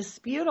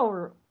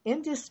indisputable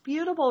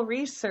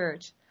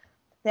research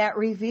that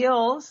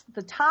reveals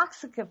the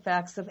toxic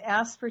effects of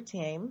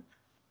aspartame,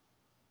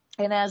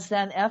 and as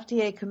then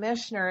FDA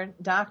Commissioner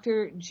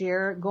Dr.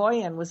 Jer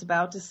Goyen was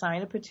about to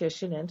sign a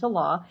petition into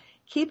law,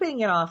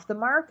 keeping it off the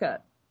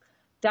market,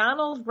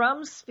 Donald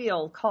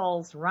Rumsfeld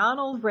calls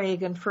Ronald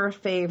Reagan for a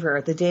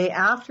favor the day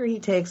after he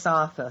takes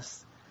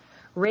office.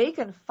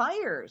 Reagan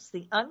fires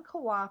the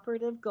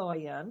uncooperative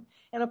Goyen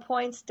and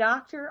appoints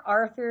Dr.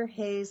 Arthur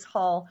Hayes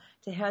Hull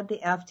to head the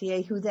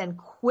FDA, who then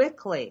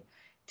quickly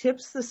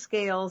tips the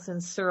scales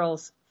in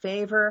Searle's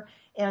favor,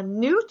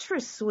 and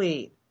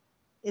NutraSweet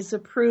is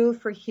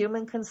approved for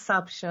human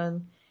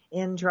consumption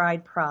in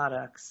dried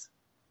products.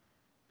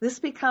 This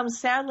becomes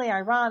sadly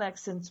ironic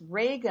since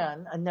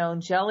Reagan, a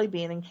known jelly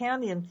bean and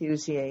candy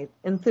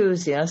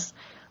enthusiast,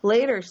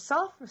 later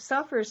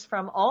suffers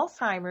from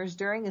Alzheimer's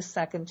during his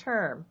second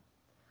term.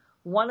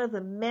 One of the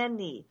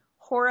many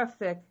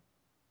horrific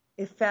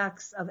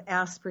effects of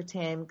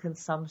aspartame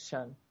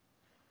consumption.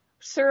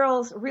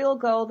 Searle's real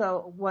goal,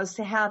 though, was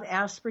to have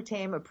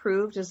aspartame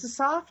approved as a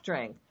soft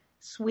drink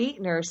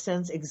sweetener,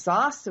 since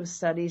exhaustive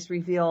studies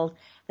revealed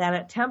that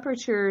at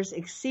temperatures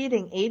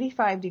exceeding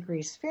 85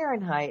 degrees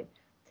Fahrenheit,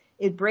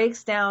 it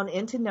breaks down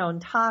into known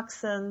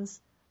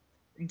toxins,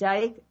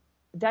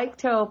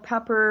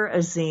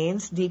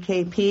 diketopiperazines,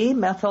 DKP,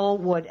 methyl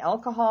wood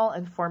alcohol,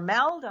 and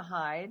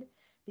formaldehyde,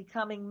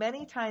 becoming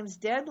many times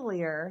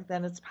deadlier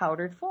than its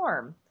powdered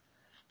form.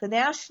 The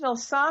National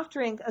Soft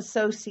Drink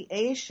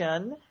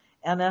Association,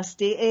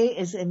 NSDA,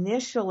 is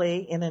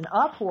initially in an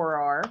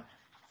uproar,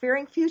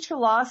 fearing future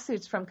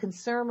lawsuits from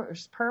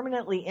consumers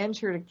permanently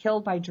injured or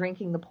killed by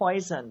drinking the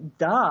poison.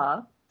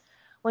 Duh.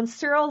 When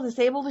Searle is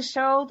able to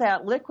show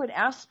that liquid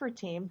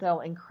aspartame, though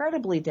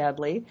incredibly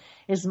deadly,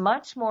 is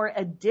much more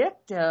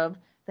addictive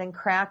than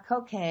crack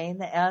cocaine,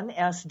 the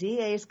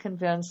NSDA is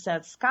convinced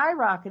that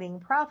skyrocketing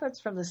profits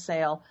from the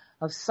sale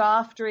of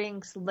soft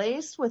drinks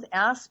laced with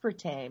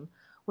aspartame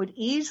would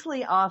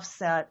easily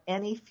offset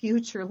any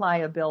future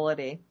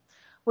liability.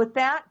 With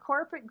that,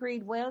 corporate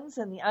greed wins,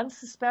 and the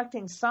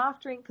unsuspecting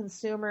soft drink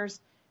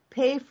consumers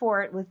pay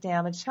for it with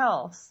damaged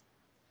health.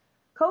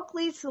 Coke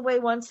leads the way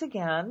once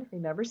again,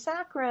 remember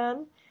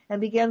saccharin, and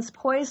begins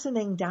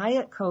poisoning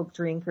Diet Coke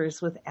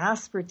drinkers with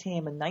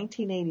aspartame in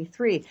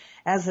 1983.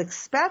 As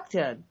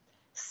expected,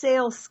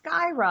 sales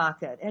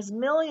skyrocket as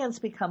millions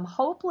become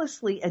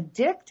hopelessly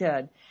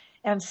addicted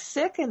and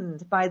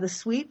sickened by the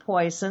sweet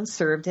poison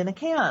served in a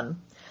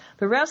can.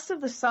 The rest of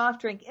the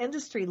soft drink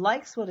industry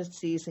likes what it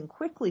sees and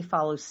quickly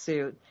follows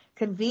suit,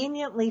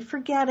 conveniently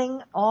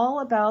forgetting all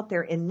about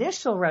their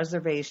initial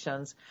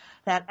reservations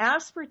that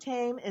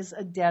aspartame is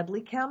a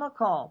deadly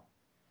chemical.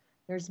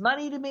 There's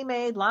money to be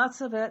made,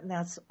 lots of it, and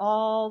that's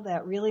all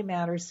that really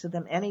matters to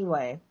them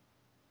anyway.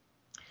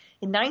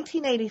 In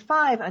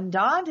 1985,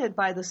 undaunted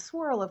by the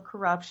swirl of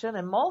corruption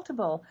and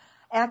multiple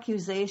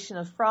accusations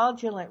of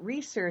fraudulent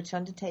research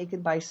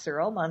undertaken by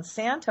Searle,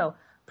 Monsanto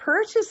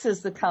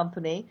purchases the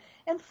company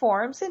and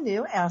forms a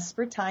new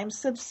aspartame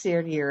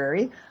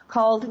subsidiary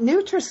called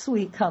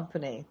NutraSweet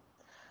Company.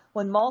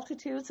 When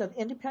multitudes of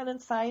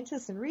independent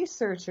scientists and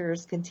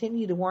researchers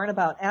continue to warn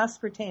about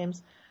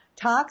aspartame's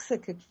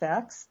toxic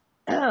effects,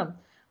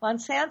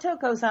 Monsanto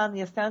goes on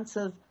the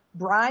offensive,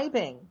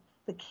 bribing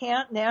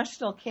the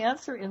National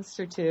Cancer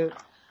Institute,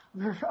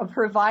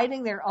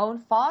 providing their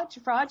own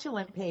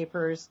fraudulent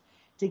papers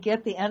to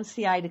get the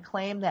NCI to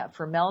claim that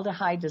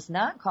formaldehyde does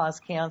not cause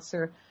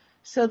cancer,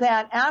 so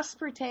that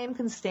aspartame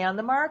can stay on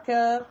the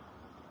market.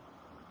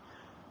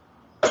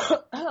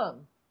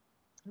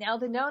 Now,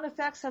 the known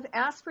effects of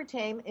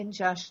aspartame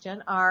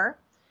ingestion are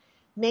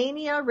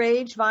mania,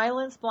 rage,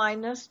 violence,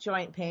 blindness,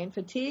 joint pain,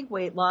 fatigue,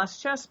 weight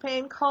loss, chest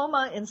pain,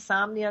 coma,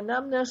 insomnia,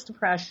 numbness,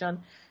 depression,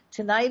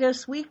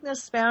 tinnitus,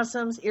 weakness,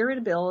 spasms,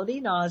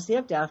 irritability,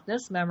 nausea,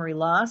 deafness, memory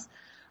loss,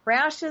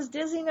 rashes,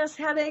 dizziness,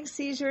 headaches,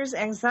 seizures,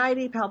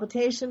 anxiety,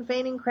 palpitation,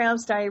 fainting,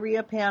 cramps,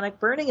 diarrhea, panic,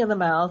 burning in the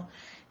mouth,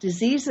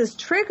 diseases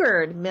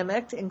triggered,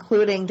 mimicked,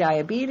 including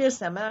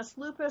diabetes, MS,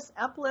 lupus,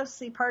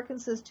 epilepsy,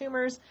 Parkinson's,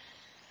 tumors,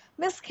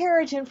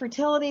 miscarriage,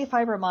 infertility,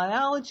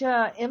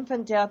 fibromyalgia,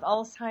 infant death,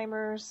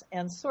 Alzheimer's,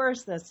 and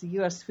source, that's the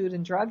U.S. Food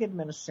and Drug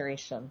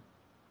Administration.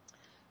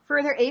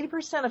 Further,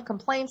 80% of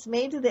complaints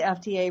made to the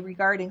FDA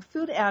regarding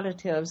food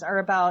additives are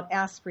about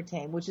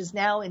aspartame, which is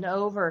now in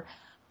over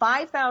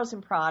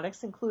 5,000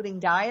 products, including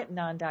diet and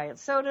non-diet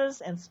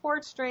sodas and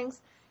sports drinks,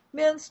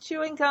 mints,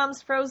 chewing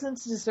gums, frozen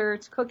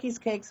desserts, cookies,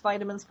 cakes,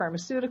 vitamins,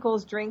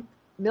 pharmaceuticals,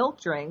 milk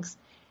drinks,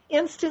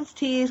 instant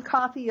teas,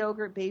 coffee,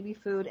 yogurt, baby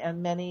food,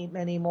 and many,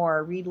 many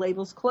more. Read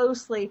labels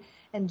closely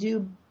and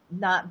do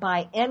not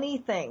buy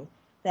anything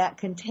that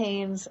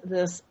contains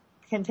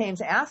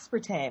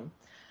aspartame.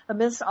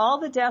 Amidst all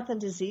the death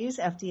and disease,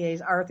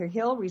 FDA's Arthur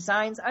Hill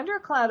resigns under a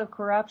cloud of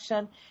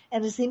corruption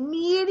and is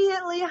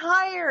immediately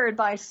hired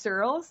by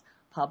Searle's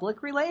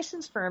public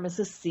relations firm as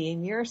a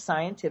senior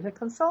scientific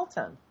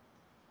consultant.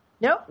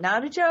 Nope,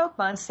 not a joke.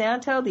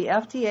 Monsanto, the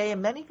FDA,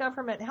 and many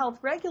government health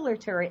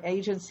regulatory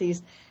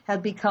agencies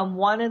have become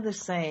one and the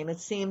same. It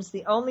seems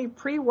the only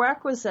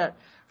prerequisite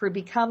for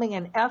becoming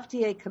an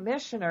FDA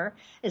commissioner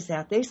is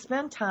that they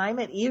spend time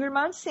at either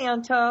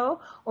Monsanto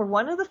or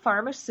one of the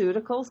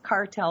pharmaceuticals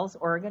cartels,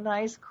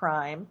 organized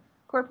crime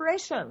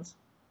corporations.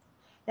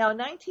 Now, in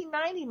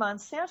 1990,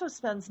 Monsanto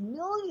spends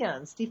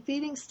millions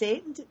defeating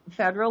state and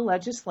federal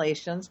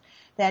legislations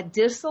that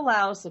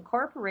disallows the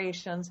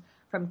corporations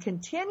from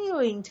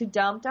continuing to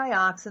dump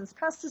dioxins,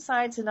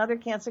 pesticides, and other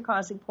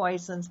cancer-causing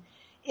poisons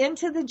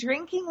into the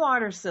drinking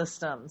water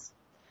systems.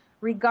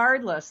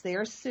 Regardless, they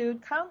are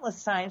sued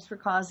countless times for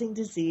causing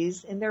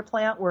disease in their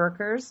plant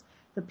workers,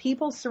 the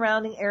people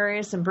surrounding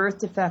areas, and birth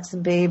defects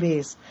in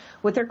babies.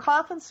 With their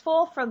coffins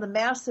full from the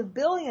massive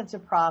billions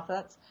of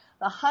profits,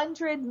 the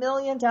 $100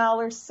 million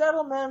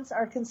settlements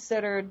are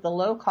considered the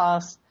low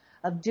cost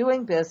of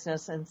doing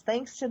business, and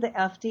thanks to the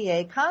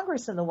FDA,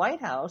 Congress, and the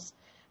White House,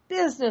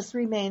 business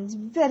remains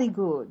very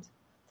good.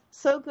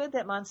 So good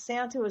that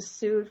Monsanto is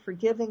sued for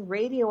giving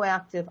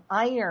radioactive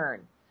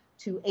iron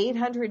to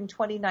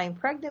 829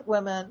 pregnant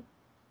women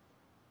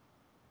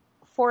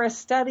for a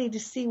study to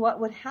see what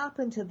would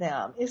happen to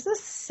them. Is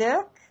this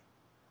sick?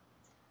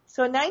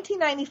 So in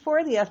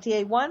 1994, the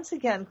FDA once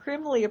again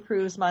criminally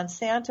approves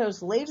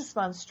Monsanto's latest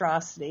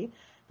monstrosity,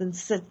 the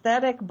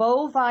synthetic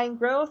bovine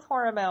growth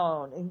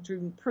hormone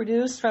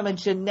produced from a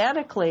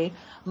genetically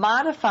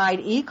modified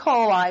E.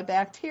 coli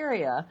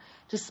bacteria.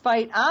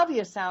 Despite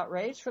obvious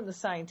outrage from the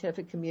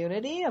scientific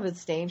community of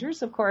its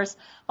dangers, of course,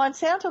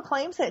 Monsanto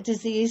claims that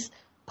disease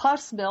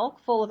pus milk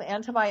full of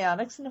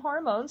antibiotics and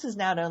hormones is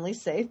not only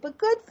safe, but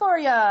good for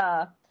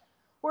you.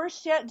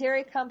 Worse yet,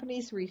 dairy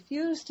companies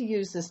refuse to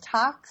use this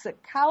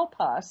toxic cow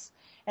pus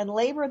and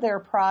label their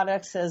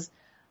products as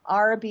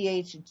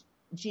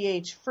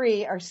RBHGH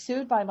free are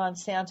sued by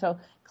Monsanto,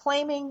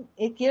 claiming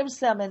it gives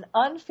them an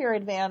unfair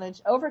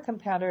advantage over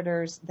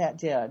competitors that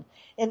did.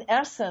 In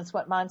essence,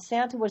 what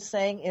Monsanto was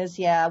saying is,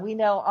 yeah, we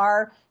know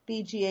our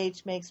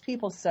BGH makes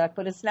people sick,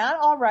 but it's not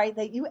all right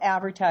that you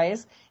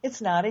advertise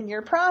it's not in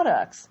your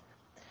products.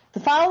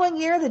 The following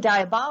year, the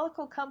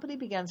diabolical company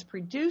begins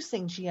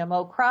producing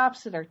GMO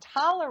crops that are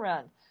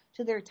tolerant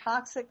to their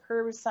toxic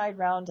herbicide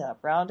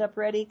Roundup. Roundup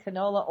Ready,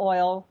 canola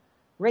oil,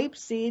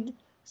 rapeseed,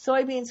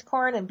 soybeans,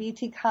 corn, and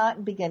BT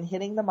cotton begin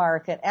hitting the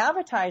market,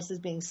 advertised as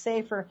being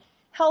safer,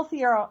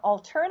 healthier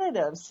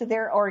alternatives to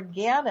their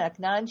organic,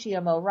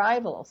 non-GMO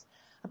rivals.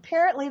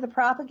 Apparently, the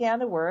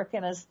propaganda worked,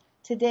 and as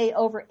today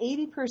over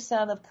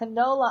 80% of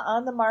canola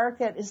on the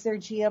market is their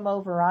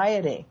GMO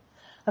variety.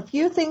 A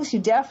few things you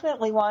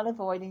definitely want to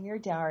avoid in your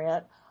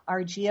diet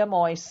are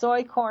GMO,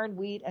 soy, corn,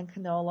 wheat, and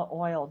canola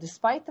oil.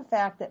 Despite the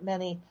fact that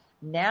many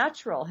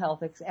natural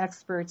health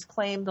experts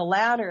claim the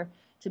latter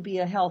to be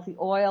a healthy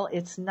oil,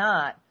 it's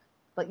not.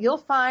 But you'll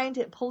find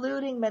it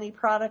polluting many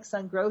products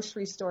on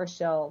grocery store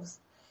shelves.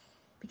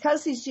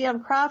 Because these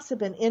GM crops have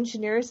been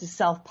engineered to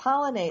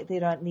self-pollinate, they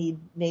don't need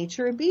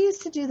nature or bees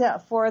to do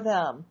that for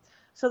them.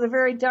 So the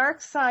very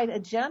dark side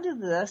agenda of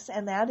this,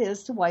 and that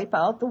is to wipe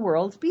out the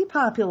world's bee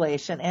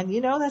population. And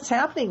you know that's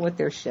happening with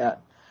their shit.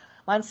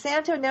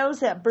 Monsanto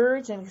knows that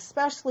birds, and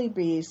especially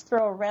bees,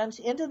 throw a wrench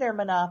into their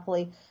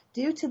monopoly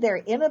due to their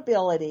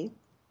ability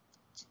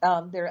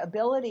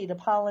to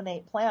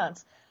pollinate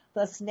plants,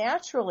 thus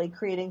naturally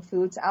creating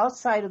foods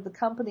outside of the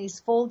company's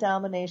full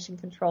domination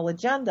control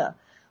agenda.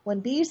 When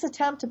bees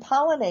attempt to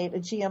pollinate a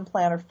GM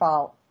plant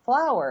or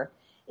flower,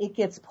 it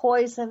gets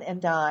poisoned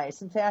and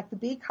dies. In fact, the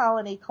bee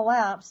colony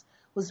collapse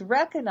was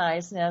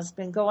recognized and has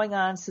been going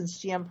on since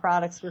GM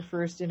products were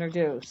first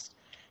introduced.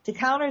 To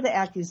counter the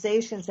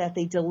accusations that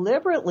they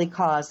deliberately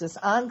cause this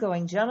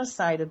ongoing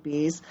genocide of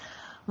bees,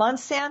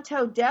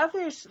 Monsanto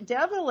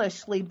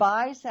devilishly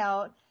buys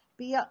out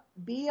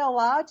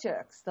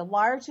Biologics, the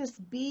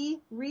largest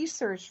bee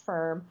research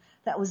firm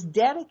that was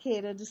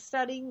dedicated to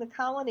studying the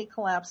colony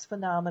collapse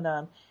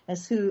phenomenon,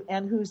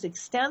 and whose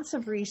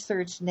extensive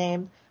research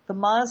named the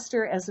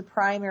monster as the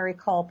primary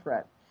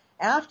culprit.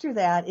 After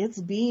that, it's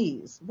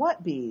bees.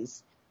 What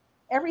bees?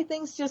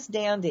 Everything's just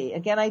dandy.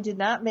 Again, I did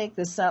not make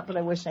this up, but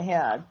I wish I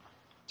had.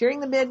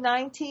 During the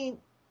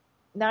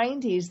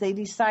mid-1990s, they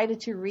decided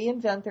to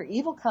reinvent their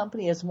evil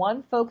company as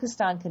one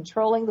focused on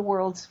controlling the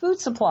world's food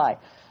supply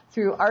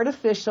through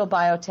artificial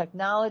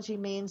biotechnology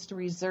means to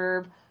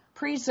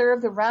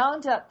preserve the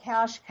Roundup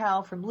cash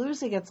cow from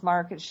losing its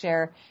market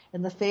share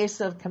in the face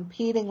of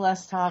competing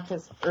less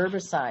toxic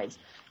herbicides.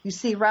 You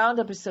see,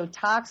 Roundup is so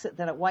toxic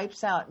that it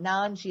wipes out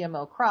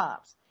non-GMO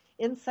crops,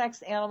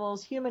 insects,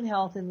 animals, human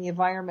health, and the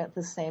environment at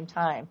the same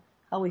time.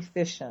 How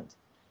efficient.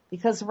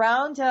 Because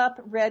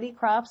Roundup Ready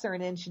crops are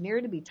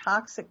engineered to be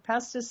toxic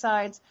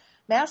pesticides,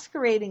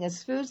 masquerading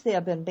as foods, they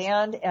have been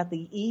banned at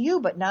the EU,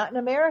 but not in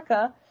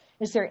America.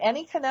 Is there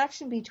any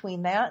connection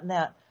between that and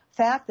that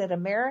fact that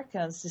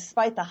Americans,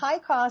 despite the high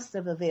cost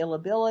of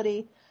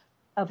availability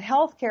of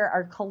health care,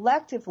 are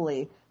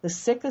collectively the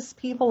sickest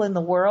people in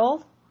the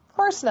world? Of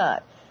course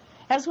not.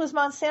 As was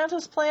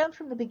Monsanto's plan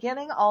from the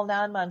beginning, all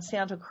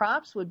non-Monsanto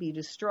crops would be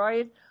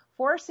destroyed,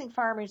 forcing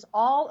farmers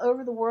all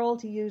over the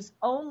world to use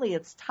only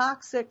its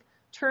toxic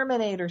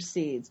Terminator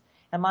seeds.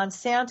 And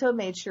Monsanto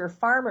made sure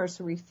farmers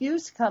who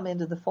refused to come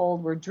into the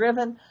fold were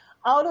driven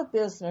out of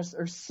business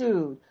or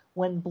sued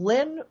when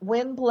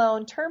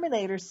wind-blown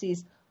Terminator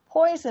seeds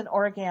poison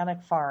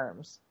organic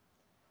farms.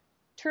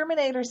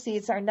 Terminator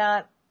seeds are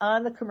not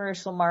on the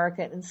commercial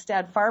market.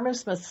 Instead,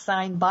 farmers must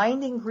sign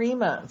binding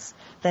agreements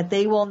that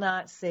they will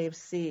not save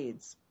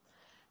seeds.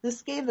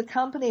 This gave the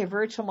company a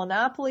virtual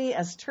monopoly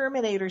as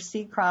Terminator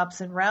seed crops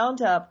and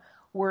Roundup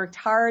worked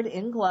hard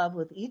in glove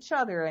with each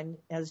other, and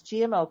as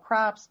GMO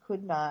crops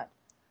could not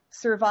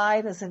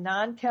survive as a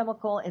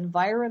non-chemical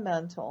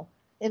environment,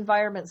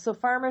 so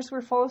farmers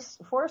were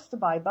forced to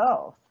buy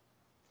both.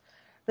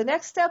 The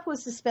next step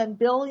was to spend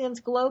billions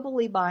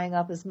globally buying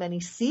up as many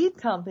seed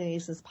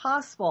companies as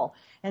possible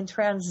and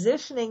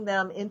transitioning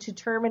them into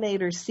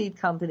Terminator seed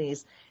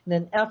companies in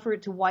an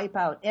effort to wipe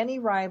out any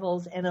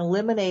rivals and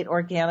eliminate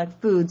organic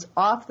foods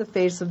off the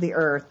face of the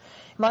earth.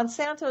 In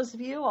Monsanto's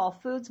view, all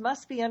foods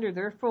must be under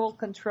their full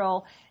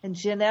control and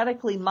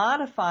genetically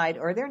modified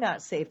or they're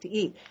not safe to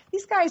eat.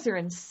 These guys are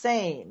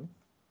insane.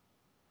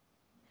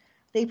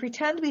 They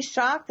pretend to be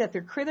shocked that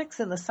their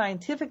critics in the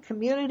scientific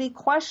community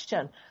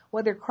question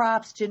whether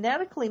crops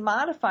genetically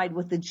modified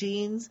with the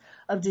genes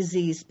of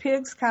diseased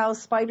pigs,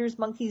 cows, spiders,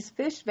 monkeys,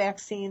 fish,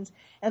 vaccines,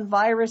 and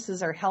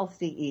viruses are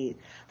healthy to eat.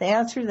 The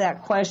answer to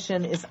that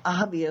question is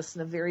obvious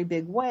in a very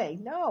big way.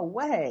 No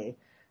way.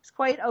 It's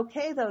quite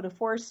okay, though, to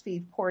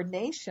force-feed poor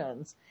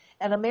nations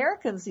and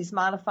Americans these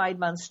modified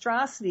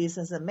monstrosities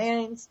as a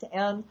means to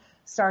end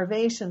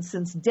starvation,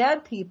 since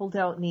dead people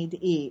don't need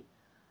to eat.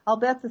 I'll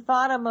bet the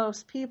thought on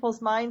most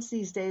people's minds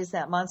these days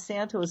that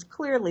Monsanto is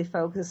clearly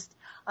focused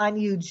on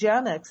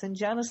eugenics and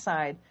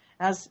genocide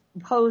as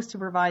opposed to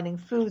providing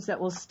foods that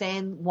will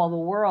sustain the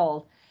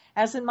world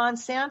As in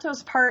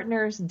Monsanto's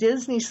partners,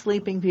 Disney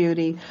Sleeping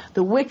Beauty,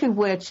 the Wicked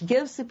Witch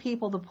gives the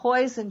people the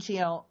poison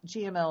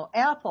GMO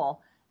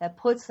apple that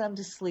puts them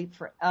to sleep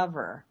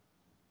forever.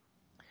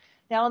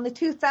 Now, in the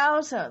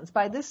 2000s,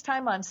 by this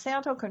time,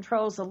 Monsanto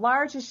controls the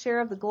largest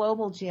share of the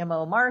global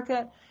GMO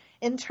market.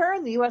 In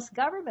turn, the U.S.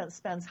 government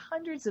spends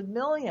hundreds of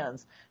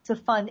millions to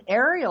fund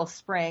aerial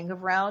spraying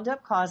of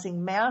Roundup,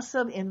 causing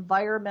massive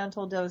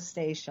environmental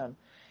devastation.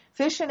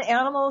 Fish and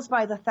animals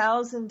by the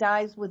thousand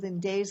died within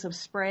days of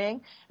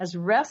spraying, as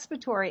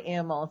respiratory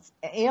ailments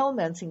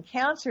and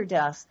cancer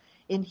deaths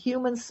in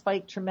humans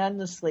spiked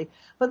tremendously.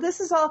 But this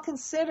is all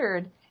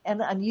considered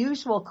an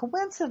unusual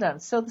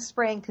coincidence, so the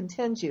spraying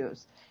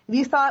continues. If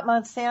you thought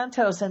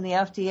Monsanto's and the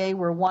FDA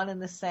were one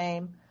and the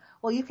same,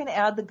 well, you can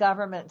add the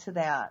government to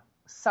that.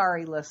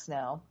 Sorry, list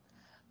now.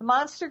 The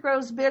monster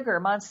grows bigger.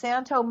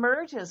 Monsanto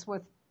merges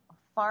with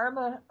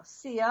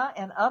Pharmacia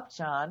and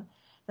Upjohn,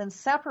 then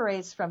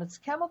separates from its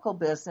chemical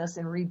business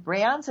and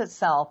rebrands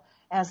itself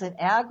as an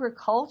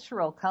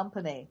agricultural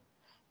company.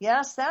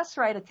 Yes, that's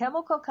right. A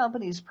chemical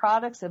company's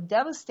products have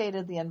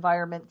devastated the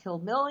environment,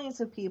 killed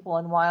millions of people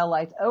and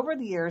wildlife over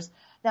the years,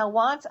 now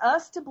wants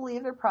us to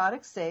believe their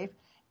products safe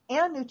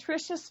and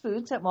nutritious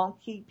foods that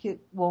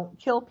won't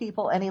kill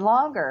people any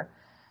longer.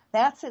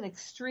 That's an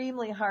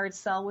extremely hard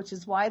sell, which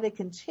is why they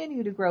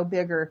continue to grow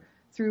bigger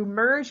through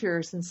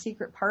mergers and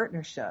secret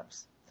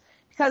partnerships.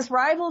 Because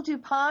rival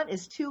DuPont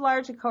is too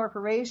large a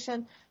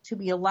corporation to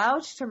be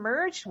allowed to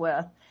merge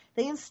with,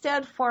 they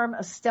instead form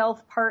a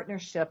stealth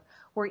partnership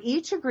where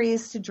each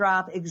agrees to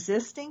drop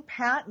existing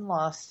patent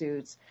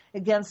lawsuits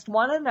against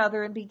one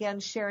another and begin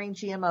sharing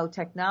GMO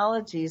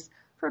technologies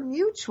for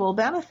mutual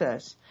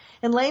benefit.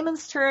 In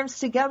layman's terms,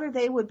 together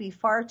they would be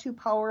far too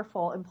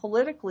powerful and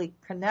politically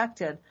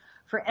connected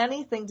for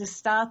anything to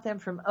stop them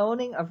from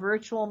owning a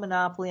virtual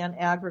monopoly on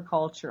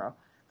agriculture.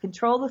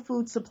 Control the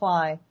food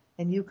supply,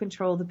 and you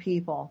control the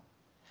people.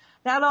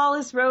 Not all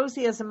is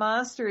rosy, as a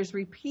monster is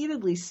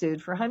repeatedly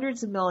sued for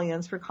hundreds of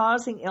millions for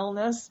causing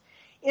illness,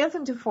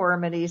 infant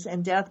deformities,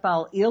 and death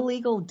by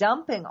illegal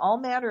dumping all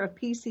manner of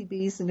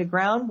PCBs into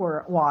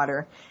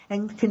groundwater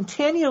and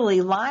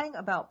continually lying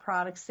about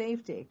product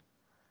safety.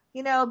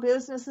 You know,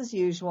 business as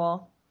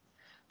usual.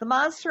 The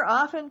monster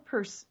often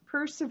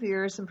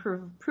perseveres and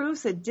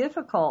proves it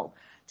difficult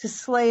to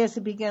slay as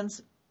it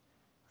begins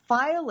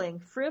filing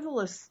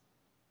frivolous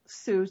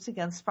suits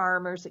against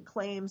farmers it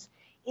claims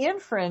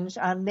infringe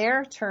on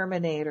their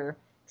Terminator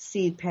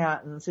seed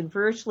patents. In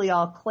virtually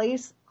all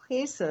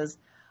cases,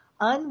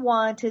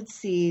 unwanted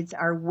seeds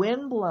are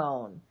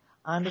windblown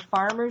onto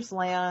farmers'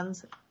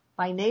 lands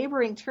by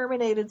neighboring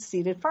terminated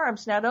seeded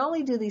farms. Not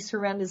only do these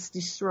horrendous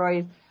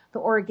destroy the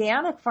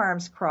organic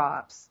farms'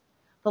 crops,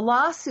 the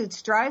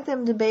lawsuits drive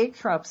them to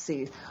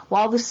bankruptcy,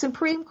 while the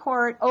Supreme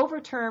Court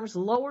overturns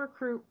lower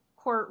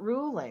court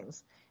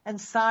rulings and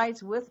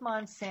sides with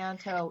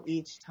Monsanto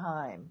each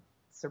time.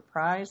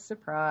 Surprise,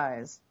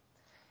 surprise.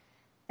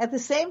 At the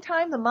same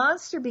time, the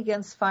monster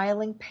begins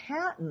filing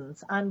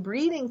patents on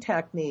breeding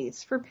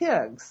techniques for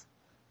pigs,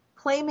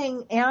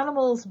 claiming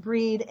animals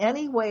breed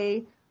any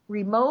way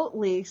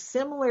remotely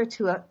similar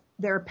to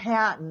their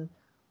patent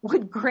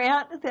would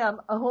grant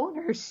them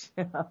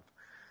ownership.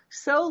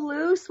 So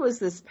loose was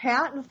this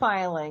patent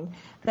filing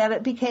that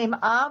it became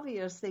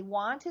obvious they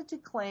wanted to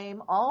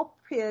claim all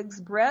pigs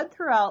bred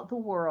throughout the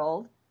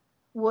world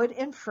would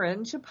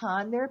infringe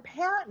upon their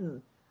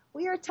patent.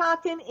 We are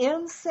talking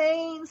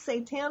insane,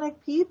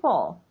 satanic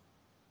people.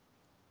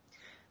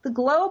 The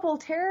global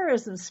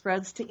terrorism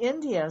spreads to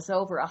India as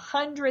over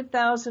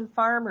 100,000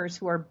 farmers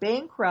who are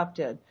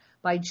bankrupted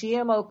by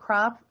GMO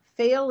crop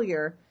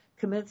failure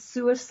commit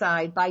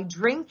suicide by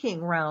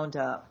drinking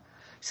Roundup.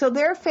 So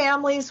their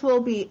families will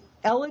be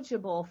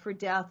eligible for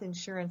death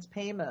insurance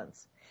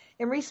payments.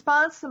 In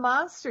response, the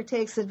monster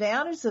takes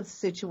advantage of the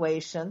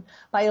situation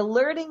by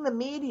alerting the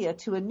media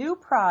to a new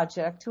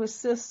project to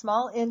assist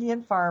small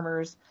Indian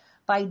farmers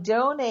by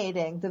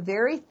donating the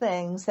very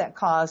things that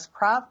cause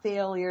crop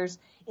failures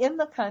in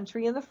the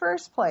country in the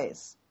first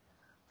place.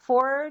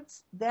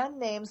 Forbes then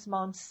names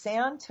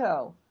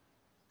Monsanto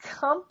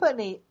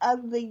Company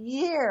of the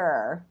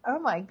Year. Oh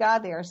my God,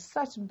 they are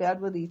such in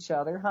bed with each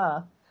other,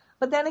 huh?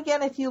 But then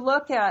again, if you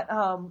look at,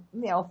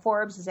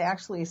 Forbes is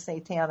actually a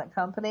satanic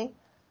company,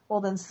 well,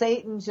 then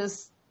Satan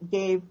just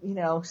gave,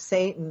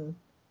 Satan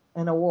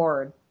an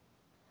award.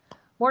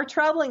 More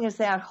troubling is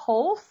that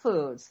Whole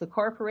Foods, the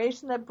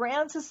corporation that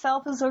brands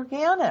itself as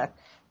organic,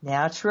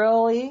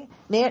 natural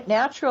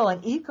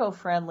and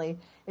eco-friendly,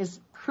 is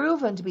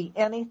proven to be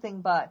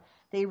anything but.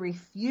 They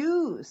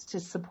refuse to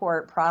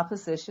support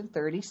Proposition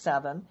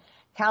 37,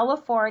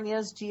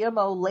 California's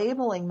GMO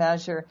labeling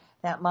measure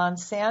that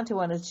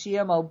Monsanto and its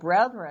GMO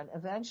brethren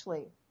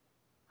eventually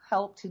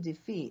helped to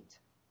defeat.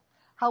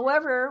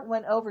 However,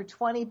 when over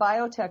 20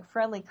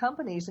 biotech-friendly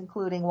companies,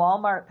 including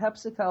Walmart,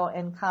 PepsiCo,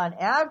 and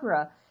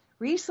ConAgra,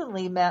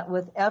 recently met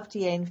with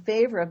FDA in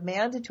favor of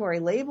mandatory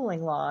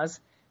labeling laws,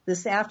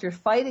 this after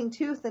fighting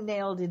tooth and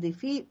nail to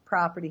defeat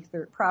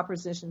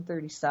Proposition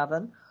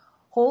 37,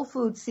 Whole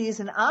Foods sees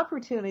an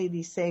opportunity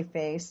to save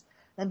face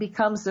and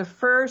becomes the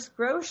first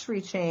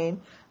grocery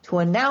chain to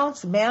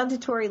announce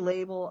mandatory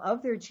label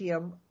of their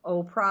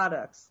GMO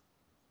products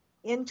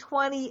in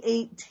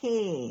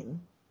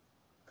 2018.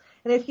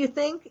 And if you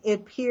think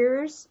its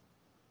peers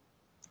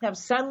have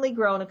suddenly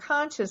grown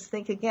conscious,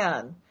 think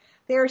again.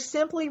 They are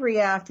simply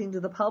reacting to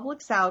the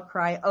public's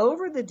outcry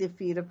over the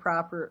defeat of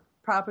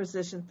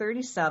Proposition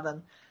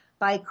 37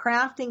 by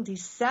crafting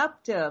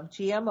deceptive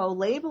GMO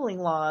labeling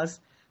laws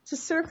to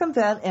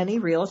circumvent any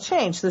real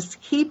change, thus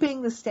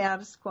keeping the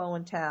status quo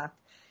intact.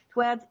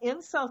 To add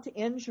insult to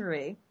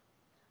injury,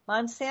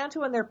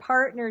 Monsanto and their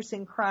partners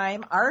in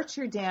crime,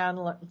 Archer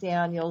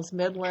Daniels,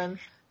 Midland,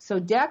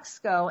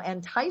 Sodexo,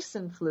 and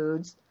Tyson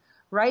Foods,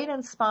 write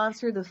and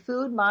sponsor the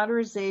Food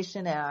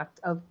Modernization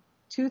Act of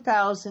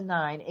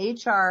 2009,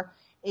 H.R.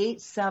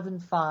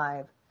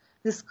 875.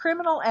 This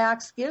criminal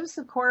act gives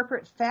the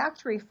corporate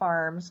factory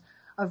farms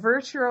a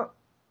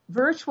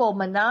virtual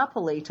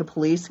monopoly to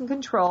police and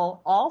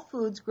control all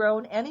foods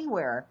grown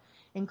anywhere,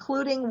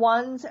 including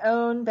one's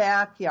own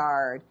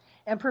backyard,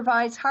 and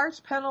provides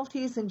harsh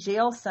penalties and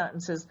jail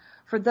sentences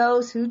for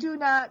those who do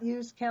not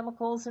use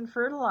chemicals and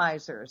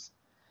fertilizers.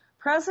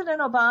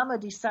 President Obama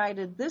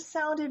decided this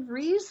sounded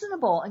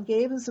reasonable and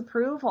gave his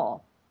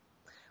approval.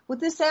 With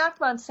this act,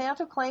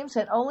 Monsanto claims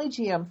that only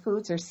GM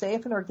foods are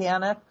safe and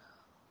organic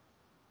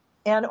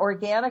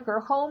or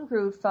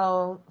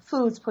home-grown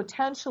foods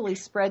potentially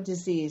spread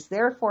disease,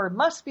 therefore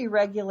must be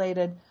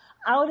regulated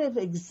out of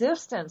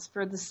existence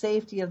for the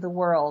safety of the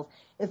world.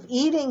 If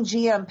eating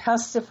GM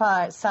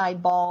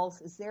pesticide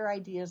balls is their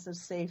ideas of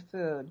safe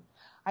food,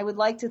 I would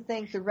like to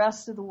think the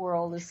rest of the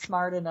world is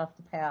smart enough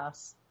to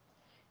pass.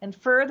 And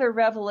further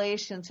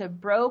revelations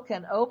have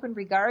broken open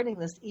regarding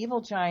this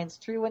evil giant's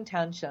true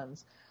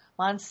intentions.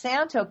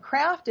 Monsanto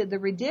crafted the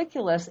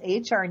ridiculous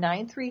H.R.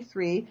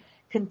 933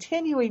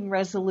 continuing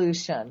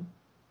resolution,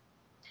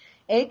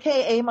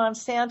 aka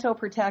Monsanto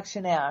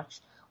Protection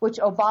Act, which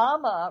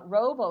Obama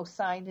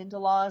robo-signed into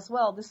law as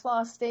well. This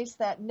law states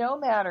that no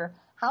matter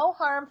how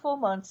harmful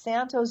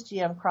Monsanto's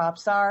GM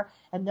crops are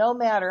and no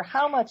matter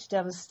how much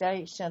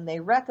devastation they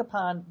wreak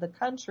upon the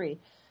country,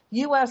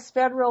 U.S.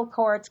 federal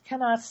courts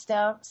cannot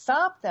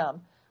stop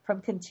them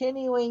from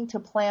continuing to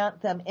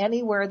plant them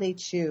anywhere they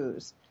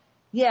choose.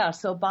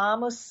 Yes,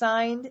 Obama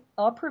signed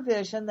a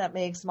provision that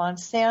makes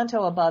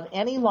Monsanto above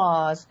any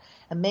laws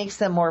and makes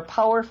them more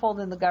powerful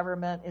than the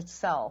government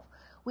itself.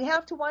 We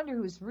have to wonder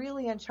who's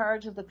really in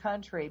charge of the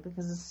country,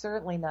 because it's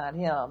certainly not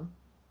him.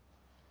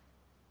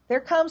 There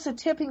comes a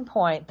tipping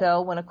point,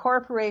 though, when a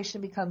corporation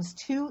becomes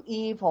too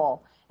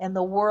evil and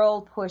the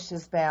world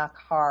pushes back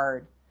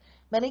hard.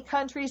 Many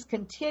countries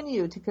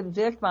continue to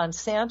convict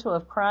Monsanto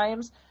of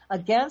crimes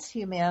against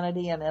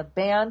humanity and have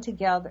banned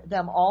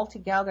them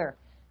altogether,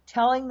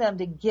 telling them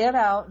to get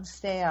out and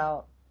stay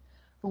out.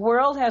 The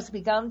world has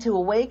begun to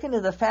awaken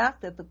to the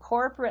fact that the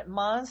corporate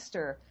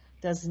monster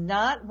does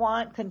not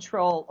want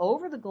control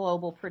over the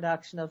global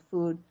production of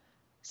food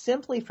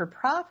simply for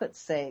profit's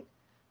sake.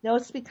 No,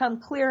 it's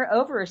become clear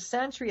over a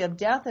century of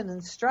death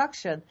and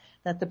destruction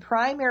that the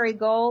primary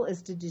goal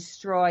is to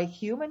destroy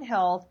human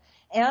health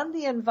and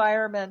the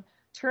environment,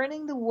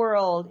 turning the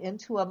world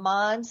into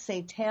a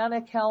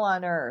satanic hell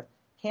on earth.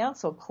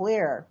 Cancel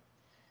clear.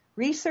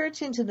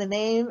 Research into the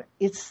name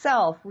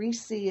itself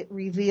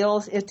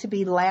reveals it to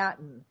be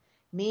Latin,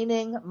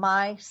 meaning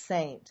my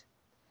saint,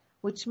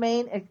 which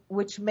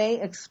may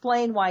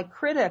explain why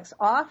critics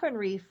often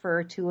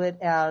refer to it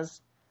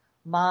as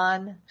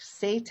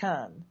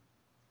Mon-Satan.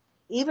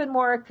 Even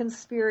more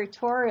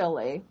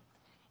conspiratorially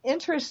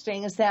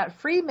interesting is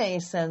that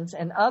Freemasons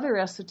and other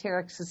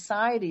esoteric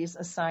societies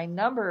assign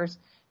numbers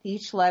to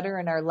each letter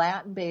in our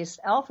Latin-based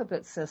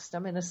alphabet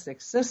system in a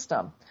sixth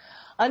system.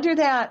 Under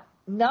that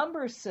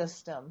number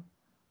system,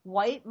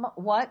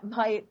 what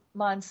might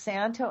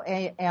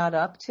Monsanto add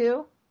up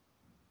to?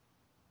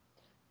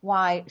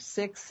 Why,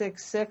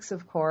 666,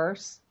 of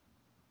course.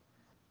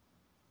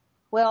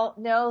 Well,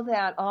 know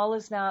that all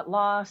is not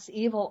lost.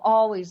 Evil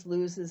always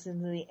loses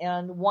in the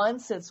end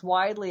once it's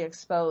widely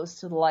exposed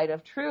to the light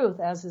of truth,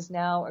 as is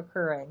now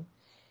occurring.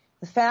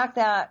 The fact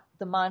that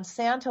the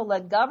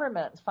Monsanto-led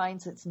government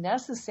finds it's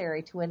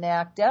necessary to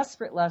enact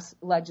desperate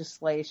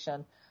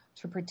legislation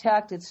to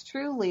protect its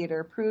true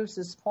leader proves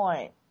this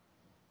point.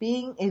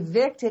 Being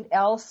evicted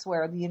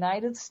elsewhere, the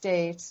United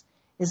States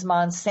is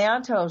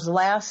Monsanto's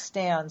last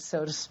stand,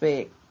 so to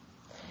speak.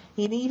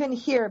 And even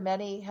here,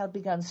 many have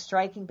begun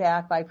striking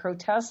back by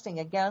protesting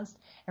against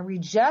and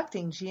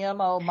rejecting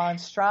GMO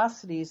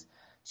monstrosities,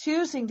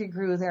 choosing to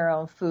grow their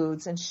own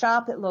foods and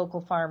shop at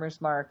local farmers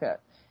market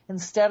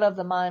instead of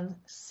the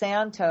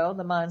Monsanto,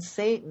 the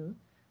Monsatan,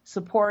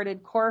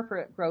 supported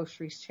corporate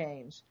groceries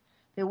chains.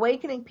 The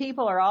awakening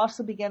people are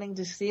also beginning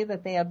to see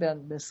that they have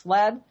been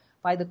misled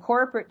by the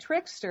corporate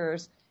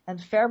tricksters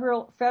and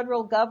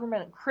federal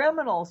government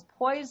criminals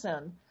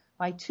poisoned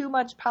by too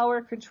much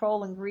power,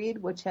 control, and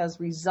greed, which has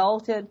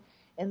resulted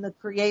in the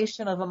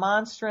creation of a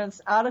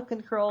monstrous,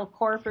 out-of-control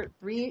corporate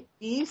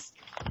beast.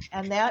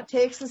 And that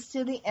takes us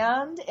to the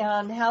end.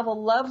 And have a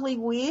lovely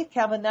week.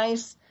 Have a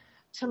nice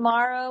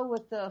tomorrow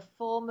with the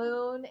full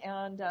moon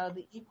and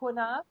the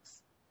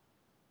equinox.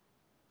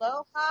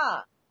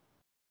 Aloha.